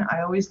fun.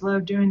 I always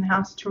love doing the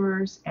house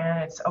tours, and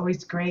it's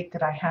always great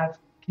that I have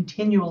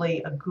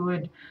continually a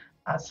good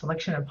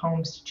selection of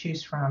homes to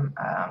choose from.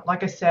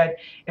 Like I said,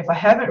 if I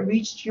haven't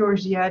reached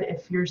yours yet,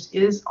 if yours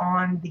is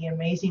on the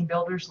Amazing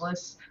Builders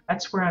list,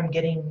 that's where I'm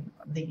getting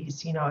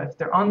these. You know, if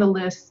they're on the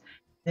list,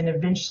 then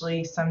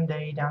eventually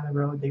someday down the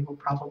road they will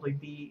probably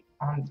be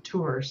on the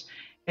tours.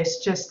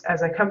 It's just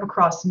as I come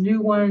across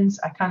new ones,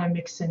 I kind of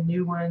mix in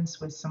new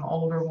ones with some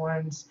older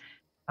ones.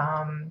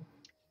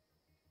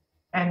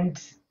 And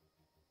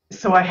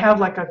so I have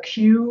like a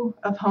queue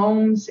of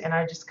homes, and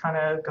I just kind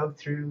of go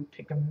through,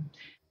 pick them.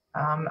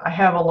 I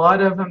have a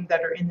lot of them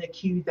that are in the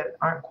queue that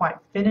aren't quite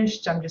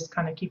finished. I'm just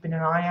kind of keeping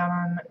an eye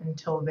on them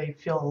until they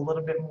feel a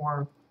little bit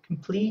more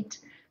complete.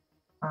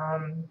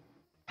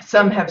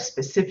 Some have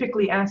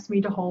specifically asked me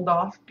to hold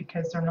off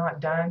because they're not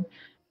done,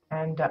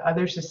 and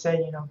others have said,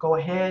 you know, go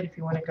ahead if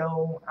you want to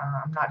go.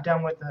 I'm not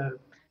done with the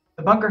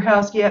bunker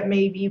house yet,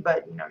 maybe,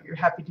 but you know, you're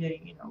happy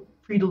to, you know,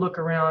 free to look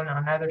around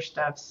on other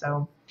stuff.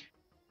 So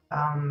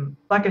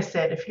like I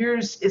said, if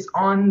yours is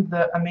on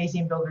the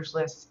Amazing Builders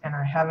list and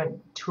I haven't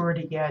toured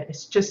it yet,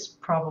 it's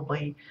just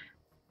probably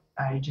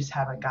I just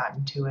haven't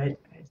gotten to it.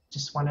 It's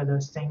just one of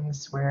those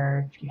things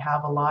where if you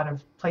have a lot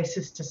of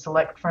places to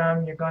select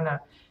from, you're going to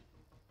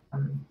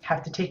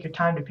have to take your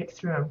time to pick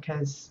through them,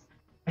 because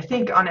I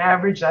think on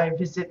average I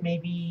visit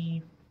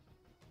maybe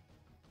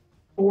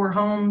 4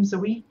 homes a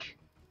week,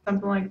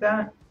 something like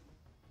that.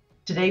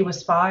 Today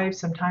was 5.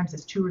 Sometimes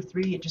it's 2 or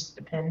 3. It just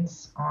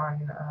depends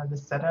on the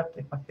setup.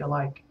 If I feel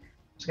like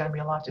there's going to be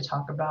a lot to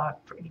talk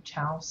about for each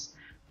house.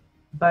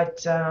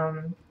 But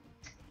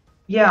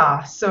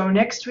yeah, so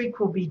next week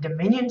will be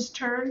Dominion's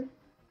turn.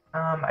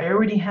 I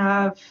already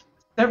have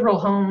several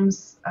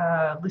homes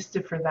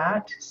listed for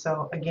that.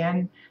 So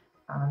again,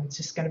 it's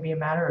just going to be a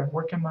matter of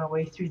working my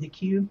way through the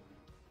queue.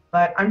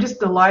 But I'm just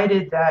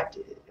delighted that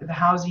the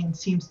housing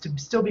seems to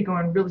still be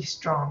going really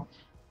strong.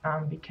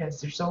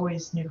 Because there's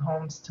always new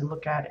homes to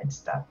look at and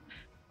stuff.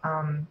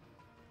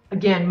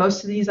 Again,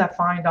 most of these I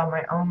find on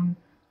my own,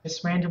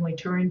 just randomly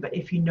touring, but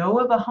if you know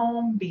of a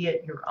home, be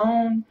it your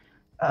own,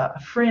 a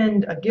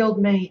friend, a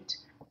guildmate,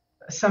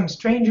 some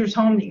stranger's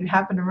home that you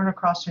happen to run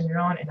across on your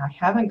own and I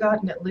haven't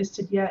gotten it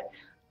listed yet,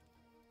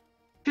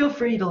 feel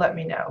free to let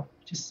me know.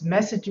 Just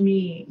message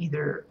me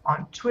either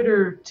on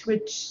Twitter,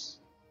 Twitch,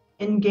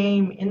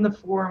 in-game, in the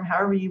forum,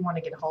 however you want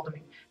to get a hold of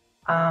me.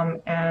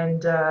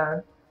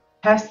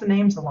 Pass the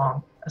names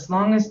along, as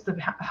long as the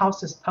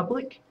house is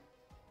public,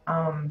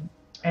 and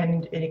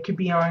it could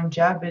be on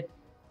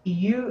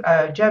Jabbit-EU,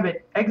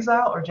 Jabbit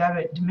Exile, or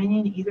Jabbit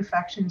Dominion. Either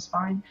faction is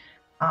fine.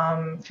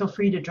 Feel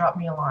free to drop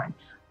me a line.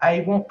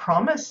 I won't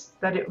promise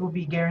that it will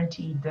be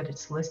guaranteed that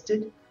it's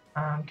listed,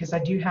 because I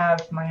do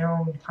have my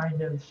own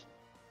kind of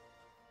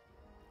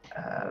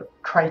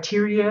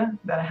criteria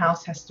that a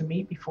house has to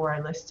meet before I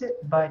list it.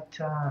 But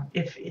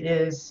if it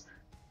is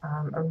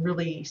a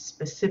really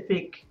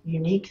specific,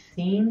 unique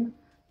theme,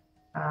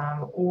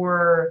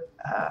 or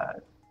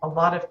a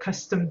lot of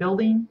custom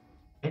building,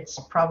 it's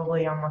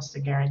probably almost a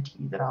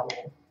guarantee that I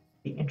will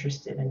be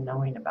interested in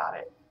knowing about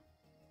it.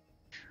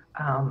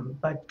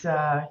 But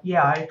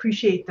yeah, I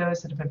appreciate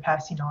those that have been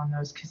passing on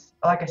those, because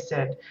like I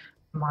said,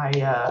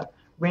 my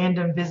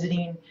random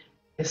visiting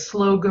is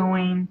slow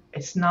going.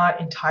 It's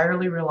not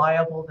entirely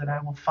reliable that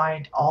I will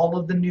find all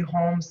of the new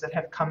homes that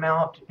have come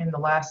out in the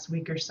last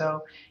week or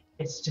so.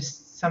 It's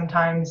just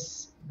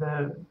sometimes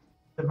the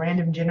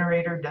random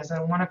generator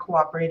doesn't want to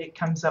cooperate. It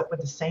comes up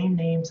with the same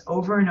names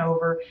over and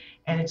over,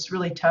 and it's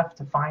really tough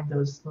to find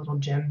those little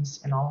gems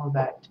and all of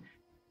that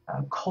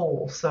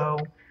coal. So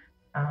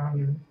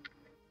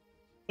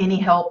any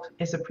help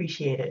is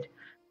appreciated.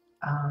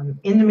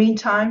 In the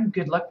meantime,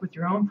 good luck with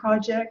your own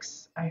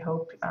projects. I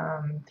hope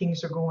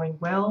things are going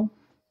well.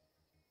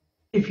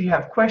 If you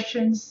have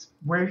questions,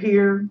 we're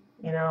here,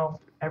 you know,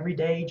 every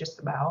day just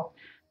about.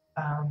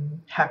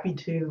 Happy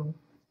to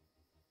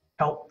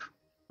help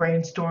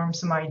brainstorm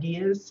some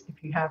ideas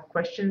if you have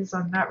questions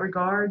on that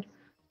regard.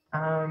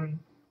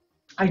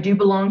 I do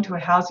belong to a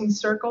housing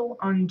circle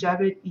on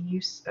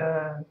Jabbit-EU's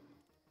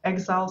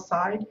Exile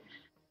side.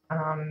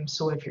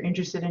 So if you're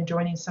interested in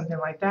joining something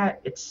like that,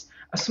 it's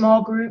a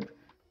small group,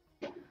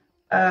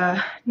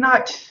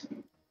 not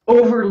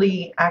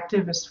overly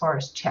active as far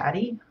as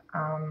chatty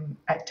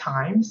at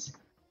times,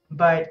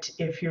 but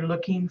if you're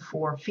looking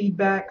for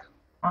feedback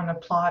on a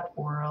plot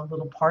or a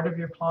little part of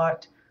your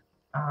plot,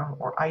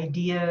 or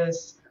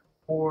ideas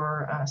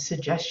or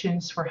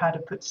suggestions for how to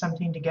put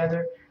something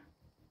together,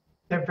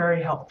 they're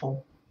very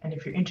helpful. And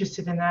if you're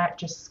interested in that,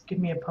 just give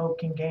me a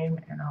poke in game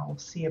and I'll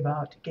see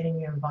about getting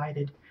you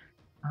invited.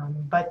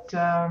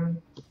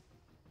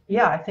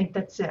 Yeah, I think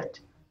that's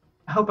it.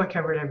 I hope I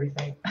covered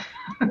everything.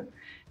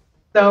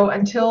 So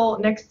until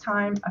next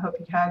time, I hope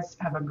you guys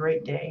have a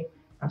great day.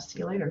 I'll see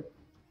you later.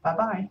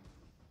 Bye-bye.